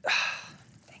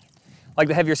 Dang it. I like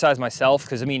the heavier size myself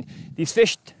because, I mean, these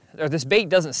fish, or this bait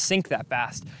doesn't sink that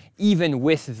fast, even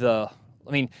with the,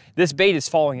 I mean, this bait is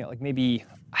falling at like maybe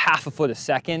half a foot a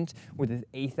second with this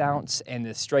 1/8 ounce and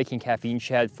this striking caffeine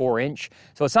shad 4-inch.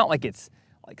 So it's not like it's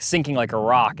like sinking like a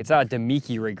rock. It's not a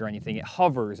Demiki rig or anything. It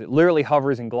hovers. It literally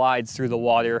hovers and glides through the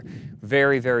water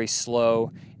very, very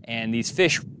slow. And these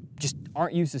fish just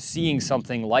aren't used to seeing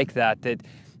something like that. That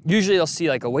usually they'll see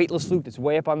like a weightless fluke that's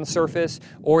way up on the surface,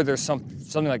 or there's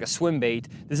something like a swim bait.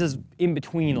 This is in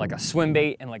between like a swim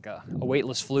bait and like a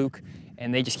weightless fluke,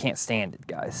 and they just can't stand it,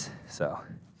 guys. So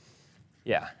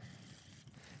yeah.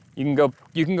 You can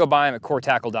go buy them at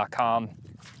coretackle.com,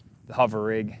 the hover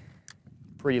rig,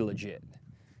 pretty legit.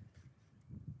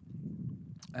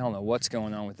 I don't know what's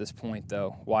going on with this point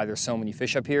though, why there's so many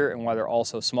fish up here and why they're all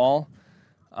so small.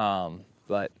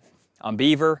 But on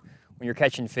beaver, when you're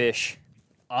catching fish,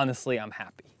 honestly, I'm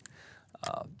happy.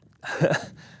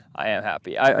 I am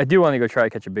happy. I do want to go try to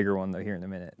catch a bigger one though here in a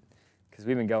minute, because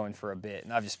we've been going for a bit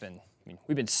and I've just been, I mean,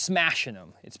 we've been smashing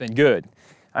them. It's been good.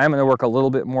 I am going to work a little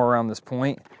bit more around this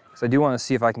point, because I do want to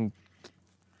see if I can,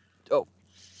 oh,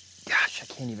 gosh, I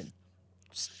can't even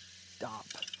stop.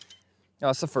 No,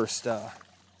 it's the first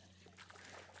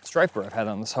striper I've had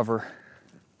on this hover.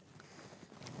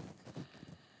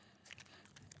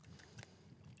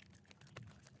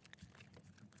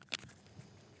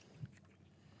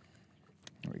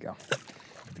 There we go.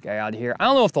 Get the guy out of here. I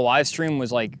don't know if the live stream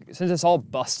was like, since it's all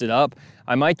busted up,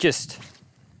 I might just,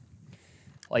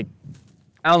 like,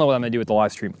 I don't know what I'm gonna do with the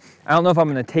live stream. I don't know if I'm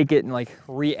gonna take it and like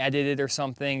re-edit it or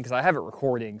something, because I have it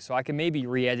recording, so I can maybe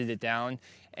re-edit it down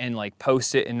and like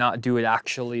post it and not do it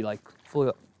actually like fully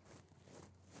up.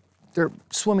 They're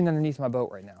swimming underneath my boat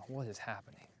right now. What is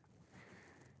happening?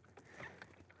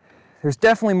 There's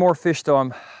definitely more fish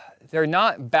though. They're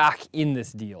not back in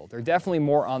this deal. They're definitely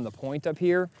more on the point up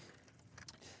here.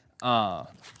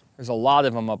 There's a lot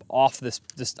of them up off this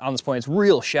on this point. It's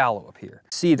real shallow up here.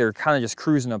 See, they're kind of just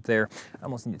cruising up there. I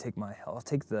almost need to take my, I'll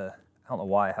take the, I don't know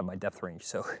why I have my depth range,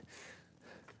 so I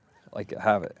like to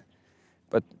have it.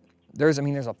 But there's, I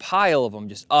mean, there's a pile of them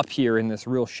just up here in this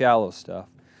real shallow stuff.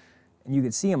 And you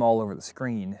can see them all over the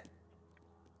screen.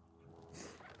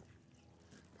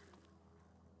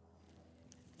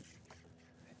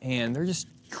 And they're just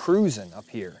cruising up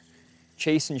here.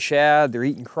 Chasing shad, they're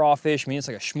eating crawfish. I mean, it's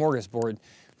like a smorgasbord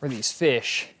for these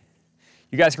fish.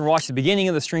 You guys can watch the beginning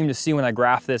of the stream to see when I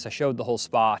graphed this. I showed the whole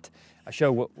spot. I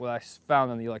showed what I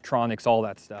found on the electronics, all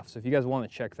that stuff. So if you guys want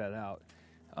to check that out,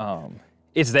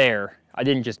 it's there. I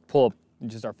didn't just pull up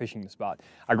and just start fishing the spot.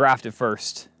 I graphed it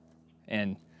first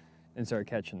and started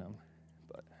catching them.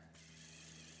 But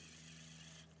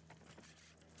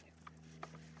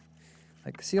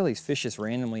like, see all these fish just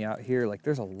randomly out here? Like,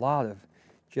 there's a lot of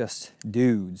just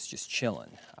dudes just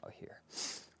chilling out here.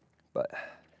 But,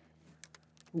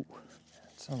 ooh,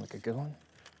 that sounds like a good one.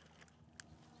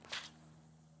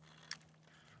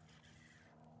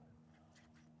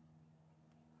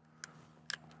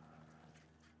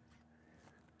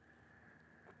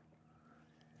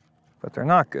 But they're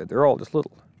not good. They're all just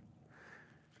little.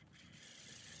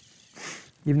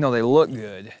 Even though they look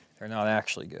good, they're not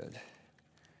actually good.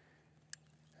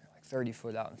 Like 30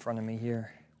 foot out in front of me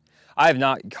here. I have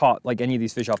not caught like any of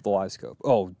these fish off the Livescope.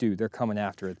 Oh, dude, they're coming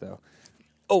after it though.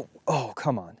 Oh,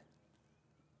 come on.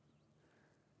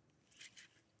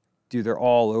 Dude, they're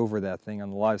all over that thing on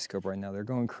the Livescope right now. They're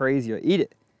going crazy. Eat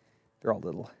it. They're all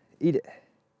little. Eat it.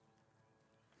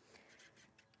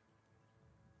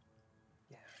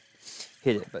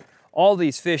 hit it. But all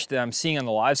these fish that I'm seeing on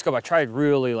the Livescope, I tried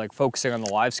really like focusing on the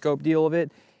Livescope deal of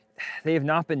it. They have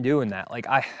not been doing that. Like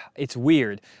it's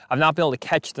weird. I've not been able to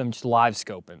catch them just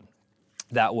Livescoping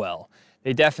that well.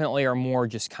 They definitely are more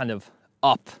just kind of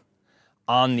up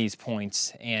on these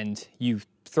points, and you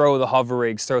throw the hover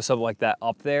rigs, throw something like that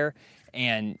up there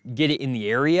and get it in the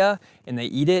area and they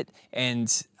eat it.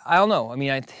 And I don't know. I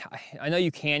mean, I know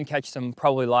you can catch them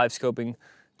probably Livescoping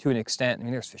to an extent. I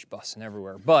mean, there's fish busting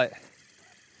everywhere, but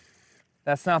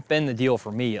that's not been the deal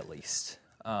for me, at least.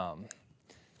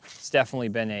 It's definitely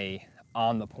been a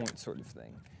on the point sort of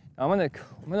thing. Now I'm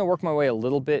gonna work my way a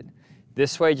little bit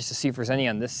this way just to see if there's any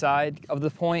on this side of the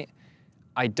point.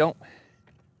 I don't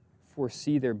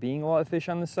foresee there being a lot of fish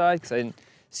on this side because I didn't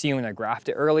see them when I graphed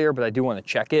it earlier, but I do want to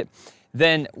check it.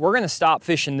 Then we're gonna stop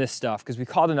fishing this stuff because we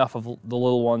caught enough of the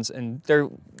little ones, and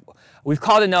we've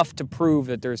caught enough to prove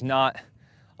that there's not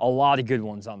a lot of good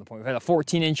ones on the point. We've had a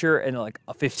 14-incher and like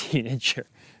a 15-incher.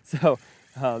 So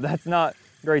that's not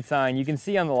a great sign. You can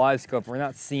see on the Livescope, we're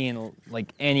not seeing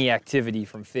like any activity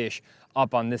from fish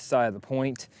up on this side of the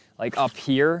point, like up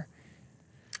here.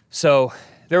 So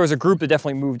there was a group that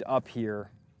definitely moved up here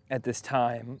at this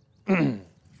time.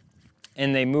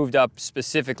 And they moved up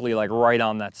specifically like right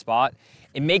on that spot.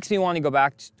 It makes me want to go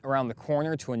back around the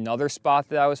corner to another spot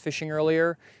that I was fishing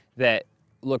earlier that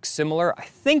looks similar. I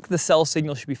think the cell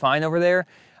signal should be fine over there.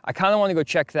 I kind of want to go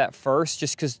check that first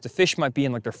just because the fish might be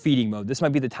in like their feeding mode. This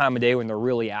might be the time of day when they're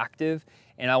really active,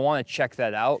 and I want to check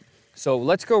that out. So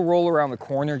let's go roll around the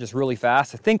corner just really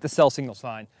fast. I think the cell signal's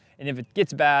fine. And if it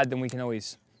gets bad, then we can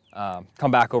always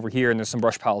come back over here, and there's some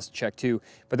brush piles to check too.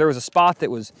 But there was a spot that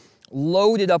was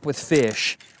loaded up with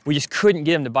fish. We just couldn't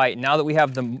get them to bite. Now that we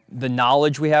have the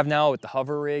knowledge we have now with the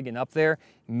hover rig and up there,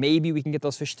 maybe we can get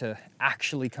those fish to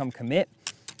actually come commit.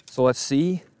 So let's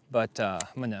see, but I'm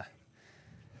gonna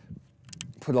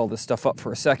put all this stuff up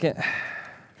for a second.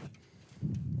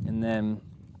 And then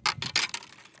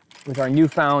with our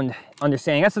newfound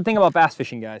understanding, that's the thing about bass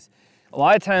fishing, guys. A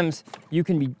lot of times you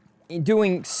can be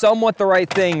doing somewhat the right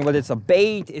thing, but it's a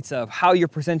bait, it's how you're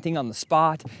presenting on the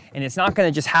spot, and it's not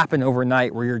gonna just happen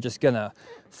overnight where you're just gonna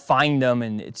find them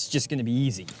and it's just gonna be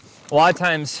easy. A lot of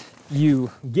times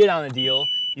you get on a deal,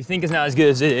 you think it's not as good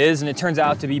as it is, and it turns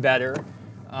out to be better.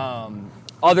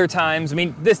 Other times, I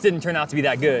mean, this didn't turn out to be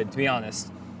that good, to be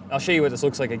honest. I'll show you what this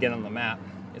looks like again on the map.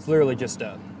 It's literally just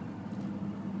a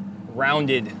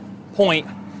rounded point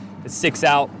that sticks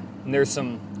out, and there's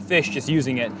some fish just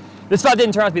using it. This spot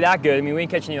didn't turn out to be that good. I mean, we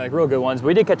didn't catch any like real good ones, but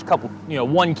we did catch a couple, you know,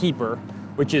 one keeper,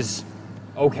 which is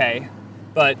okay.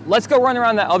 But let's go run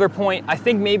around that other point. I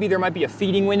think maybe there might be a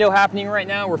feeding window happening right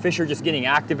now where fish are just getting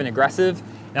active and aggressive.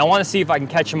 And I want to see if I can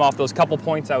catch them off those couple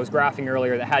points I was graphing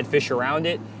earlier that had fish around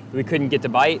it that we couldn't get to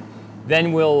bite.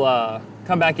 Then we'll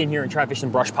come back in here and try fishing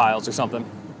brush piles or something.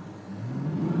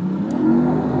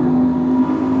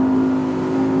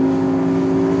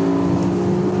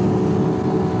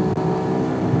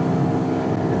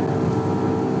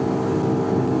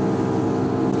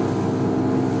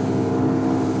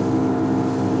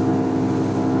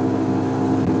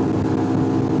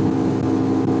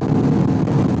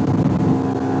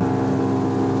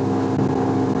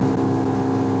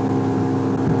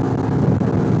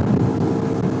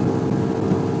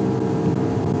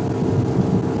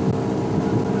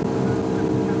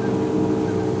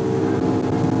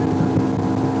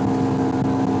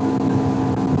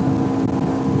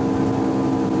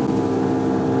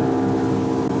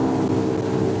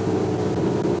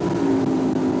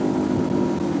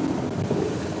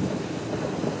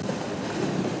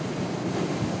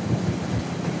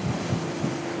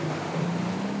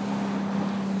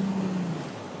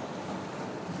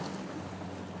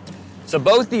 So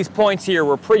both these points here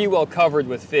were pretty well covered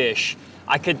with fish.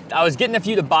 I was getting a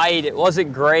few to bite. It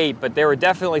wasn't great, but there were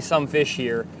definitely some fish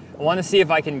here. I want to see if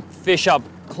I can fish up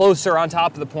closer on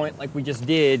top of the point like we just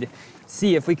did,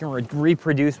 see if we can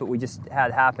reproduce what we just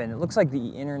had happen. It looks like the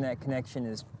internet connection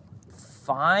is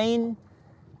fine-ish.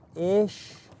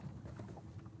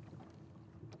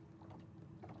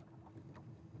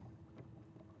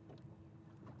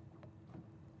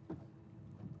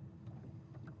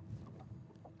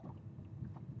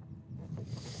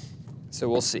 So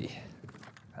we'll see.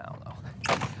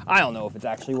 I don't know if it's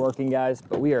actually working, guys,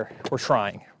 but we're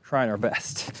trying our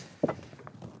best.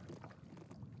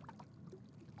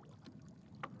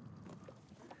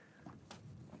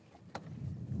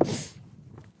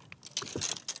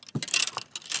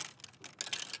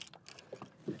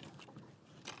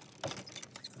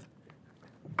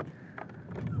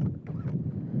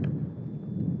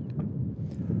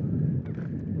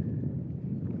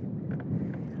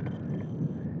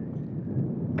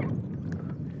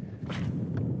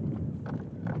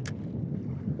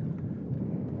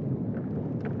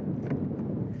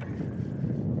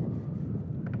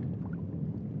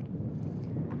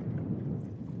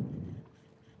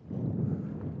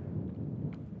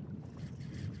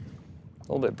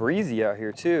 a little bit breezy out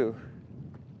here too.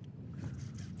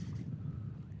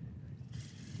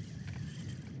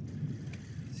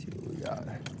 Let's see what we got.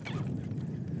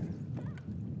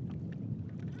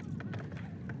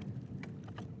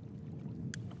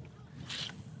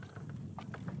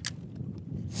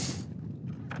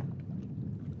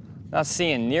 Not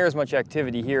seeing near as much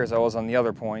activity here as I was on the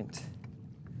other point.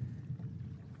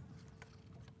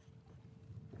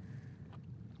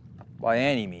 By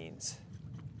any means.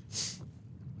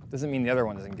 Doesn't mean the other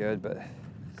one isn't good, but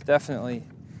it's definitely,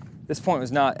 this point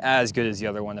was not as good as the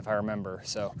other one if I remember.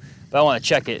 So, but I want to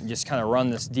check it and just kind of run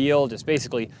this deal, just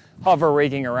basically hover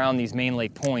rigging around these main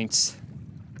lake points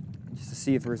just to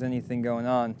see if there's anything going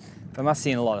on. But I'm not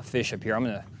seeing a lot of fish up here. I'm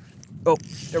gonna, oh,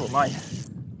 never mind.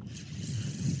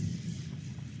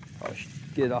 Probably should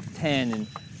get it off 10 and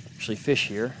actually fish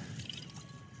here.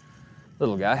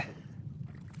 Little guy.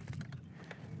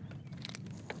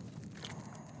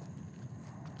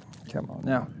 Come on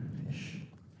now, fish.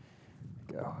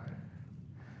 Go.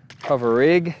 Hover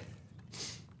rig.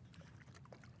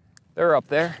 They're up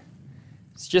there.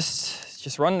 It's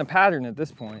just running the pattern at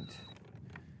this point.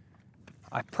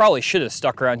 I probably should have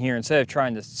stuck around here instead of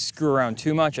trying to screw around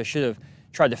too much. I should have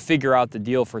tried to figure out the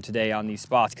deal for today on these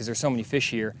spots because there's so many fish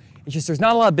here. It's just there's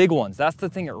not a lot of big ones. That's the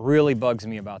thing that really bugs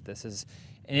me about this is,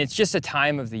 and it's just a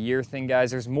time of the year thing,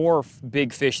 guys. There's more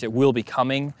big fish that will be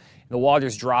coming. The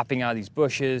water's dropping out of these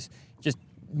bushes. Just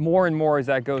more and more as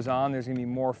that goes on, there's gonna be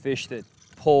more fish that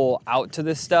pull out to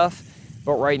this stuff.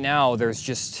 But right now, there's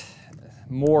just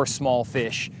more small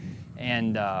fish.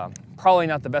 And probably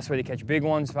not the best way to catch big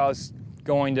ones. If I was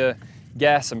going to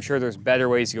guess, I'm sure there's better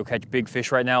ways to go catch big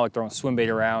fish right now, like throwing swim bait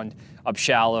around up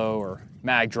shallow or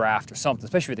mag draft or something,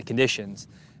 especially with the conditions.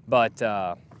 But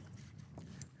I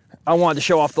wanted to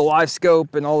show off the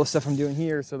Livescope and all the stuff I'm doing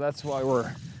here, so that's why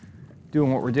we're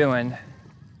doing what we're doing.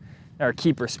 Our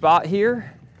keeper spot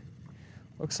here,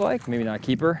 looks like, maybe not a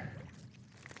keeper.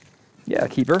 Yeah, a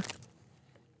keeper.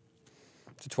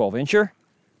 It's a 12-incher.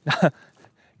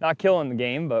 Not killing the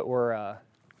game, but we're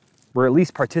at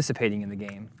least participating in the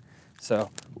game. So,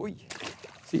 ooh,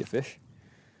 see a fish.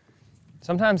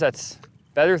 Sometimes that's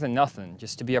better than nothing,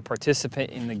 just to be a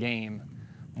participant in the game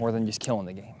more than just killing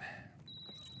the game.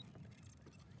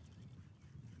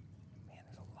 Man,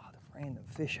 there's a lot of random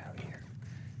fish out here.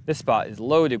 This spot is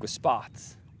loaded with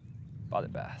spots,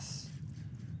 spotted bass.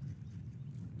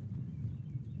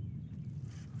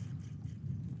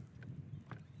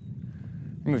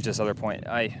 Move to this other point.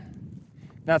 I'm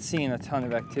not seeing a ton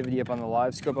of activity up on the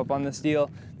Livescope up on this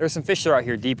deal. There's some fish that are out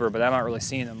here deeper, but I'm not really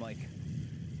seeing them like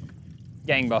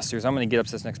gangbusters. I'm gonna get up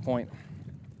to this next point.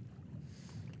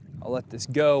 I'll let this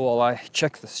go while I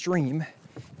check the stream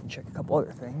and check a couple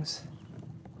other things.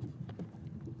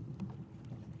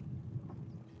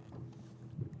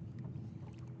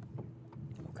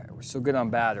 We're still good on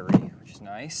battery, which is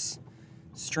nice.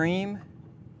 Stream.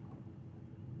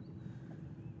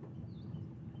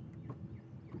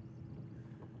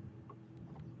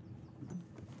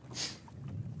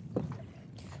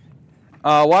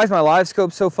 Why is my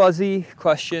Livescope so fuzzy?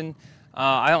 Question.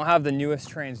 I don't have the newest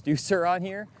transducer on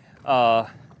here.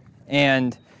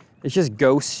 And it's just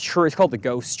ghost tree. It's called the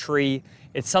ghost tree.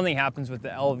 It's something happens with the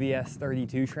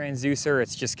LVS32 transducer.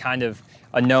 It's just kind of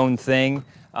a known thing.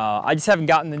 I just haven't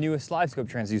gotten the newest Livescope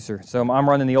transducer. So I'm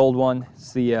running the old one.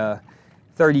 It's the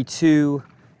 32,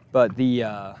 but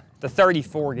the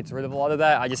 34 gets rid of a lot of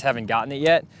that. I just haven't gotten it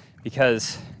yet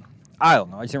because I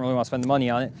don't know. I just didn't really want to spend the money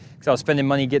on it because I was spending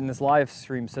money getting this live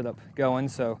stream setup going.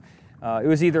 So it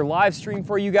was either live stream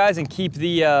for you guys and keep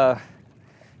this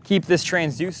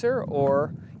transducer,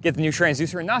 or get the new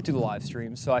transducer and not do the live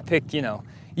stream. So I picked,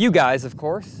 you guys, of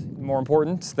course, more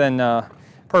important than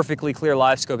perfectly clear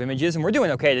Livescope images. And we're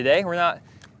doing okay today.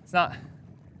 It's not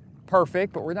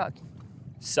perfect, but we're not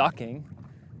sucking.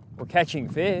 We're catching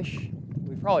fish.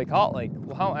 We probably caught I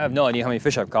have no idea how many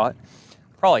fish I've caught.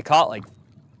 Probably caught like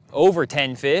over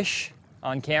 10 fish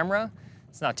on camera.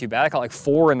 It's not too bad. I caught like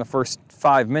 4 in the first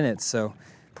 5 minutes, so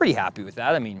pretty happy with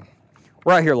that. I mean,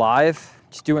 we're out here live,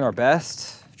 just doing our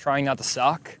best, trying not to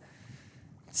suck.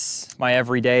 It's my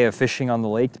every day of fishing on the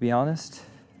lake, to be honest.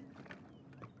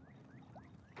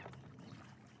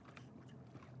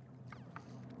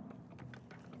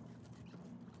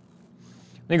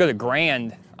 I'm gonna go to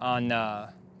Grand on,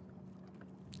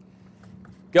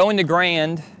 going to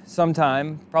Grand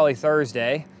sometime, probably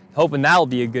Thursday, hoping that'll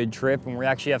be a good trip and we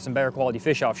actually have some better quality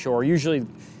fish offshore. Usually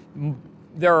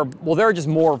there are just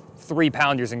more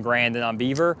 3-pounders in Grand than on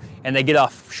Beaver, and they get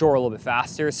offshore a little bit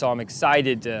faster, so I'm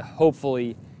excited to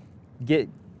hopefully get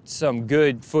some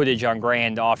good footage on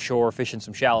Grand offshore, fishing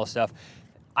some shallow stuff.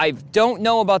 I don't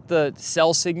know about the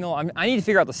cell signal. I need to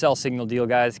figure out the cell signal deal,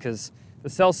 guys, because the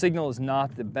cell signal is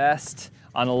not the best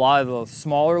on a lot of the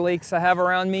smaller lakes I have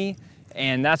around me,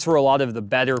 and that's where a lot of the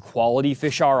better quality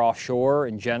fish are offshore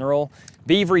in general.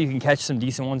 Beaver, you can catch some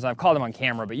decent ones, and I've caught them on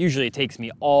camera, but usually it takes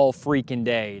me all freaking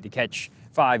day to catch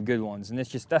 5 good ones, and it's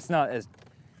just, that's not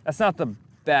the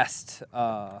best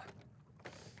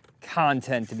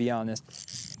content, to be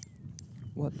honest.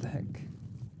 What the heck?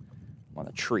 I'm on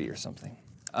a tree or something.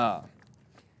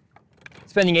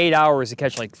 Spending 8 hours to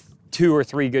catch like 2 or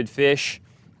 3 good fish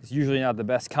is usually not the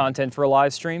best content for a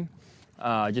live stream,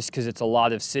 just because it's a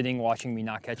lot of sitting watching me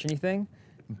not catch anything,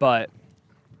 but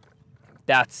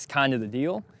that's kind of the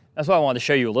deal. That's why I wanted to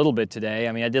show you a little bit today.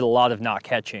 I mean, I did a lot of not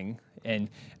catching, and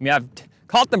I mean, I've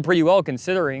caught them pretty well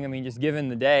considering, I mean, just given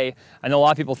the day. I know a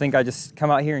lot of people think I just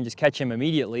come out here and just catch them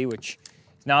immediately, which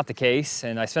is not the case,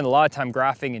 and I spend a lot of time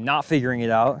graphing and not figuring it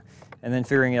out, and then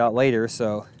figuring it out later,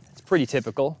 so it's pretty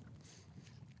typical.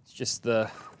 It's just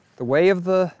the way of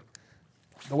the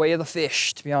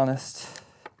fish, to be honest.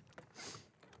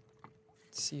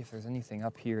 Let's see if there's anything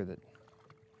up here that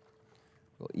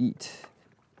will eat.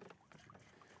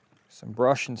 Some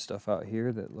brush and stuff out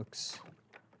here that looks,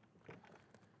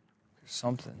 there's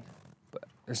something, but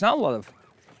there's not a lot of,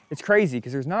 it's crazy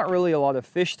because there's not really a lot of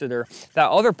fish that are, that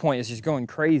other point is just going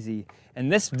crazy.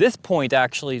 And this point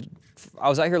actually, I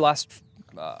was out here last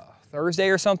Thursday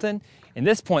or something, and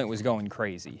this point was going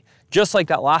crazy, just like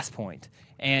that last point.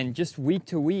 And just week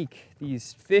to week,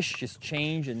 these fish just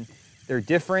change and they're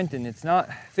different, and it's not,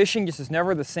 fishing just is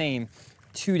never the same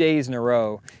 2 days in a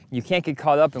row. You can't get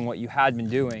caught up in what you had been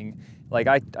doing. Like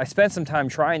I spent some time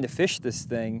trying to fish this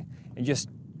thing and just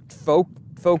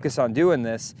focus on doing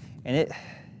this, and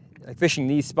like fishing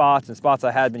these spots and spots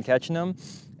I had been catching them,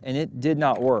 and it did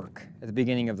not work at the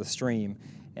beginning of the stream.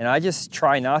 And I just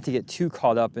try not to get too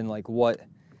caught up in like what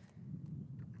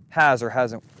has or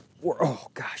hasn't worked. Oh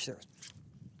gosh,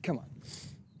 come on.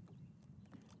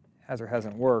 Has or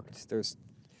hasn't worked. There's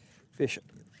fish,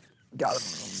 got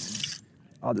them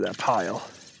out of that pile.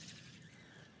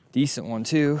 Decent one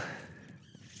too.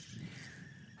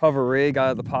 Hover rig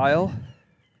out of the pile.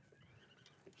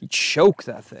 He choked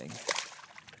that thing.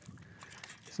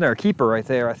 It's another keeper right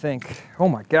there, I think. Oh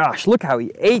my gosh, look how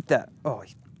he ate that. Oh,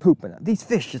 he's pooping. These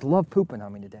fish just love pooping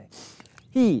on me today.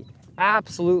 He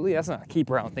absolutely, that's not a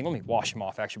keeper, I don't think. Let me wash him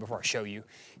off actually before I show you.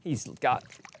 He's got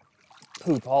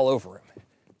poop all over him.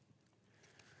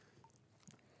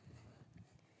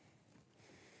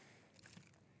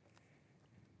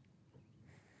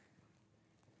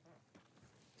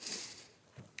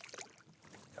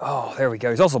 Oh, there we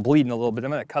go. He's also bleeding a little bit. I'm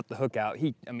gonna cut the hook out.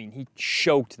 He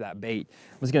choked that bait.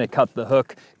 I was gonna cut the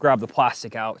hook, grab the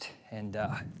plastic out, and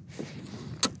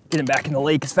get him back in the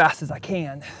lake as fast as I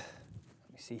can. Let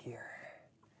me see here.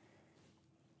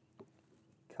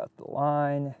 Cut the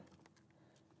line.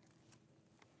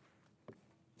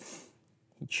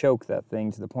 He choked that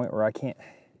thing to the point where I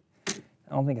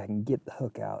don't think I can get the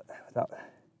hook out without,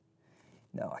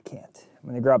 no, I can't. I'm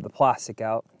gonna grab the plastic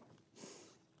out,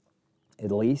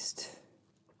 at least,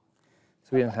 so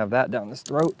we don't have that down his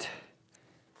throat.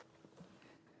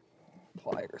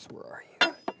 Pliers, where are you?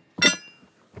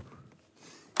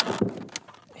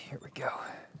 Here we go.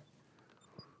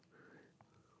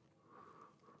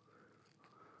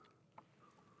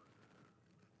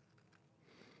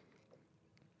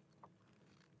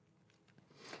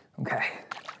 Okay,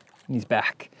 and he's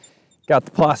back. Got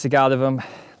the plastic out of him.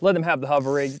 Let him have the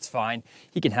hover rig, it's fine.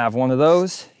 He can have one of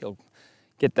those. He'll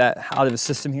get that out of his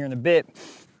system here in a bit.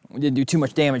 We didn't do too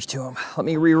much damage to him. Let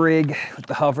me re-rig with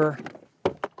the hover.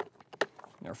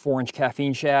 Our 4-inch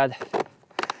caffeine shad.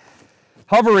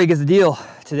 Hover rig is the deal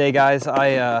today, guys.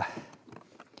 I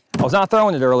was not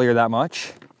throwing it earlier that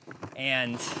much,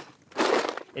 and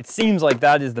it seems like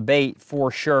that is the bait for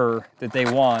sure that they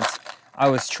want. I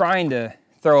was trying to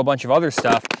throw a bunch of other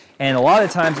stuff, and a lot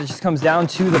of times it just comes down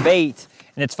to the bait.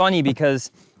 And it's funny because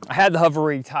I had the hover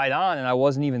rig tied on and I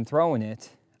wasn't even throwing it,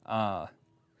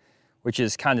 which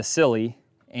is kind of silly.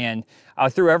 And I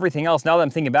threw everything else, now that I'm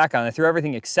thinking back on it, I threw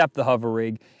everything except the hover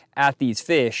rig at these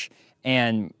fish,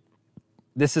 and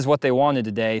this is what they wanted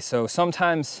today. So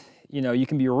sometimes, you know, you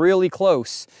can be really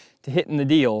close to hitting the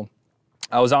deal.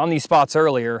 I was on these spots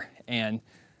earlier, and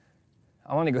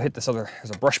I want to go hit this other,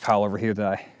 there's a brush pile over here that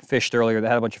I fished earlier that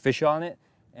had a bunch of fish on it,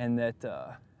 and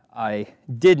that I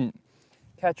didn't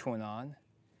catch one on.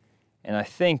 And I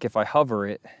think if I hover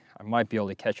it, I might be able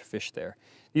to catch a fish there.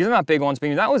 These are not big ones,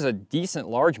 but that was a decent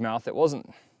largemouth. It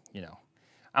wasn't, you know,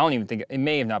 I don't even think, it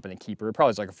may have not been a keeper. It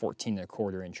probably was like a 14 1/4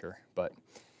 incher, but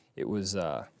it was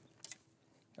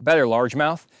a better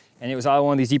largemouth, and it was out of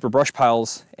one of these deeper brush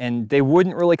piles, and they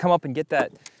wouldn't really come up and get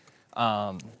that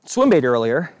swim bait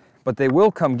earlier, but they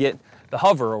will come get the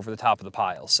hover over the top of the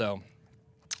pile. So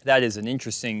that is an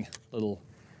interesting little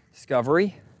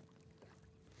discovery.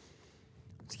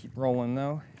 Let's keep rolling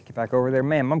though. Get back over there.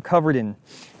 Man, I'm covered in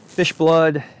fish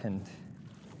blood and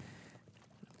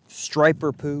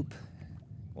striper poop.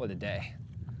 What a day.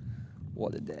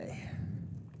 What a day.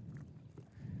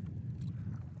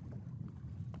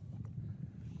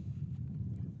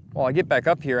 Well, I get back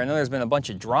up here, I know there's been a bunch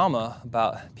of drama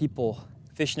about people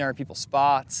fishing other people's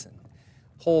spots and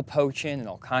hole poaching and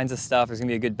all kinds of stuff. There's gonna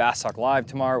be a good Bass Talk Live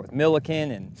tomorrow with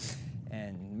Milliken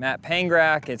and Matt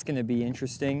Pangrak. It's gonna be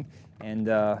interesting. And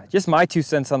just my 2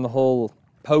 cents on the whole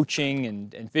poaching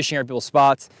and fishing other people's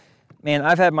spots. Man,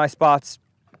 I've had my spots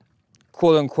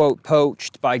quote unquote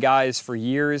poached by guys for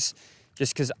years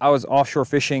just because I was offshore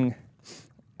fishing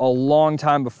a long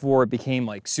time before it became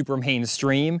like super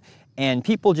mainstream. And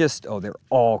people just, oh, they're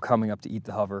all coming up to eat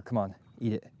the hover. Come on,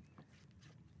 eat it.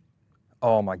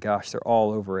 Oh my gosh, they're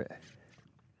all over it.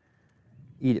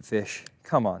 Eat it, fish.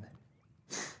 Come on.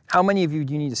 How many of you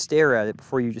do you need to stare at it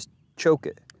before you just choke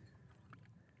it?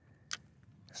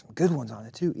 There's some good ones on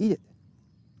it too. Eat it.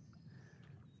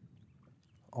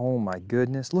 Oh my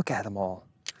goodness, look at them all.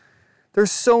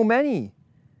 There's so many.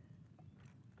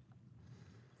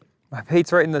 My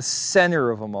bait's right in the center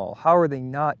of them all. How are they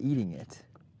not eating it?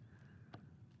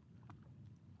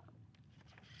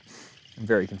 I'm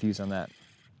very confused on that.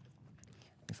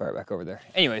 Let me fire it back over there.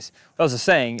 Anyways, what I was just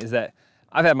saying is that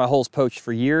I've had my holes poached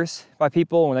for years by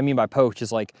people. What I mean by poach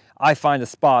is like I find a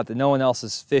spot that no one else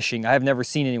is fishing. I have never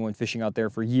seen anyone fishing out there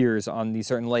for years on these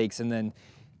certain lakes, and then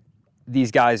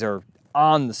these guys are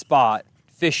on the spot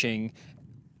fishing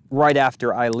right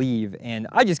after I leave, and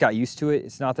I just got used to it.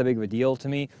 It's not that big of a deal to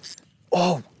me.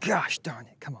 Oh gosh darn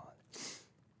it, come on.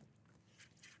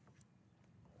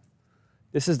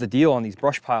 This is the deal on these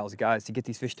brush piles, guys, to get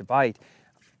these fish to bite.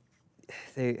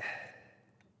 I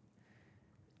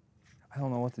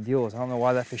don't know what the deal is. I don't know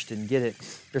why that fish didn't get it.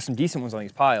 There's some decent ones on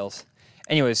these piles.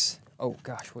 Anyways, oh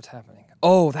gosh, what's happening?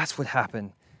 Oh, that's what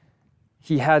happened.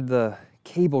 He had the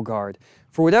cable guard.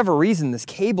 For whatever reason, this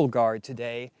cable guard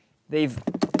today, I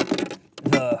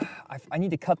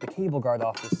need to cut the cable guard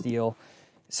off this deal.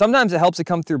 Sometimes it helps it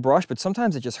come through brush, but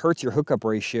sometimes it just hurts your hookup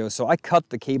ratio. So I cut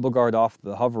the cable guard off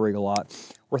the hover rig a lot.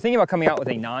 We're thinking about coming out with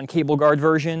a non-cable guard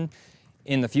version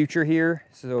in the future here,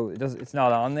 so it's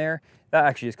not on there. That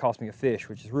actually just cost me a fish,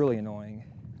 which is really annoying.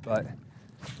 But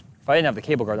if I didn't have the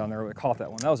cable guard on there, I would have caught that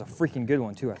one. That was a freaking good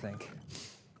one too, I think.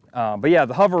 But yeah,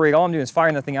 the hover rig, all I'm doing is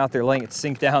firing that thing out there, letting it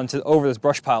sink down over this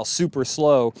brush pile super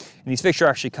slow. And these fish are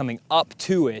actually coming up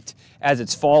to it as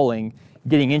it's falling,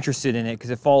 getting interested in it because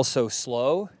it falls so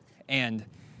slow, and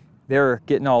they're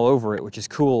getting all over it, which is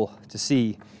cool to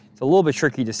see. It's a little bit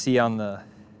tricky to see on the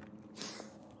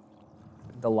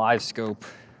Livescope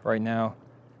right now,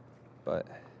 but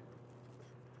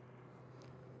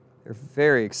they're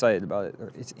very excited about it.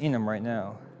 It's in them right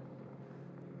now.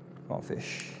 Come on,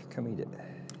 fish, come eat it.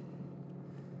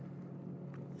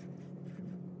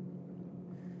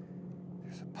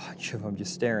 There's a bunch of them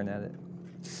just staring at it.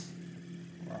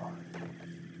 Wow.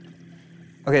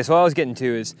 Okay, so what I was getting to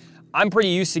is I'm pretty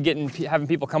used to having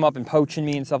people come up and poaching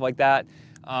me and stuff like that.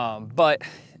 But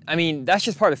I mean, that's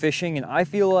just part of fishing, and I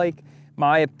feel like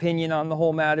my opinion on the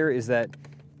whole matter is that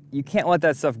you can't let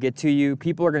that stuff get to you.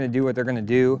 People are gonna do what they're gonna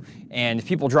do, and if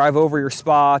people drive over your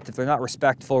spot, if they're not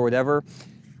respectful or whatever,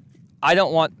 I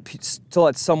don't want to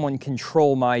let someone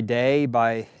control my day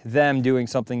by them doing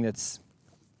something that's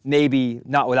maybe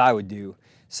not what I would do.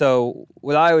 So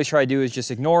what I always try to do is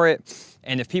just ignore it,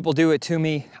 and if people do it to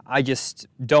me, I just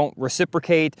don't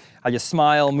reciprocate. I just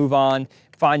smile, move on,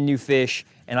 find new fish,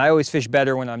 and I always fish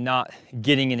better when I'm not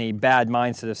getting in a bad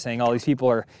mindset of saying, oh, these people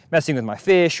are messing with my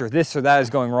fish, or this or that is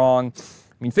going wrong.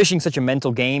 I mean, fishing's such a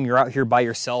mental game. You're out here by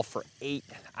yourself for 8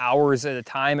 hours at a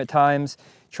time at times,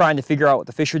 trying to figure out what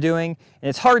the fish are doing. And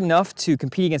it's hard enough to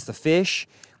compete against the fish,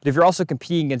 but if you're also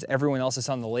competing against everyone else that's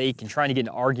on the lake and trying to get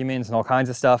into arguments and all kinds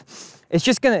of stuff, it's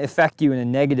just gonna affect you in a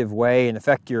negative way and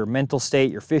affect your mental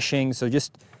state, your fishing. So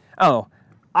just, I don't know,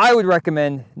 I would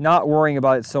recommend not worrying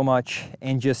about it so much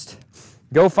and just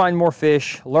go find more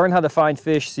fish, learn how to find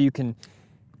fish so you can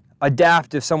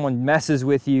adapt if someone messes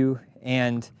with you,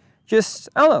 and just,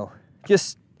 I don't know,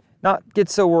 just not get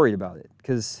so worried about it,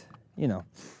 because, you know,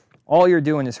 all you're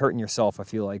doing is hurting yourself, I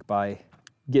feel like, by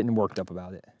getting worked up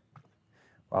about it.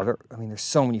 Wow, I mean, there's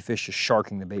so many fish just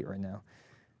sharking the bait right now.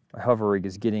 My hover rig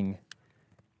is getting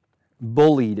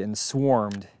bullied and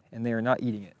swarmed, and they are not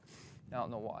eating it. I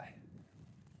don't know why.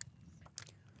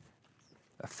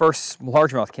 the first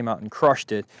largemouth came out and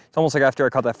crushed it. It's almost like after I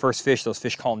caught that first fish, those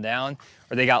fish calmed down,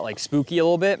 or they got like spooky a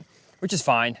little bit, which is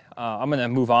fine. I'm gonna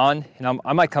move on, and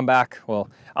I might come back. Well,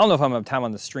 I don't know if I'm gonna have time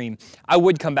on the stream. I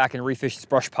would come back and refish this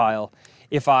brush pile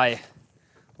if I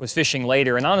was fishing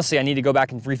later. And honestly, I need to go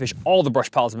back and refish all the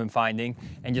brush piles I've been finding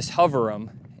and just hover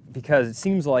them, because it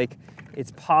seems like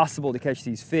it's possible to catch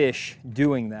these fish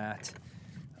doing that.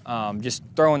 Just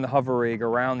throwing the hover rig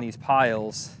around these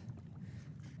piles.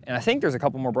 And I think there's a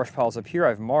couple more brush piles up here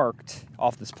I've marked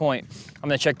off this point. I'm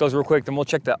gonna check those real quick, then we'll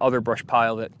check that other brush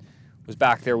pile that was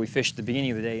back there we fished at the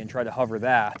beginning of the day and try to hover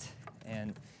that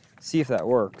and see if that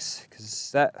works.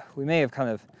 Because that, we may have kind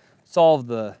of solved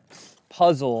the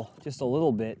puzzle just a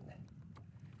little bit.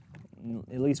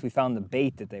 At least we found the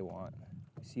bait that they want.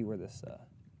 See where this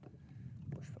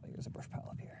brush pile, there's a brush pile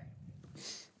up here.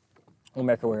 We'll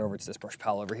make our way over to this brush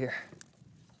pile over here.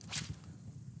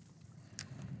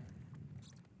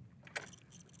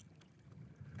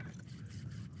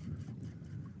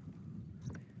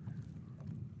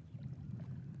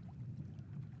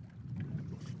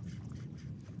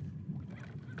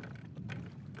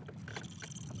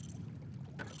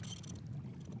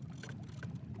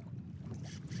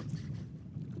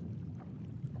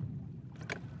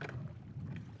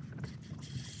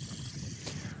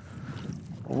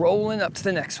 Rolling up to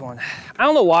the next one. I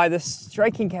don't know why, this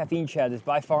striking caffeine shad is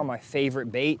by far my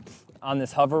favorite bait on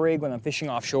this hover rig when I'm fishing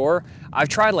offshore. I've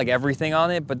tried like everything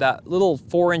on it, but that little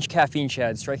 4-inch caffeine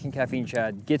shad, striking caffeine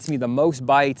shad, gets me the most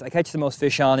bites. I catch the most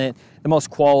fish on it, the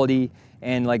most quality,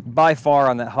 and like by far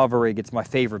on that hover rig, it's my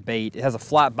favorite bait. It has a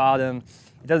flat bottom,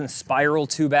 it doesn't spiral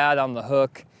too bad on the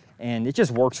hook, and it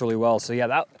just works really well. So yeah,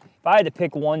 that, if I had to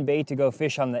pick one bait to go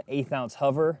fish on the 1/8 ounce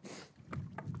hover,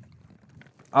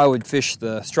 I would fish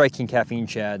the striking caffeine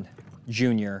shad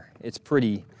junior. It's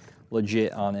pretty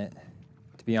legit on it,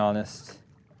 to be honest.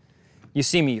 You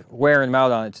see me wearing them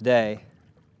out on it today.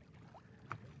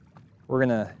 We're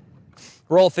gonna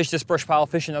roll fish this brush pile,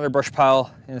 fish another brush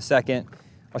pile in a second.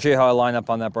 I'll show you how I line up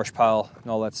on that brush pile and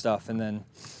all that stuff, and then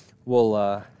we'll,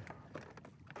 there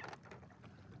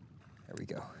we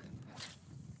go.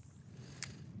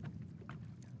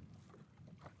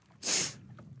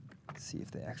 See if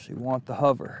they actually want the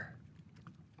hover.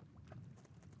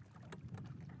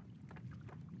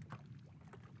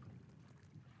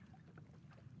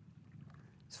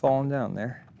 It's falling down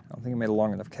there. I don't think I made a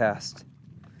long enough cast.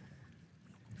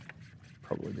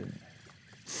 Probably didn't.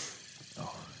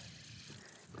 Oh.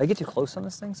 Did I get too close on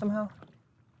this thing somehow?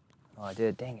 Oh, I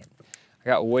did, dang it. I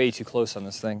got way too close on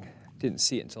this thing. Didn't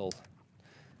see it until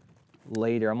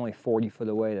later. I'm only 40 foot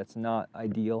away, that's not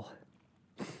ideal.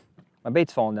 My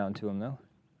bait's falling down to him though.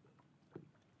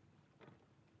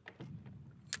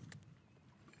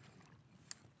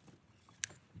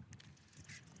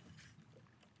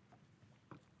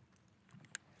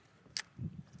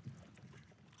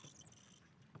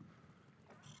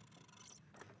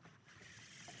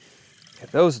 Yeah,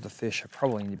 those are the fish I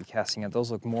probably need to be casting at.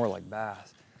 Those look more like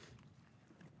bass.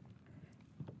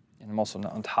 And I'm also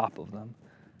not on top of them.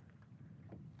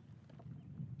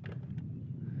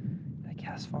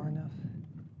 Cast far enough?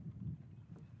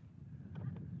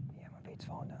 Yeah, my bait's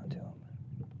falling down to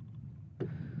them.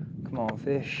 Come on,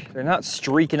 fish. They're not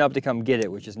streaking up to come get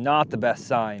it, which is not the best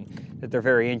sign that they're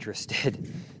very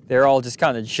interested. They're all just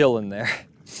kind of chilling there.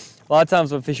 A lot of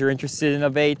times when fish are interested in a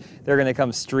bait, they're gonna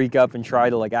come streak up and try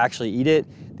to like actually eat it.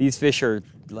 These fish are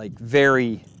like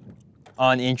very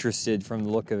uninterested from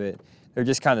the look of it. They're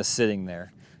just kind of sitting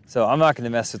there. So I'm not gonna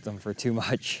mess with them for too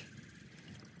much.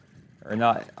 Or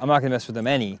not, I'm not gonna mess with them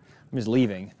any. I'm just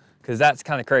leaving, because that's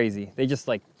kind of crazy. They just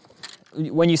like,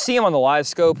 when you see them on the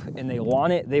Livescope and they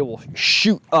want it, they will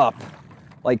shoot up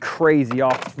like crazy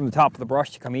off from the top of the brush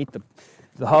to come eat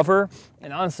the hover.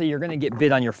 And honestly, you're gonna get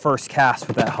bit on your first cast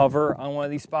with that hover on one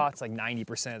of these spots like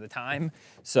 90% of the time.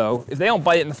 So if they don't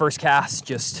bite it in the first cast,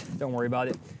 just don't worry about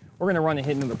it. We're gonna run and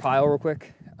hit another pile real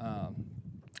quick.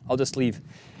 I'll just leave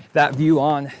that view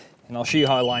on and I'll show you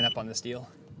how I line up on this deal.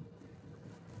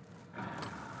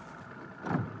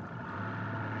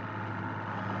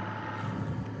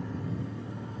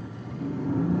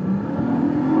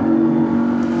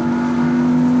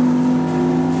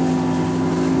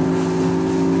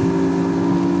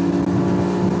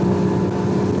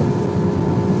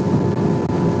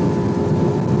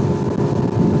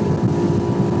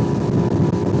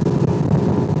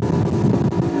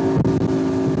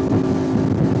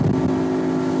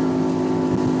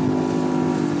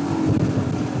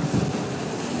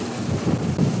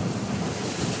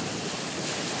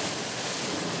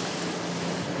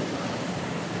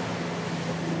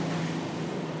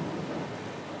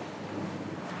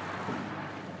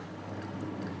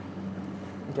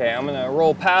 Okay, I'm gonna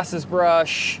roll past this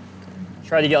brush,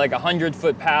 try to get like 100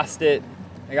 foot past it.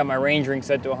 I got my range ring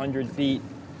set to 100 feet.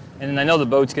 And then I know the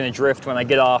boat's gonna drift when I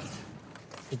get off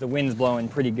because the wind's blowing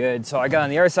pretty good. So I got on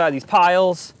the other side of these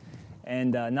piles,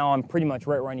 and now I'm pretty much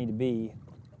right where I need to be.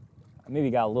 I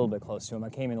maybe got a little bit close to him. I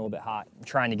came in a little bit hot. I'm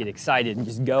trying to get excited and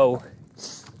just go,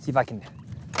 see if I can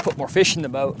put more fish in the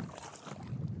boat.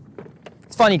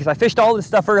 It's funny because I fished all this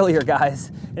stuff earlier,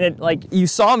 guys. And like you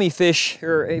saw me fish,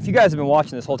 or if you guys have been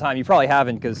watching this whole time, you probably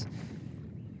haven't because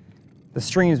the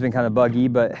stream's been kind of buggy,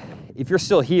 but if you're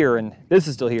still here and this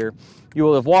is still here, you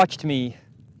will have watched me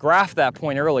graph that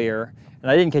point earlier,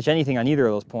 and I didn't catch anything on either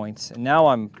of those points. And now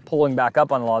I'm pulling back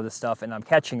up on a lot of this stuff and I'm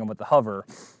catching them with the hover.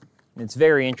 And it's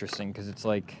very interesting because it's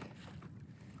like,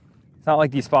 it's not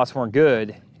like these spots weren't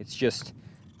good. It's just,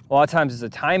 a lot of times it's a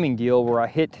timing deal where I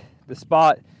hit the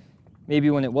spot maybe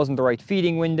when it wasn't the right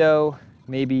feeding window,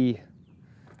 maybe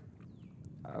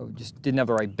I just didn't have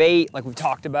the right bait like we've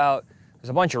talked about. There's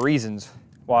a bunch of reasons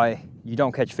why you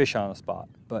don't catch fish on a spot,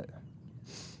 but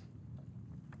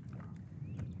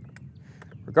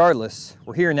regardless,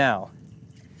 we're here now.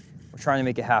 We're trying to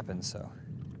make it happen, so.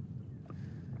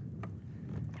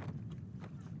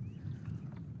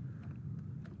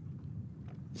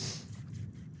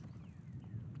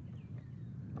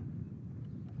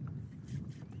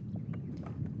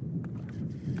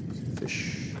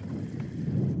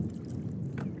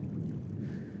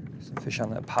 Some fish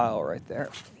on that pile right there.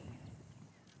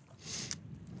 Let's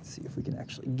see if we can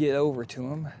actually get over to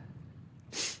them.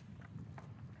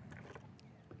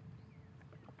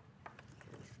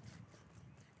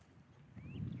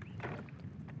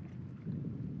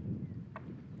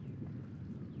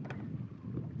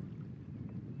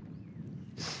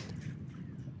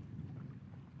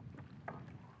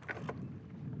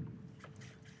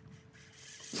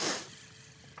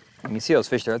 You can see those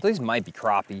fish there. These might be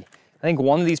crappie. I think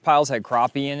one of these piles had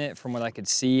crappie in it from what I could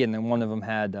see, and then one of them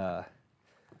had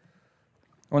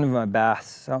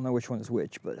bass. I don't know which one is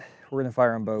which, but we're gonna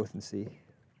fire them both and see.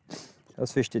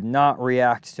 Those fish did not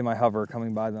react to my hover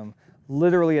coming by them,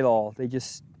 literally at all. They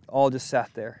just all just sat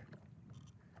there.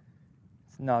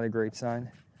 It's not a great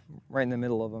sign. Right in the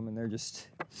middle of them, and they're just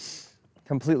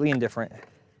completely indifferent.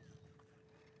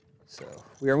 So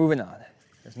we are moving on.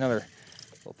 There's another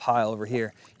little pile over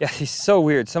here. Yeah, he's so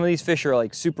weird. Some of these fish are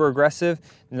like super aggressive,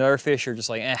 and the other fish are just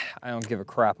like, I don't give a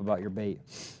crap about your bait.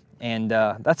 And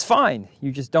that's fine.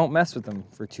 You just don't mess with them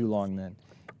for too long then.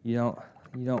 You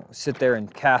don't sit there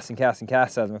and cast and cast and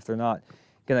cast at them if they're not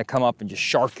gonna come up and just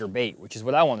shark your bait, which is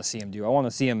what I wanna see them do. I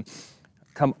wanna see them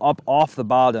come up off the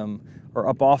bottom or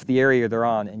up off the area they're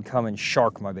on and come and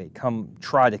shark my bait.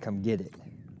 Try to come get it.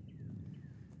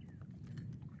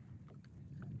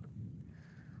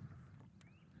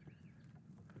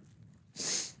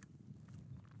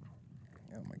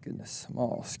 Goodness, I'm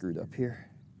all screwed up here.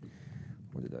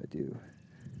 What did I do?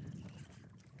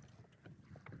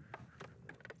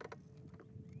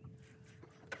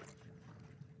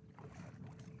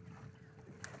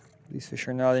 These fish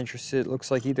are not interested, it looks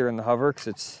like, either in the hover, because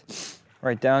it's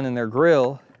right down in their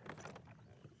grill.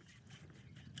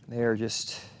 They are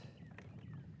just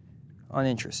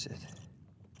uninterested.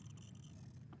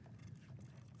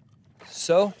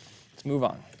 So, let's move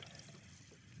on.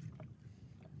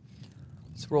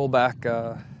 Let's roll back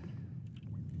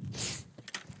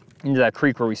into that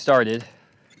creek where we started.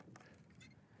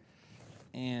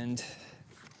 And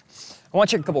I want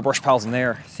to check a couple brush piles in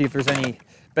there, see if there's any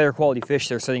better quality fish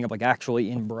that are setting up like actually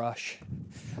in brush.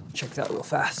 Check that real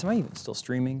fast. Am I even still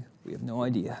streaming? We have no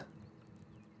idea.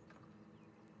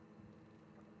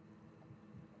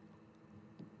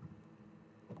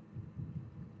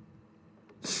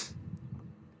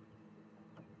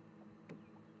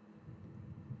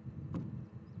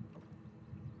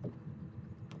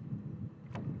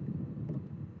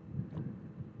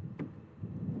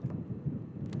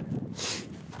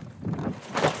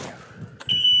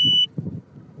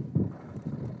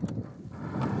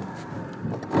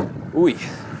 Ooh,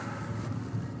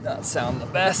 not sound the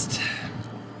best.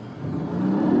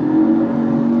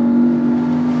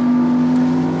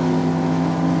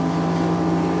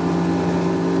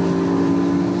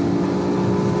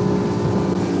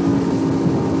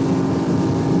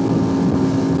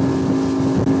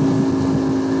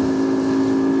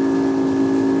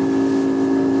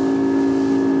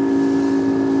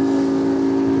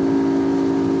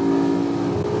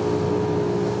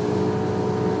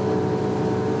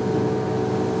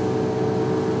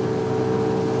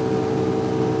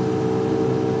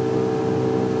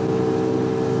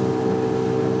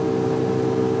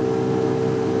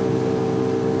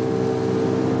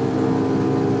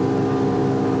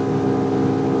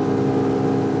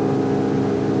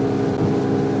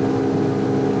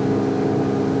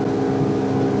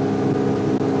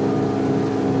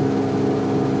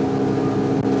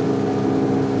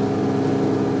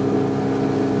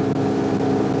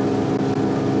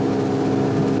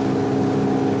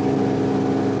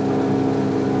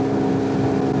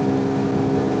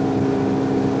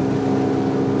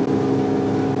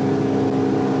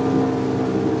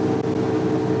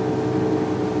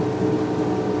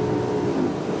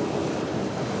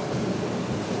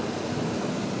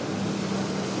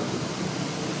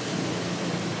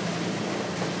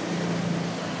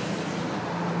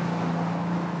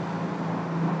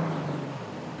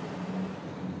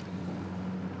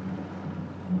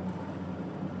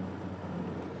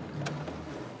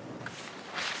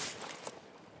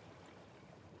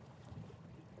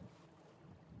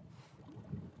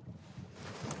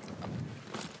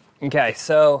 Okay,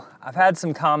 so I've had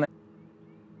some comments.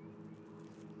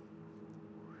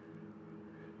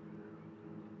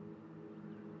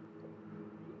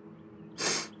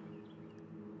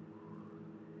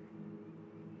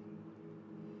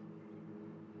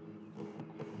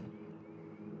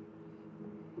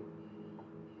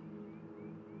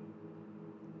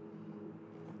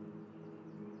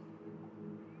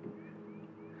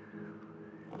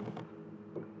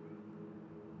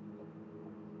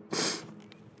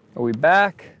 Are we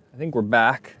back? I think we're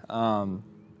back. We're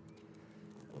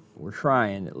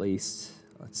trying at least.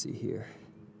 Let's see here.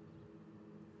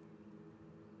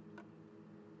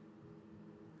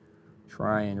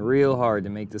 Trying real hard to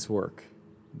make this work,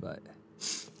 but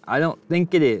I don't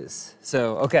think it is.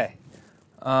 So, okay.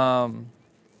 Let's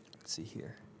see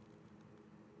here.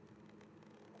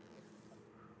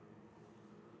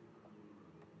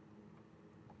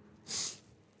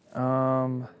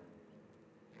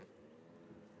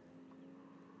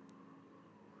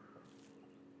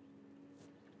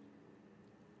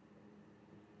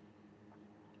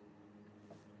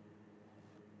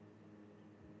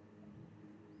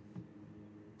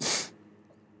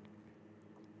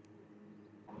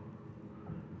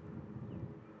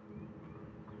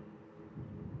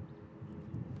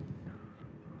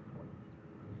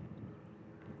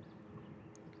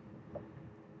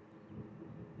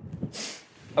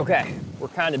 Okay, we're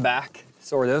kind of back,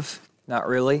 sort of, not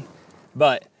really,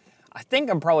 but I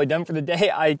think I'm probably done for the day.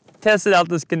 I tested out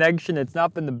this connection. It's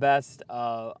not been the best.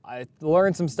 I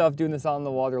learned some stuff doing this on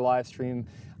the water live stream.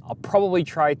 I'll probably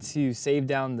try to save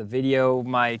down the video.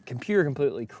 My computer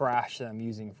completely crashed that I'm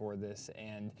using for this,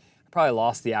 and I probably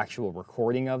lost the actual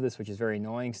recording of this, which is very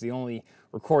annoying, because the only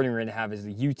recording we're gonna have is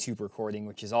the YouTube recording,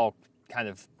 which is all kind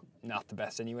of not the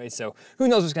best anyway. So who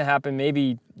knows what's gonna happen.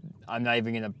 Maybe I'm not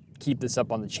even gonna keep this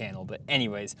up on the channel. But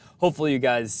anyways, hopefully you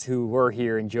guys who were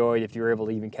here enjoyed, if you were able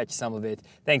to even catch some of it.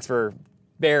 Thanks for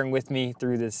bearing with me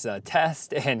through this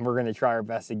test, and we're gonna try our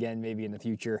best again maybe in the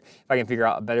future if I can figure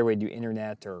out a better way to do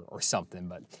internet or something.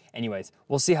 But anyways,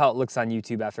 we'll see how it looks on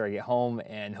YouTube after I get home,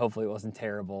 and hopefully it wasn't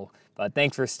terrible. But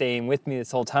thanks for staying with me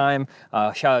this whole time.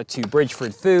 Shout out to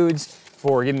Bridgeford Foods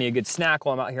for giving me a good snack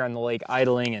while I'm out here on the lake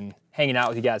idling and hanging out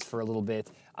with you guys for a little bit.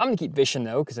 I'm gonna keep fishing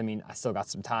though, because I mean, I still got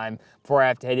some time before I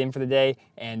have to head in for the day,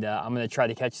 and I'm gonna try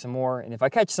to catch some more. And if I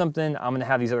catch something, I'm gonna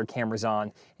have these other cameras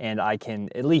on, and I can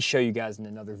at least show you guys in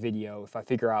another video if I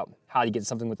figure out how to get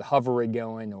something with the hover rig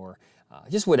going, or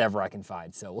just whatever I can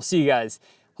find. So we'll see you guys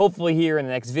hopefully here in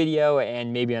the next video,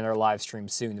 and maybe on our live stream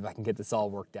soon if I can get this all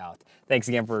worked out. Thanks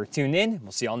again for tuning in.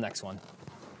 We'll see you all next one.